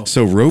 Wow.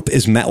 So rope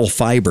is metal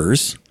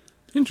fibers.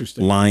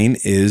 Interesting. Line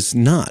is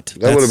not.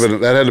 That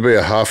had to be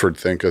a Hofford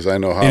thing because I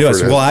know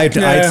Hofford. Well, I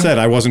said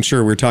I wasn't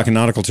sure. We were talking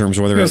nautical terms,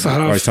 whether I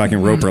was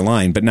talking rope or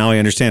line, but now I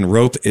understand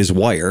rope is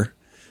wire.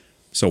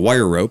 So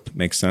wire rope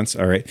makes sense.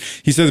 All right.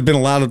 He said there's been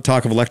a lot of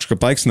talk of electric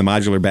bikes and the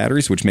modular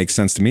batteries, which makes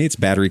sense to me. It's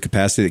battery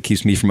capacity that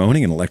keeps me from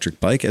owning an electric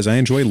bike as I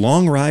enjoy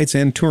long rides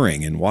and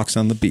touring and walks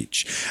on the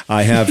beach.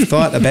 I have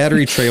thought a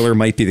battery trailer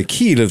might be the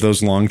key to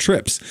those long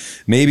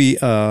trips. Maybe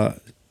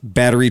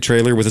battery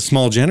trailer with a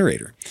small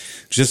generator.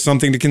 Just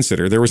something to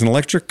consider. There was an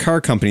electric car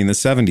company in the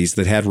 70s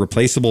that had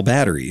replaceable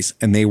batteries,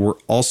 and they were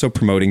also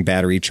promoting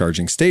battery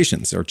charging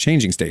stations or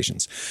changing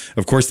stations.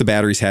 Of course, the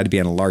batteries had to be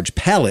on a large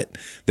pallet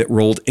that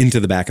rolled into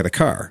the back of the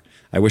car.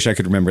 I wish I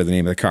could remember the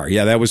name of the car.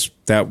 Yeah, that was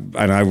that.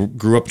 And I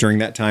grew up during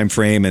that time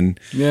frame, and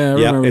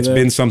it's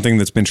been something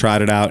that's been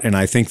trotted out. And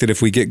I think that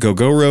if we get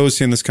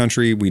Gogoro's in this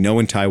country, we know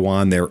in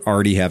Taiwan they're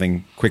already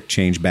having quick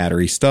change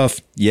battery stuff.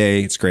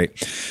 Yay, it's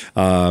great.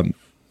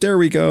 There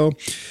we go.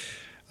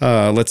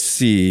 Let's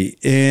see.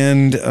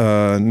 And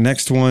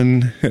next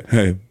one,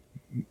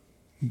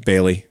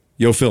 Bailey.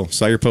 Yo, Phil,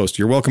 saw your post.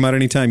 You're welcome out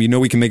anytime. You know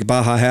we can make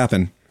Baja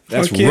happen.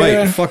 That's right.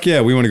 Yeah. Fuck yeah,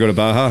 we want to go to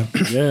Baja.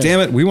 Yeah. Damn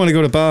it, we want to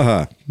go to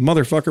Baja.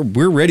 Motherfucker,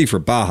 we're ready for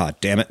Baja,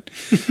 damn it.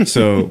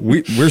 So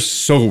we're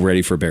so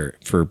ready for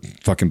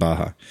fucking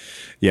Baja.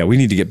 Yeah, we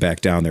need to get back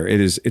down there.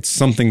 It's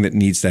something that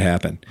needs to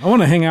happen. I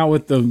want to hang out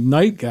with the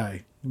night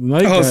guy.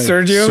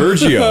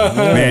 Sergio?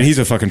 Man, he's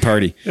a fucking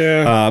party.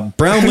 Yeah.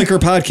 Brown liquor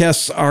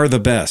podcasts are the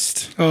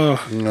best.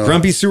 Oh, no.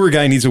 Grumpy Sewer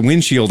Guy needs a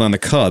windshield on the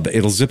Cub.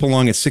 It'll zip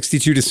along at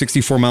 62 to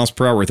 64 miles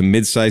per hour with a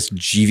mid-sized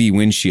GV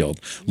windshield.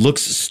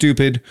 Looks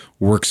stupid,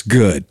 works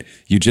good.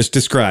 You just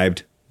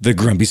described the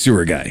Grumpy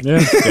Sewer Guy. Yeah.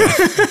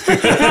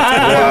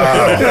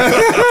 Wow.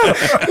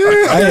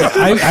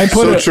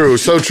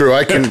 So true.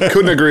 I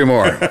couldn't agree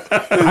more.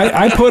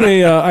 I put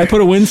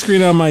a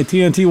windscreen on my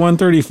TNT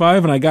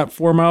 135 and I got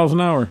 4 miles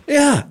an hour.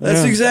 Yeah,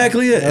 that's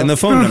exactly it. And the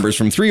phone number's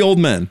from 3 old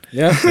men.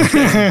 Yeah.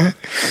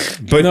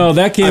 But no,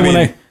 that came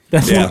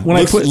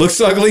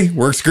looks ugly,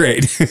 works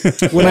great.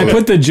 When I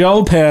put the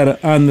gel pad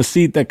on the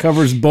seat that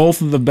covers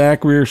both of the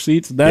back rear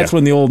seats, that's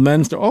when the old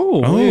men start,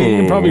 you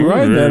can probably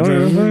ride that.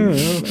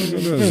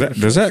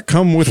 Does that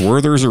come with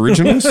Werther's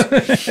Originals?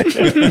 That's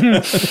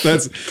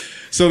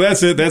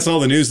it. That's all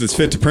the news that's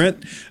fit to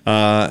print.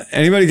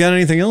 Anybody got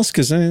anything else?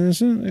 Because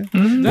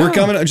we're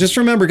coming. Just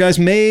remember, guys,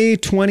 May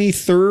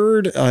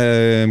 23rd.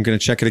 I'm going to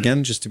check it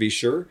again just to be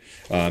sure.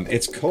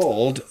 It's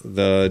called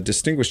the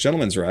Distinguished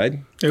Gentleman's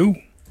Ride. Ooh.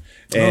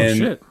 And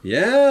shit.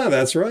 Yeah,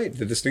 that's right.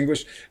 The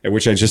Distinguished,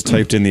 which I just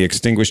typed in the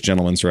Extinguished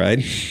Gentleman's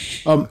Ride.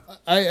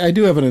 I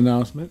do have an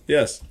announcement.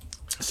 Yes.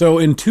 So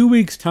in 2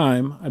 weeks'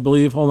 time, I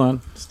believe, hold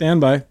on, stand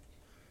by.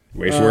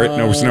 Wait for it.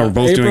 No, so now we're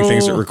both doing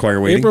things that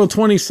require waiting. April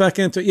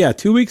 22nd.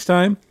 2 weeks'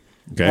 time.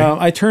 Okay.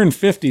 I turned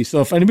 50,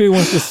 so if anybody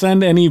wants to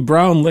send any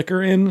brown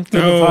liquor in to the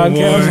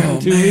podcast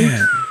in 2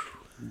 weeks,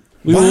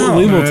 we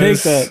will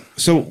take that.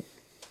 So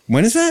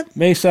when is that?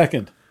 May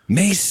 2nd.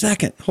 May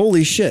 2nd.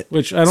 Holy shit.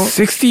 Which I don't.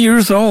 60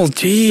 years old.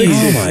 Jeez.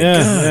 Oh my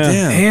God.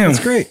 Damn.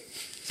 That's great.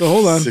 So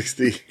hold on.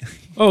 60.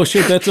 Oh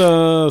shit, that's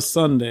a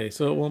Sunday,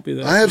 so it won't be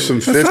that. I have some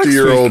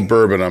 50-year-old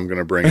bourbon I'm going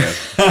to bring in.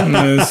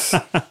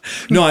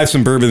 No, I have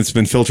some bourbon that's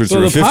been filtered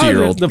through a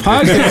 50-year-old. The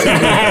podcast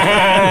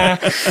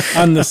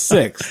on the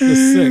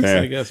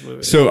 6th. I guess.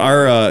 So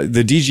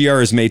the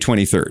DGR is May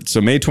 23rd. So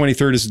May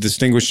 23rd is the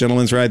Distinguished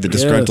Gentleman's Ride, the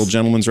Disgruntled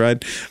Gentleman's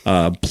Ride.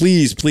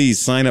 Please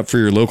sign up for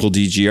your local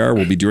DGR.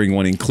 We'll be doing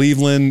one in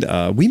Cleveland.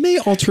 We may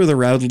alter the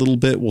route a little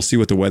bit. We'll see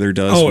what the weather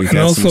does. Oh, and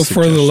also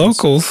for the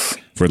locals.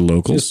 For the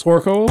locals. Is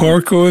Porco?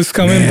 Porco is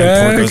coming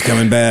back. Porco's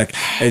coming back.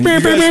 And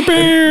we're going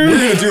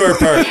to do our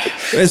part.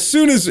 As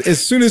soon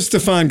as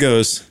Stefan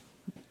goes,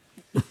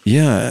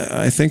 yeah,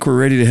 I think we're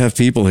ready to have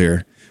people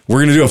here. We're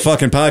going to do a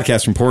fucking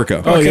podcast from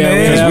Porco. Oh,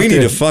 yeah. Because we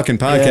need a fucking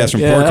podcast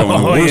from Porco in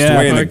the worst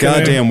way in the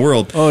goddamn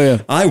world. Oh,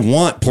 yeah. I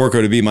want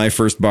Porco to be my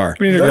first bar.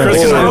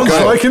 Sounds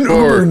like an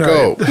Uber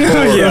night.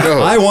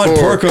 I want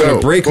Porco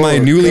to break my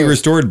newly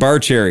restored bar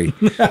cherry.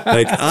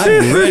 Like,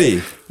 I'm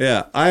ready.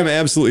 Yeah, I'm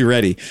absolutely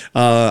ready.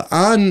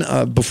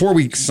 Before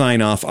we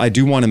sign off, I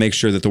do want to make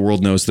sure that the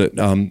world knows that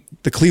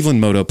the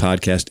Cleveland Moto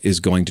podcast is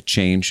going to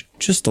change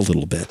just a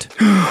little bit.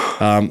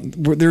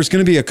 There's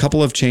going to be a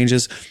couple of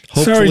changes.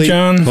 Sorry,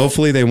 John.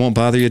 Hopefully they won't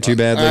bother you too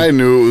badly. I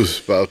knew it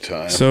was about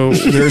time. So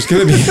there's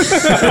going to be...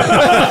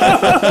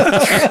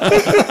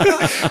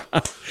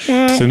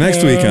 So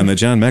next week on the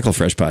John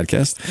McElfresh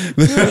podcast.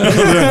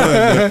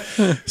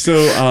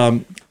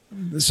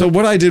 So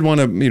what I did want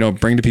to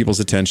bring to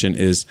people's attention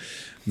is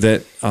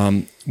that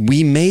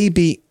we may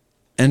be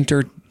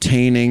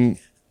entertaining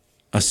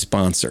a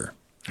sponsor.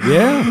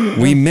 Yeah.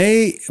 We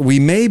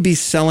may be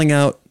selling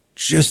out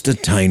just a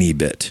tiny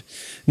bit.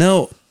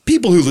 Now,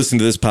 people who listened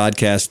to this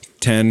podcast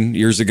 10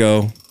 years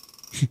ago,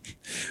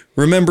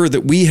 remember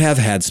that we have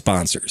had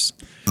sponsors.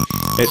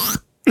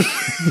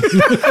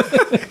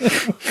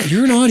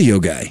 You're an audio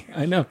guy.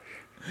 I know.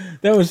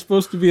 That was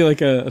supposed to be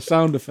like a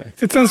sound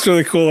effect. It sounds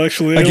really cool,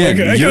 actually.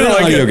 Again, you're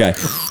an audio guy.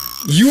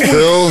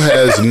 Phil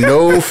has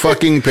no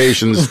fucking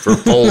patience for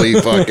Foley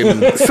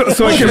fucking.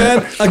 So I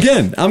can,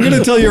 again, I'm going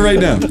to tell you right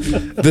now.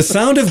 The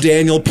sound of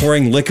Daniel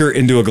pouring liquor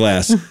into a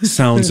glass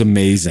sounds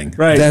amazing.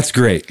 Right. That's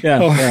great.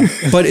 Yeah. yeah.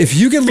 But if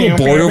you get a little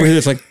bored over here,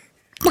 it's like,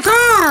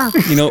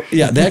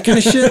 that kind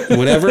of shit,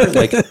 whatever.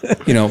 Like,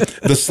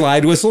 the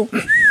slide whistle.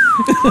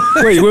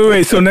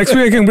 wait. So next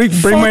week I can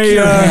bring my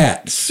your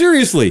hat.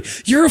 Seriously,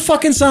 you're a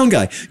fucking sound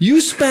guy.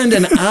 You spend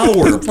an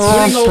hour putting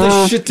all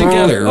this shit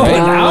together, right?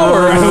 An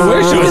hour? I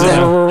wish it was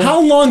that. How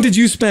long did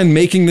you spend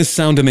making this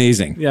sound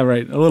amazing? Yeah,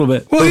 right. A little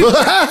bit.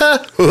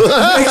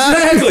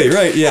 Exactly,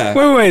 right, yeah.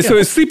 Wait. Yeah. So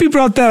if Sleepy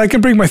brought that, I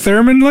can bring my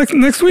theremin like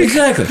next week?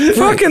 Exactly.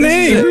 Fucking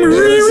A.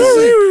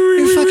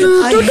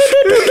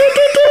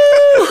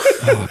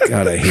 Oh,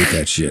 God, I hate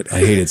that shit. I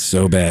hate it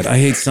so bad. I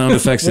hate sound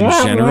effects in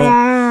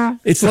general.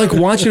 It's like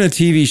watching a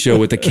TV show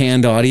with a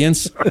canned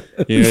audience.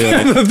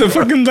 The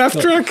fucking laugh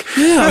track?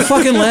 Yeah, a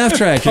fucking laugh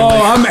track. Oh,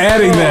 I'm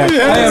adding that.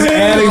 I am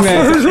adding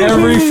that to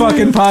every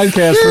fucking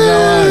podcast from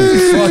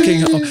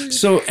now on.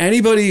 So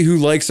anybody who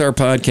likes our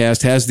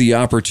podcast has the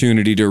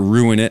opportunity to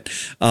ruin it.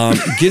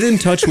 Get in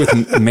touch with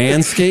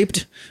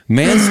Manscaped.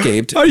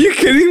 Manscaped. Are you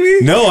kidding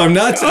me? No, I'm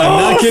not.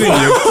 I'm not kidding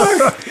you.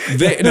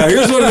 Now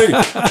here's what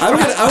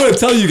I'm going to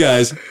tell you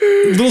guys a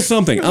little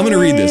something. I'm going to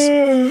read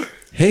this.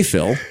 Hey,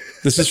 Phil.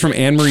 This is from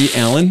Anne-Marie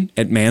Allen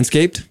at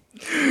Manscaped,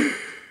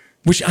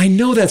 which I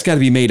know that's got to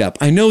be made up.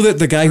 I know that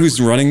the guy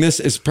who's running this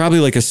is probably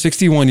like a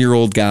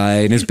 61-year-old guy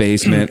in his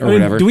basement or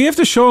whatever. Do we have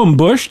to show him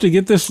Bush to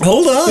get this?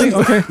 Hold on. thing?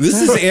 Okay.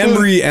 This is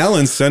Anne-Marie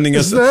Allen sending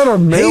us. Is that a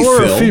male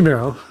or a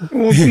female?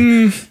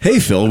 Hey,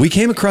 Phil, we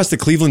came across the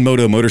Cleveland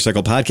Moto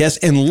Motorcycle Podcast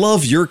and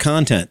love your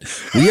content.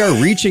 We are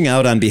reaching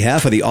out on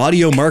behalf of the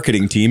audio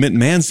marketing team at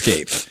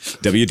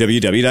Manscaped,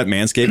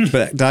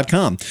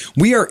 www.manscaped.com.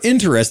 We are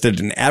interested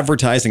in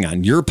advertising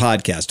on your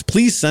podcast.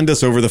 Please send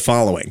us over the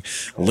following: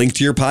 link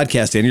to your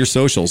podcast and your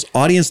socials,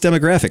 audience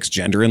demographics,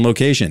 gender and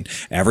location,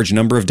 average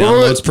number of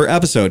downloads per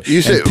episode,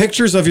 and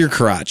pictures of your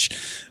crotch.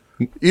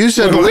 You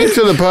said link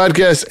to the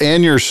podcast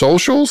and your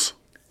socials?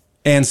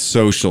 And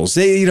socials.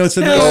 It's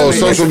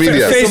social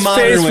media.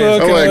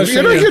 Facebook.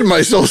 You're not getting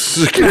my social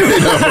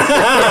security number.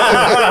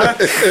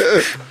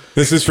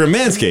 This is from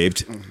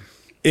Manscaped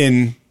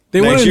in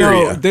They want to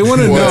know. They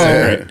want to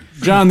know,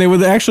 John. They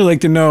would actually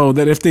like to know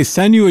that if they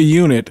send you a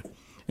unit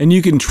and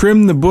you can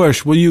trim the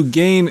bush, will you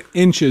gain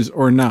inches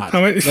or not?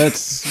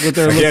 That's what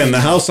they're looking. Again, the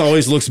house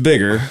always looks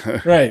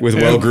bigger, right, with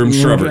well-groomed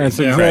shrubbery. That's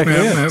exactly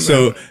it.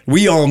 So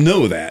we all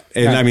know that,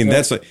 and I mean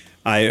that's like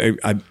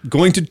I'm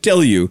going to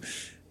tell you,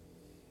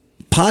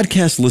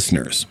 podcast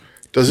listeners.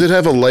 Does it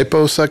have a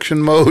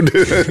liposuction mode?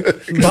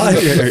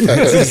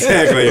 That's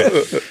exactly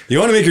it. You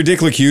want to make your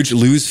dick look huge?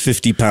 Lose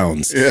 50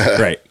 pounds. Yeah.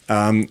 Right.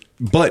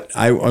 But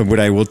what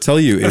I will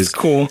tell you is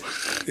cool.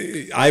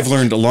 I've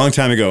learned a long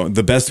time ago,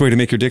 the best way to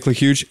make your dick look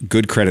huge,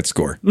 good credit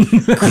score. Great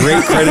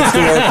credit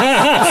score.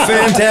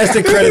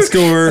 Fantastic credit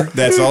score.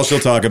 That's all she'll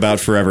talk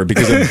about forever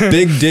because a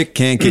big dick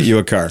can't get you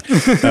a car.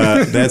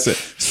 That's it.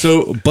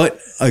 So,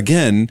 but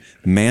again,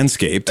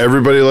 Manscaped.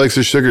 Everybody likes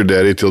a sugar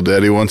daddy till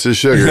daddy wants his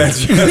sugar.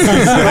 That's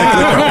exactly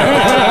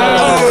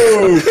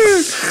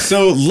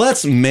So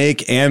let's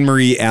make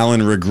Anne-Marie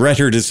Allen regret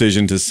her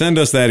decision to send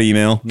us that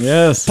email.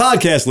 Yes.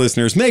 Podcast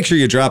listeners, make sure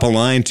you drop a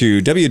line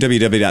to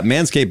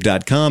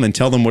www.manscaped.com and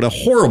tell them what a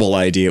horrible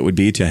idea it would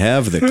be to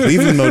have the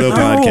Cleveland Moto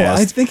Podcast.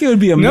 I think it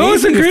would be amazing. No,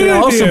 it's a great if they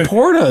all idea.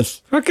 support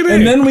us.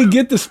 And then we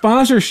get the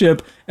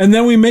sponsorship, and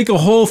then we make a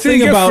whole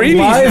thing about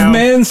live now.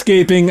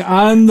 manscaping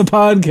on the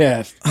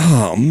podcast.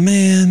 Oh,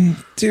 man.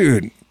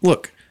 Dude,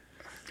 look.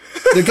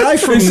 The guy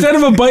from Instead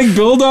of a bike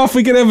build-off,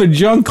 we could have a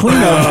junk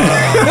cleanup.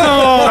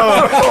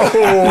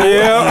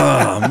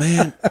 Oh,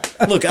 man.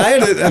 Look, I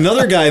had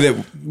another guy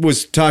that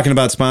was talking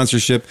about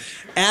sponsorship,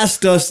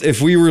 asked us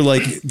if we were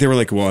like, they were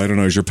like, well, I don't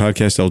know, is your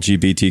podcast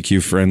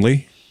LGBTQ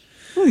friendly?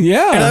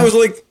 Yeah. And I was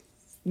like,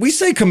 we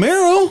say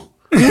Camaro.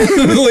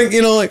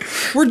 like,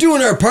 we're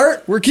doing our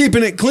part. We're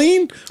keeping it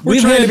clean. We're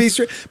trying to be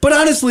straight. But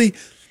honestly,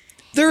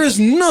 there is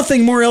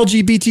nothing more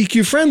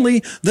LGBTQ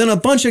friendly than a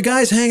bunch of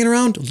guys hanging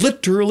around,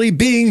 literally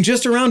being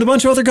just around a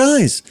bunch of other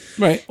guys.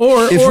 Right.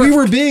 If we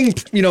were being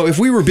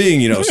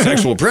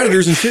sexual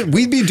predators and shit,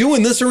 we'd be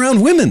doing this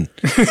around women.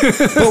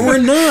 But we're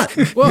not.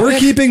 We're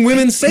keeping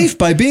women safe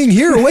by being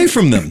here away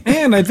from them.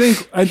 And I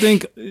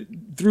think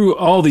through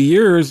all the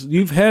years,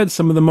 you've had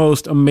some of the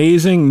most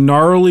amazing,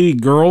 gnarly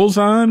girls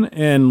on,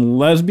 and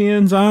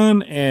lesbians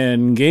on,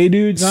 and gay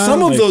dudes on.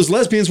 Some of those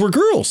lesbians were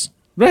girls.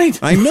 Right.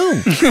 I know.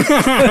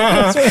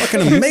 That's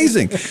fucking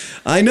amazing.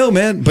 I know,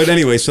 man. But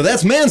anyway, so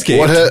that's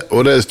Manscaped.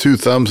 What has two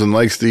thumbs and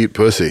likes to eat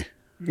pussy?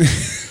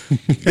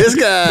 This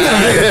guy.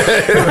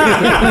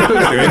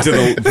 Let's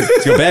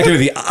go back into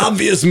the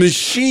obvious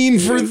machine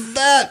for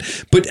that.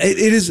 But it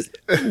is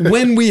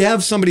when we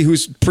have somebody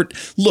who's...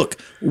 Look,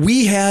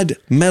 we had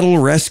Metal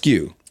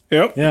Rescue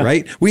Yep. Yeah.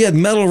 Right? We had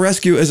Metal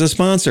Rescue as a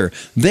sponsor.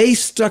 They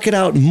stuck it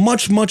out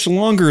much, much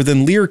longer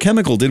than Lear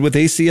Chemical did with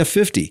ACF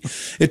 50.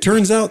 It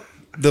turns out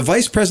the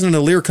vice president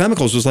of Lear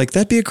Chemicals was like,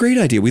 that'd be a great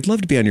idea. We'd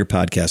love to be on your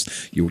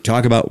podcast. You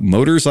talk about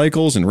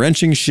motorcycles and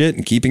wrenching shit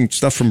and keeping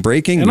stuff from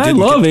breaking. And I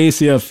love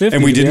ACF 50.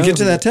 And we didn't get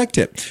to that tech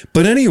tip.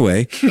 But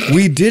anyway,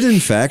 we did, in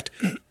fact,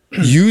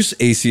 use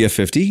ACF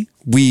 50.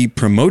 We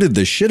promoted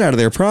the shit out of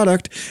their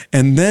product.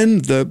 And then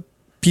the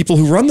people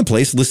who run the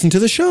place listened to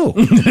the show.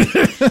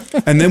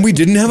 And then we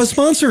didn't have a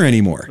sponsor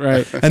anymore.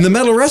 Right. And the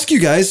Metal Rescue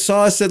guys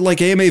saw us at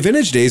like AMA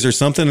Vintage Days or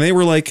something. And they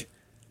were like,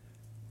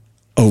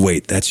 oh,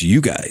 wait, that's you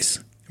guys.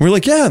 And we're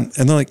like, yeah.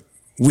 And they're like,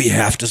 we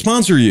have to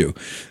sponsor you.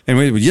 And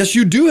we, yes,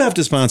 you do have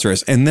to sponsor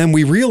us. And then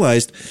we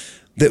realized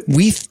that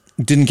we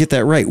didn't get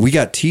that right. We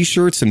got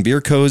T-shirts and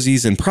beer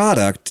cozies and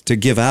product to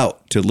give out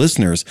to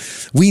listeners.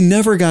 We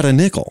never got a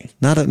nickel,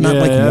 not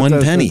like one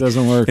penny. That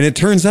doesn't work. And it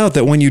turns out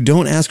that when you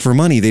don't ask for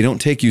money, they don't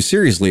take you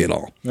seriously at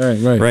all.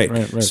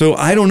 Right. So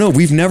I don't know.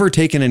 We've never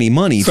taken any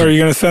money. So are you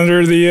going to send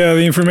her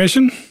the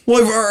information?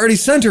 Well, I've already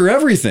sent her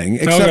everything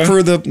except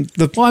for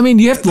the. Well, I mean,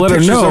 you have to let her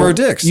know. Of our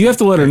dicks. You have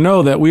to let her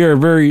know that we are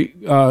very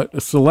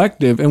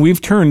selective, and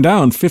we've turned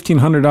down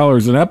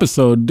 $1,500 an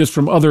episode just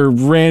from other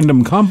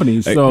random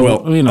companies. So,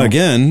 well, you know,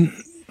 again,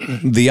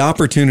 the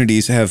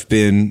opportunities have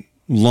been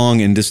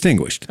long and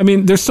distinguished. I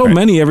mean, there's so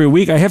many every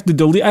week. I have to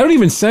delete. I don't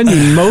even send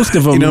you most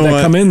of them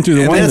that come in through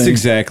the one That's thing.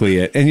 exactly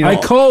it. And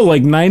I call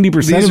like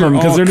 90% of them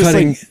because they're just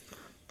like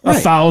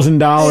 $1,000,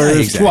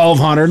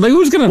 $1,200. Like,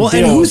 who's going to? Well,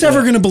 and who's ever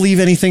going to believe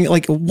anything?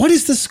 Like, what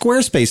is the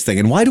Squarespace thing,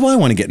 and why do I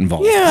want to get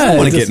involved? Yeah, I don't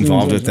want to get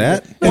involved with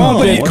that.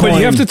 But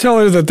you have to tell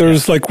her that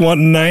there's like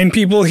 9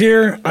 people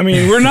here. I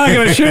mean, we're not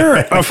going to share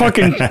a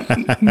fucking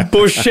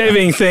bush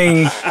shaving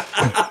thing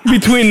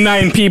between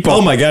 9 people.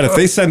 Oh my god! If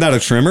they send out a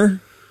trimmer,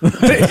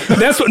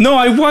 that's what. No,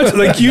 I watch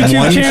like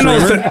YouTube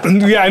channels.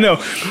 I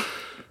know.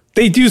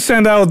 They do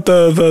send out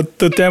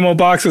the demo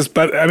boxes,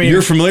 but I mean,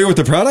 you're familiar with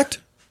the product?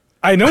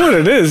 I know what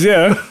it is,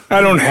 yeah.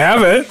 I don't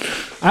have it.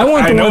 I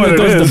want the one that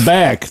does the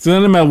back. So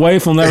then my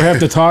wife will never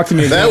have to talk to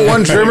me again. That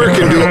one trimmer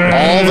can do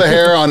all the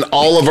hair on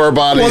all of our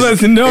bodies,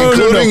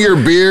 including your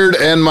beard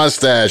and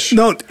mustache.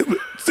 No,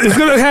 it's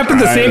going to happen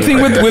the same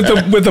thing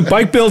with the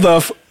bike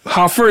build-off.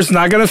 Hoffer's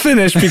not going to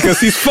finish because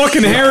he's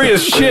fucking hairy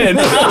as shit.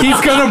 He's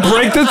going to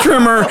break the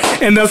trimmer,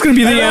 and that's going to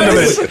be the end of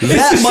it.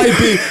 That might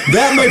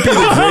be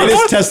the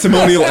greatest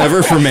testimonial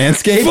ever for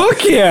Manscaped.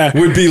 Fuck yeah.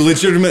 Would be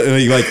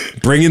legitimately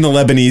like bring in the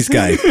Lebanese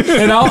guy.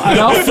 And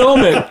I'll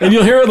film it, and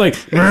you'll hear it like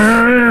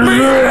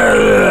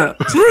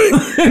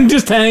and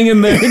just hanging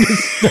there.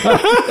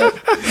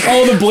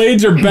 All the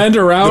blades are bent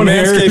around. The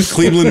Manscaped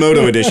Cleveland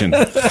Moto Edition.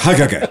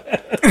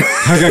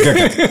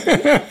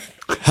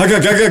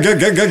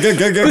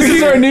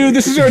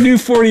 This is our new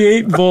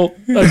 48 volt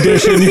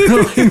edition.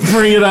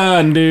 Bring it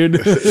on, dude.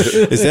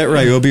 Is that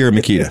Ryobi or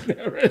Makita?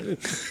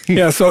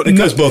 Yeah, so it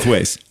goes both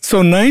ways.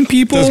 So 9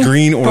 people. Does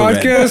green or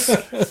podcast.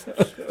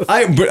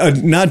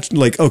 But not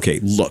like, okay,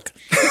 look.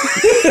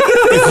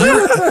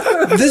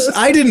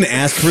 I didn't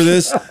ask for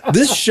this.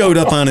 This showed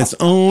up on its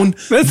own.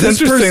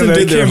 This person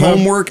did their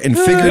homework and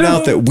figured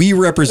out that we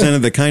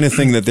represented the kind of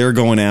thing that they're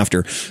going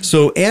after.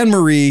 So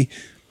Anne-Marie,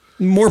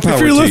 more power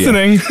to you. If you're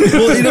listening.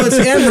 Well, it's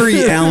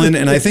Anne-Marie Allen,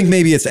 and I think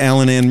maybe it's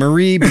Allen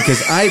Anne-Marie,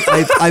 because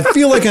I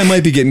feel like I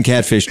might be getting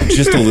catfished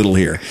just a little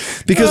here.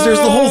 Because there's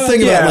the whole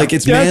thing about, like,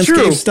 it's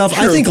Manscaped stuff.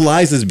 True. I think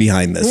Liza's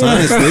behind this,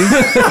 honestly.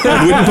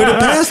 I wouldn't put it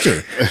past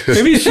her.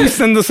 Maybe she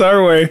send us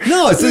our way.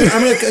 No, I'm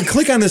going to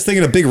click on this thing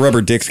and a big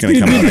rubber dick's going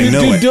to come out. I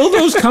know it. Do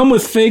dildos come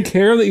with fake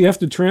hair that you have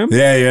to trim?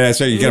 Yeah, that's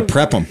right. You got to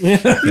prep them. Yeah,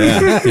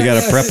 you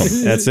got to prep them.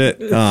 That's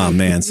it. Oh,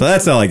 man. So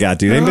that's all I got,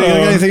 dude. Anybody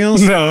got anything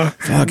else? No.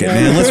 Fuck it,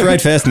 man. Let's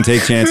ride fast and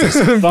take chances.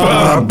 For the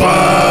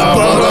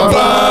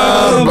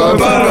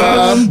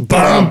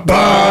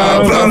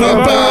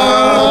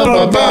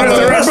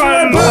rest